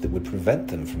things that would prevent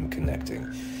them from connecting.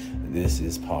 This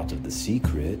is part of the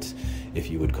secret, if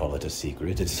you would call it a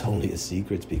secret. It's only a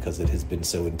secret because it has been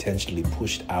so intentionally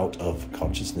pushed out of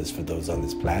consciousness for those on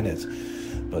this planet.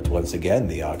 But once again,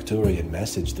 the Arcturian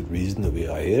message, the reason that we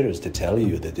are here is to tell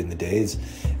you that in the days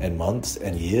and months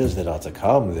and years that are to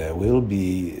come, there will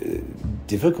be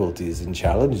difficulties and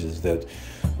challenges that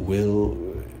will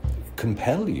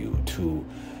compel you to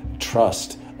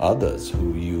trust others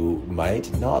who you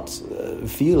might not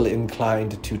feel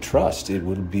inclined to trust. It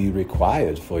will be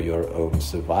required for your own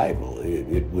survival.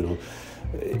 It will,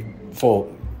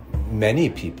 for many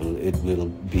people, it will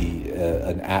be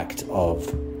an act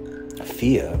of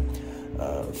fear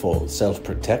for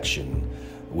self-protection,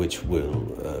 which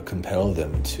will compel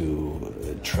them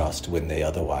to trust when they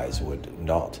otherwise would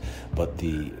not. But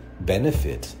the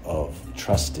benefit of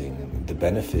trusting, the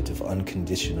benefit of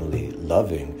unconditionally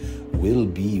loving, will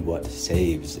be what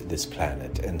saves this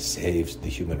planet and saves the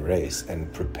human race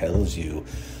and propels you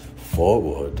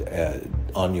forward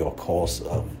on your course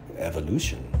of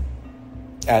evolution.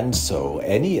 And so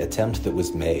any attempt that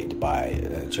was made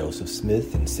by Joseph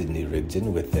Smith and Sidney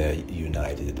Rigdon with their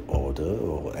United Order,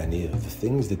 or any of the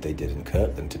things that they did in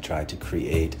Kirtland to try to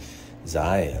create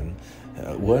Zion,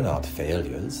 were not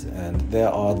failures. And there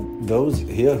are those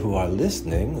here who are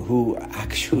listening who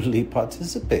actually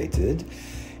participated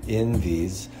in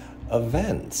these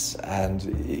events. And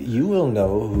you will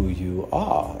know who you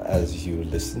are as you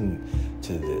listen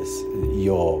to this.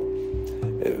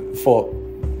 For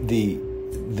the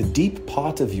deep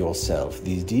part of yourself,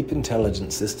 these deep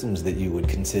intelligent systems that you would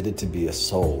consider to be a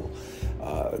soul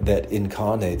that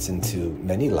incarnates into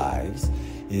many lives,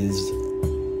 is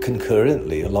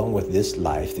concurrently, along with this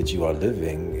life that you are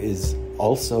living, is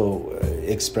also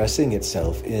expressing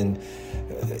itself in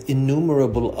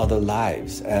innumerable other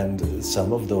lives. And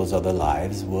some of those other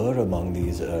lives were among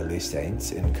these early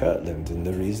saints in Kirtland. And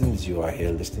the reasons you are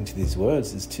here listening to these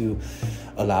words is to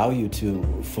allow you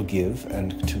to forgive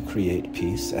and to create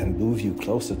peace and move you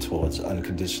closer towards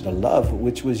unconditional love,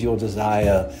 which was your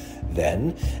desire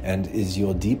then and is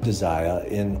your deep desire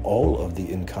in all of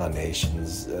the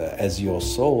incarnations as your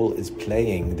soul is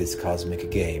playing this cosmic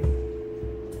game.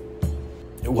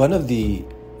 One of the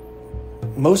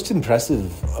most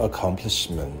impressive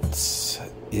accomplishments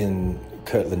in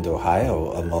Kirtland,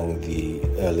 Ohio, among the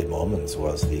early Mormons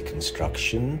was the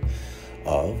construction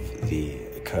of the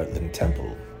Kirtland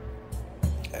Temple.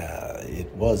 It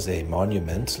was a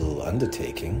monumental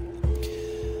undertaking,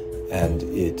 and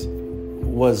it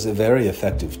was a very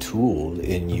effective tool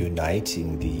in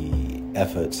uniting the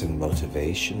efforts and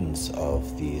motivations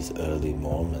of these early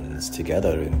Mormons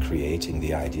together in creating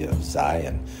the idea of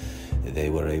Zion.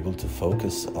 They were able to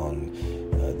focus on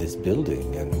this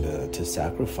building and to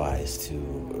sacrifice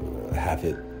to have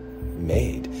it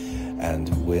made. And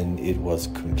when it was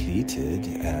completed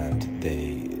and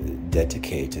they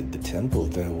dedicated the temple,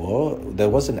 there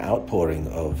was an outpouring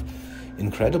of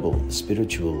incredible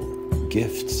spiritual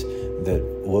gifts that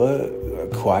were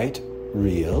quite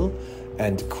real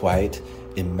and quite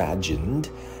imagined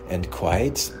and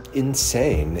quite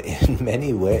insane in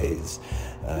many ways.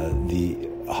 The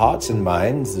hearts and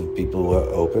minds of people were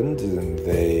opened, and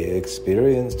they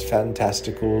experienced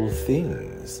fantastical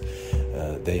things.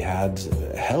 They had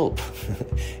help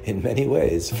in many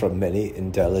ways from many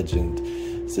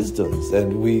intelligent systems.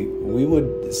 And we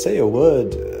would say a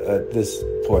word at this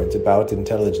point about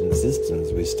intelligent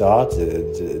systems. We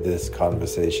started this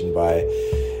conversation by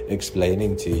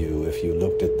explaining to you, if you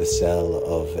looked at the cell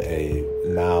of a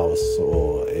mouse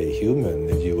or a human,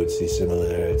 that you would see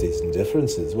similarities and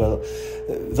differences. Well,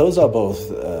 those are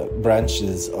both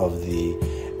branches of the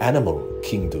animal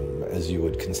kingdom, as you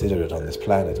would consider it on this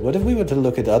planet. What if we were to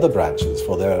look at other branches?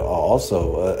 For there are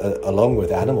also, along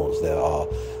with animals,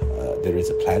 there is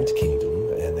a plant kingdom,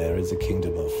 and there is a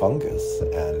kingdom of fungus,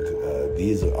 and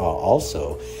these are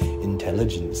also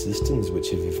intelligent systems which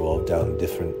have evolved down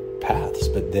different paths,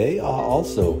 but they are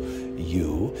also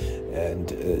you, and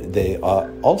they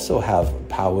also have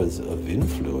powers of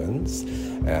influence,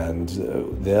 and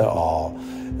there are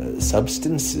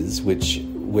substances which,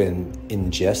 when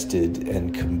ingested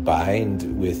and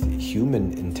combined with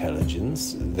human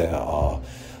intelligence, there are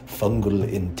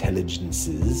fungal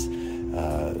intelligences,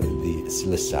 the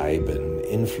psilocybin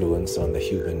influence on the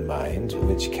human mind,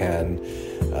 which can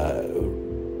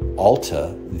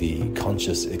alter the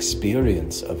conscious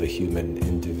experience of a human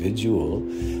individual.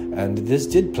 And this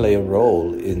did play a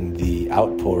role in the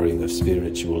outpouring of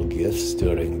spiritual gifts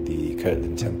during the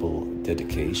Kirtland Temple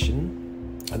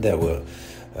dedication. There were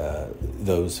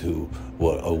those who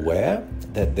were aware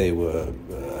that they were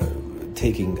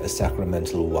taking a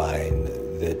sacramental wine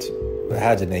that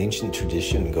had an ancient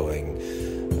tradition going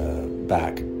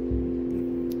back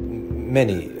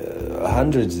many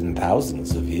hundreds and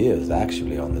thousands of years,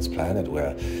 actually, on this planet,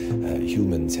 where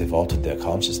humans have altered their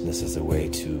consciousness as a way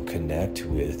to connect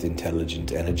with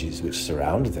intelligent energies which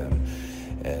surround them.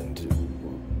 And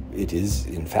it is,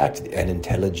 in fact, an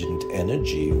intelligent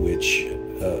energy which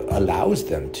allows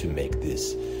them to make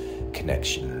this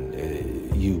connection.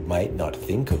 You might not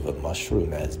think of a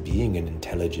mushroom as being an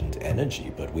intelligent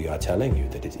energy, but we are telling you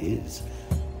that it is.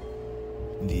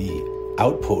 The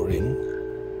outpouring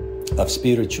of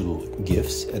spiritual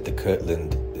gifts at the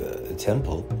Kirtland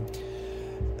Temple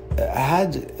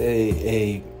had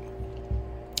an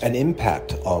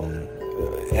impact on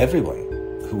everyone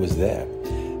who was there.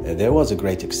 There was a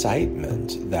great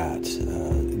excitement that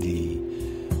the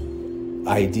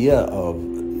idea of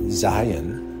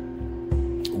Zion,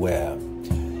 where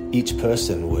each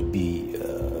person would be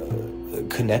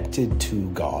connected to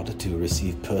God to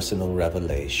receive personal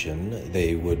revelation,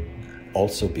 they would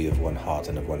also be of one heart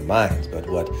and of one mind. But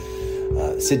what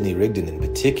Sidney Rigdon in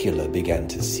particular began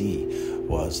to see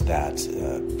was that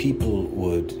people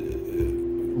would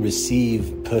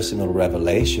receive personal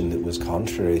revelation that was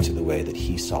contrary to the way that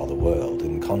he saw the world,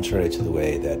 and contrary to the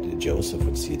way that Joseph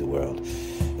would see the world.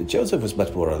 Joseph was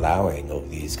much more allowing of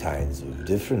these kinds of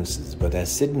differences, but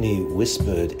as Sidney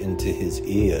whispered into his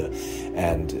ear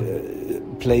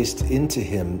and placed into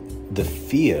him the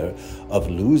fear of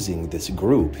losing this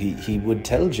group, he would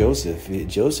tell Joseph,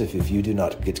 if you do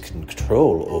not get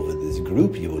control over this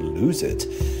group, you will lose it.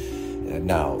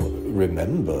 Now,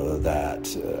 remember that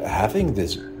having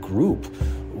this group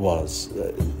was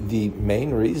the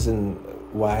main reason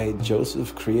why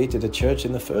Joseph created a church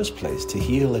in the first place, to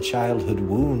heal a childhood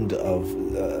wound of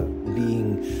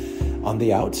being on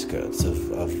the outskirts,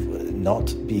 of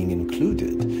not being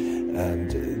included.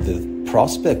 And the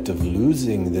prospect of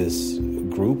losing this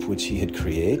group which he had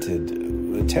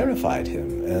created terrified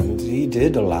him, and he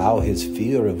did allow his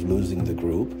fear of losing the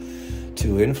group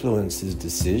to influence his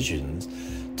decisions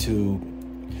to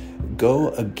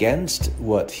go against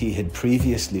what he had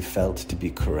previously felt to be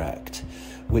correct,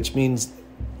 which means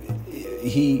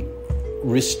he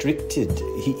restricted,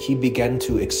 he began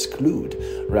to exclude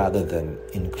rather than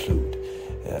include.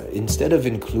 Instead of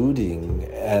including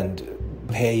and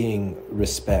paying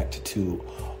respect to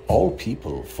all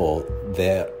people for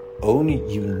their own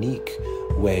unique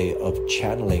way of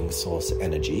channeling source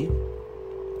energy,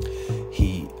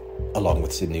 he, along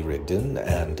with Sidney Rigdon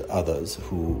and others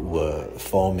who were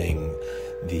forming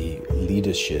the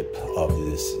leadership of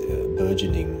this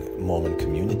burgeoning Mormon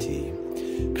community,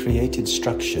 created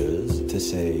structures to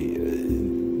say,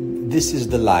 this is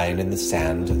the line in the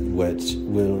sand which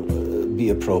will be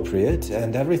appropriate,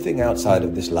 and everything outside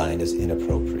of this line is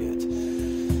inappropriate.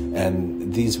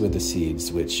 And these were the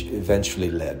seeds which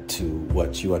eventually led to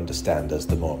what you understand as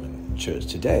the Mormon Church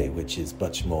today, which is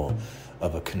much more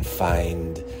of a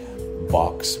confined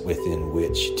box within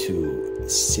which to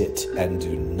sit and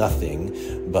do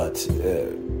nothing but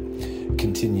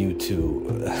continue to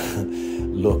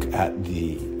look at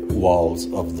the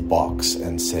walls of the box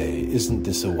and say, isn't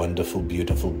this a wonderful,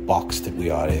 beautiful box that we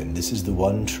are in? This is the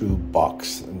one true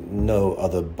box. No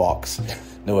other box,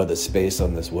 no other space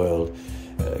on this world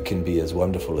can be as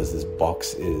wonderful as this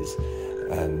box is.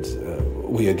 And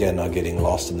we again are getting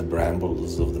lost in the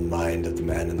brambles of the mind of the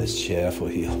man in this chair, for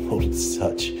he holds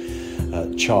such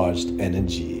charged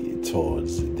energy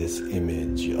towards this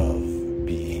image of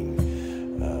being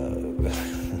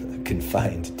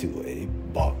confined to a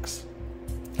box.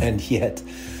 And yet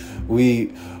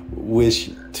we wish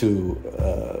to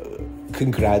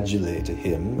congratulate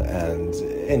him and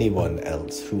anyone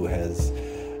else who has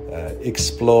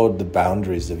explored the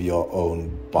boundaries of your own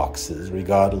boxes,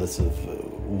 regardless of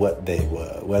what they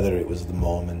were, whether it was the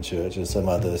Mormon Church or some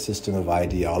other system of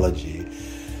ideology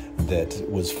that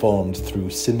was formed through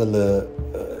similar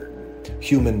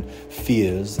human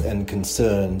fears and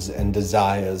concerns and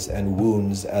desires and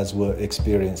wounds as were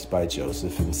experienced by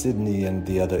Joseph and Sidney and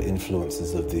the other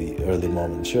influences of the early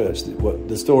Mormon Church.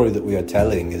 The story that we are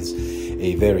telling is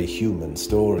a very human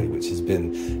story which has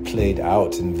been played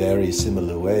out in very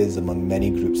similar ways among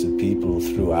many groups of people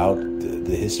throughout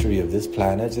the history of this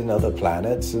planet and other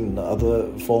planets and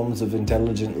other forms of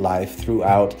intelligent life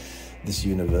throughout this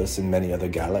universe and many other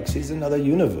galaxies and other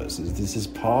universes. This is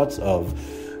part of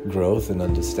growth and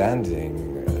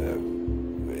understanding,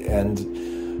 and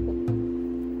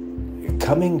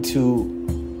coming to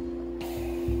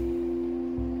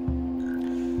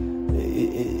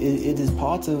it is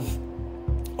part of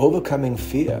overcoming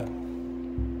fear,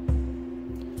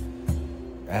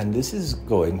 and this is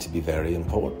going to be very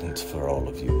important for all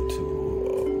of you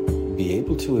to be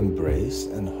able to embrace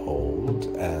and hold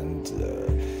and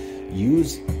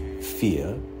use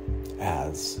fear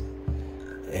as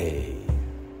a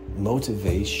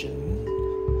motivation.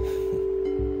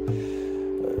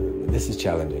 This is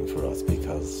challenging for us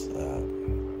because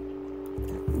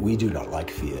we do not like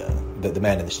fear. The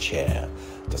man in this chair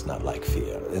does not like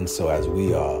fear. And so as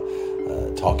we are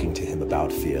talking to him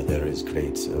about fear, there is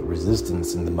great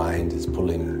resistance, and the mind is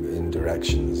pulling in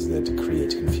directions that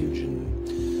create confusion.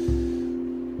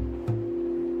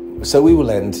 So we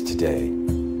will end today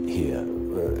here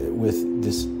with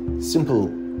this simple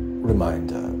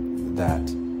reminder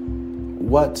that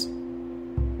what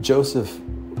Joseph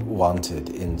wanted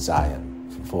in Zion,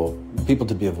 for people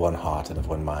to be of one heart and of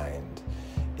one mind,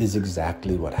 is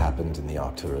exactly what happened in the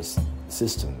Arcturus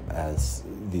system as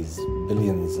these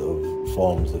billions of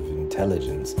forms of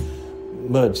intelligence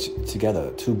merged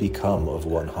together to become of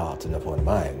one heart and of one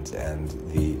mind. And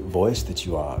the voice that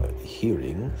you are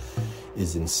hearing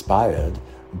is inspired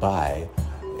by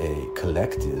a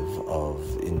collective of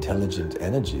intelligent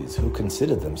energies who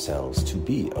consider themselves to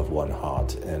be of one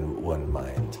heart and one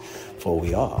mind, for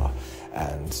we are.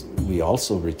 And we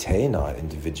also retain our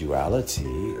individuality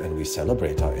and we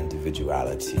celebrate our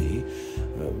individuality,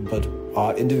 but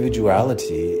our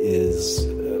individuality is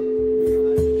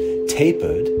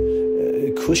tapered,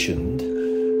 cushioned,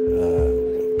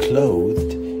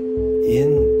 clothed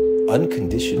in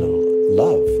unconditional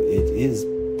love. It is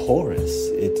porous,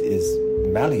 it is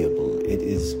malleable, it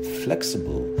is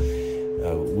flexible.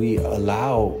 We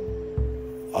allow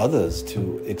others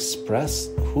to express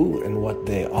who and what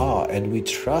they are, and we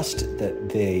trust that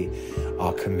they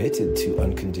are committed to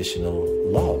unconditional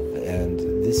love. And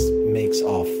this makes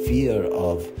our fear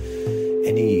of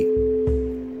any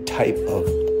type of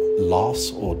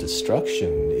loss or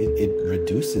destruction, it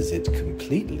reduces it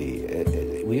completely.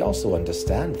 We also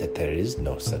understand that there is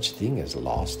no such thing as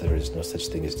loss, there is no such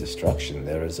thing as destruction,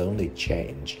 there is only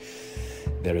change.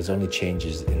 There is only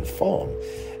changes in form.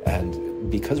 And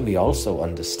because we also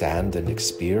understand and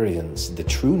experience the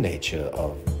true nature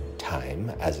of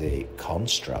time as a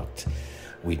construct,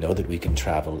 we know that we can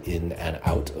travel in and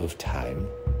out of time,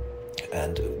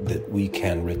 and that we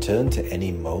can return to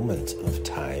any moment of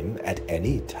time at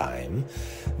any time.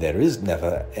 There is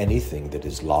never anything that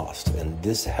is lost, and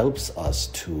this helps us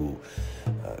to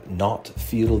not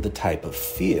feel the type of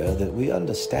fear that we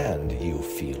understand you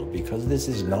feel, because this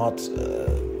is not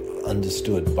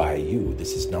understood by you.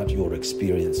 This is not your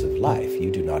experience of life.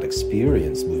 You do not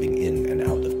experience moving in and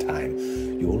out of time.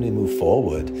 You only move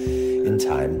forward in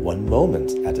time one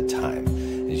moment at a time.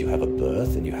 As you have a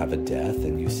birth and you have a death,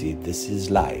 and you see this is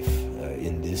life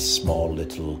in this small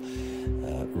little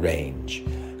range.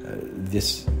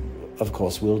 This, of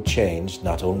course, will change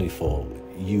not only for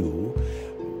you,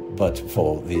 but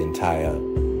for the entire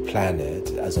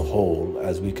planet as a whole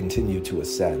as we continue to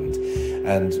ascend.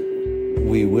 And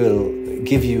we will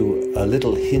give you a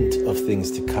little hint of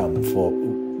things to come. For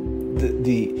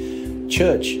the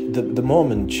church, the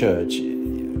Mormon church,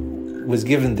 was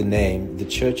given the name the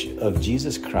Church of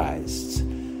Jesus Christ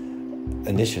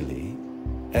initially,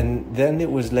 and then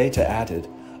it was later added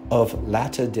of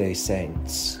Latter-day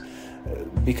Saints,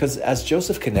 because as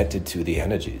Joseph connected to the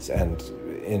energies, and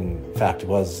in fact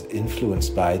was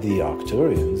influenced by the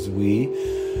Arcturians, we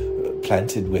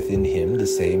planted within him the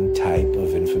same type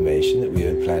of information that we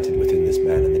had planted within this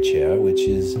man in the chair, which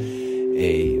is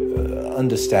a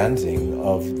understanding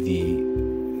of the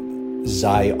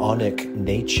Zionic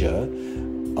nature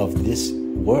of this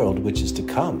world which is to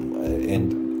come.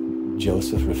 And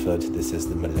Joseph referred to this as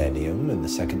the millennium and the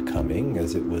second coming,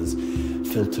 as it was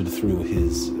filtered through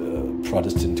his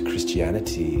Protestant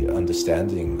Christianity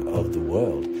understanding of the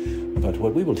world. But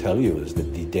what we will tell you is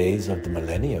that the days of the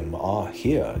millennium are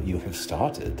here. You have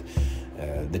started.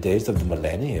 The days of the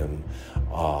millennium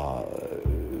are,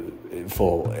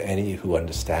 for any who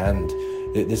understand,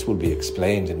 this will be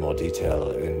explained in more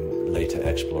detail in later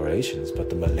explorations, but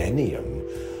the millennium,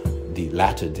 the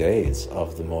latter days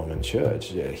of the Mormon Church,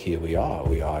 here we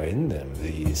are in them.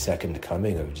 The second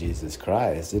coming of Jesus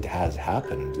Christ, it has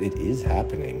happened, it is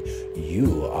happening.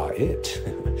 You are it.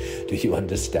 Do you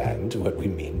understand what we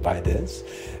mean by this?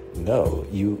 No,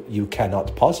 you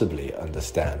cannot possibly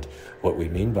understand what we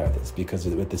mean by this, because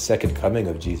with the second coming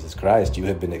of Jesus Christ, you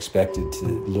have been expected to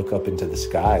look up into the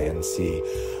sky and see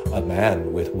a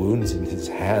man with wounds in his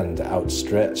hand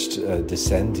outstretched,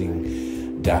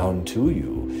 descending down to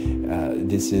you.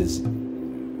 This is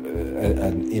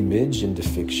an image and a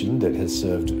fiction that has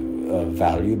served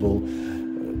valuable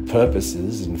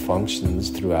purposes and functions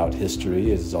throughout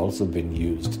history. It has also been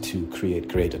used to create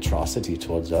great atrocity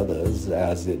towards others,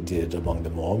 as it did among the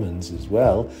Mormons as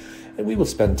well. And we will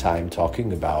spend time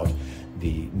talking about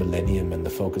the millennium and the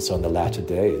focus on the latter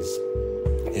days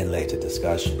in later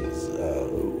discussions.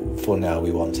 For now,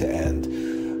 we want to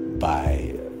end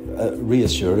by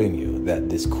reassuring you that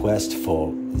this quest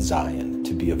for Zion,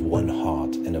 to be of one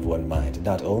heart and of one mind,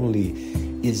 not only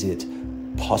is it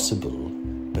possible,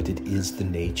 but it is the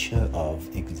nature of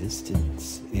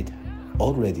existence. It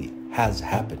already has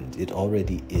happened. It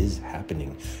already is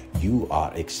happening. You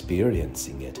are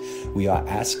experiencing it. We are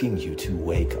asking you to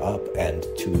wake up and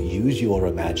to use your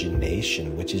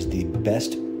imagination, which is the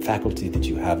best faculty that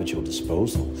you have at your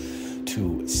disposal,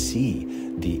 to see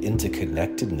the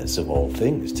interconnectedness of all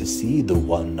things, to see the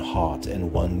one heart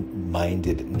and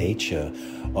one-minded nature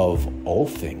of all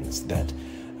things that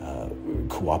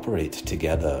cooperate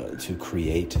together to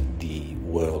create the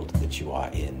world that you are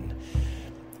in.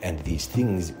 And these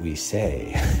things we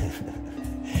say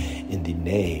in the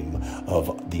name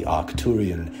of the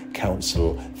Arcturian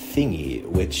Council thingy,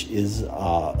 which is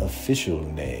our official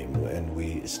name, and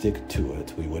we stick to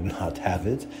it. We would not have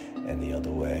it any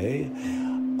other way.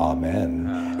 Amen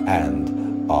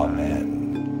and amen.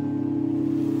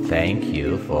 Thank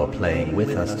you for playing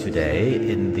with us today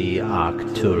in the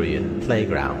Arcturian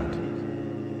playground.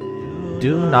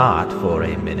 Do not for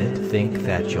a minute think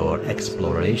that your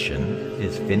exploration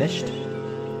is finished.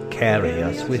 Carry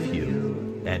us with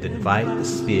you and invite the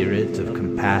spirit of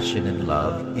compassion and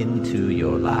love into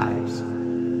your lives.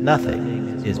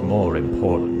 Nothing is more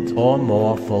important or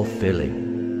more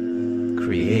fulfilling.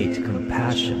 Create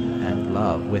compassion and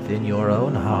love within your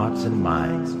own hearts and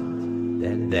minds.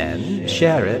 Then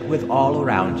share it with all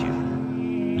around you.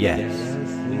 Yes,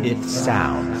 it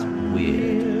sounds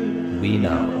weird. We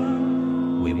know.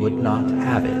 We would not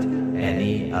have it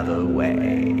any other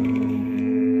way.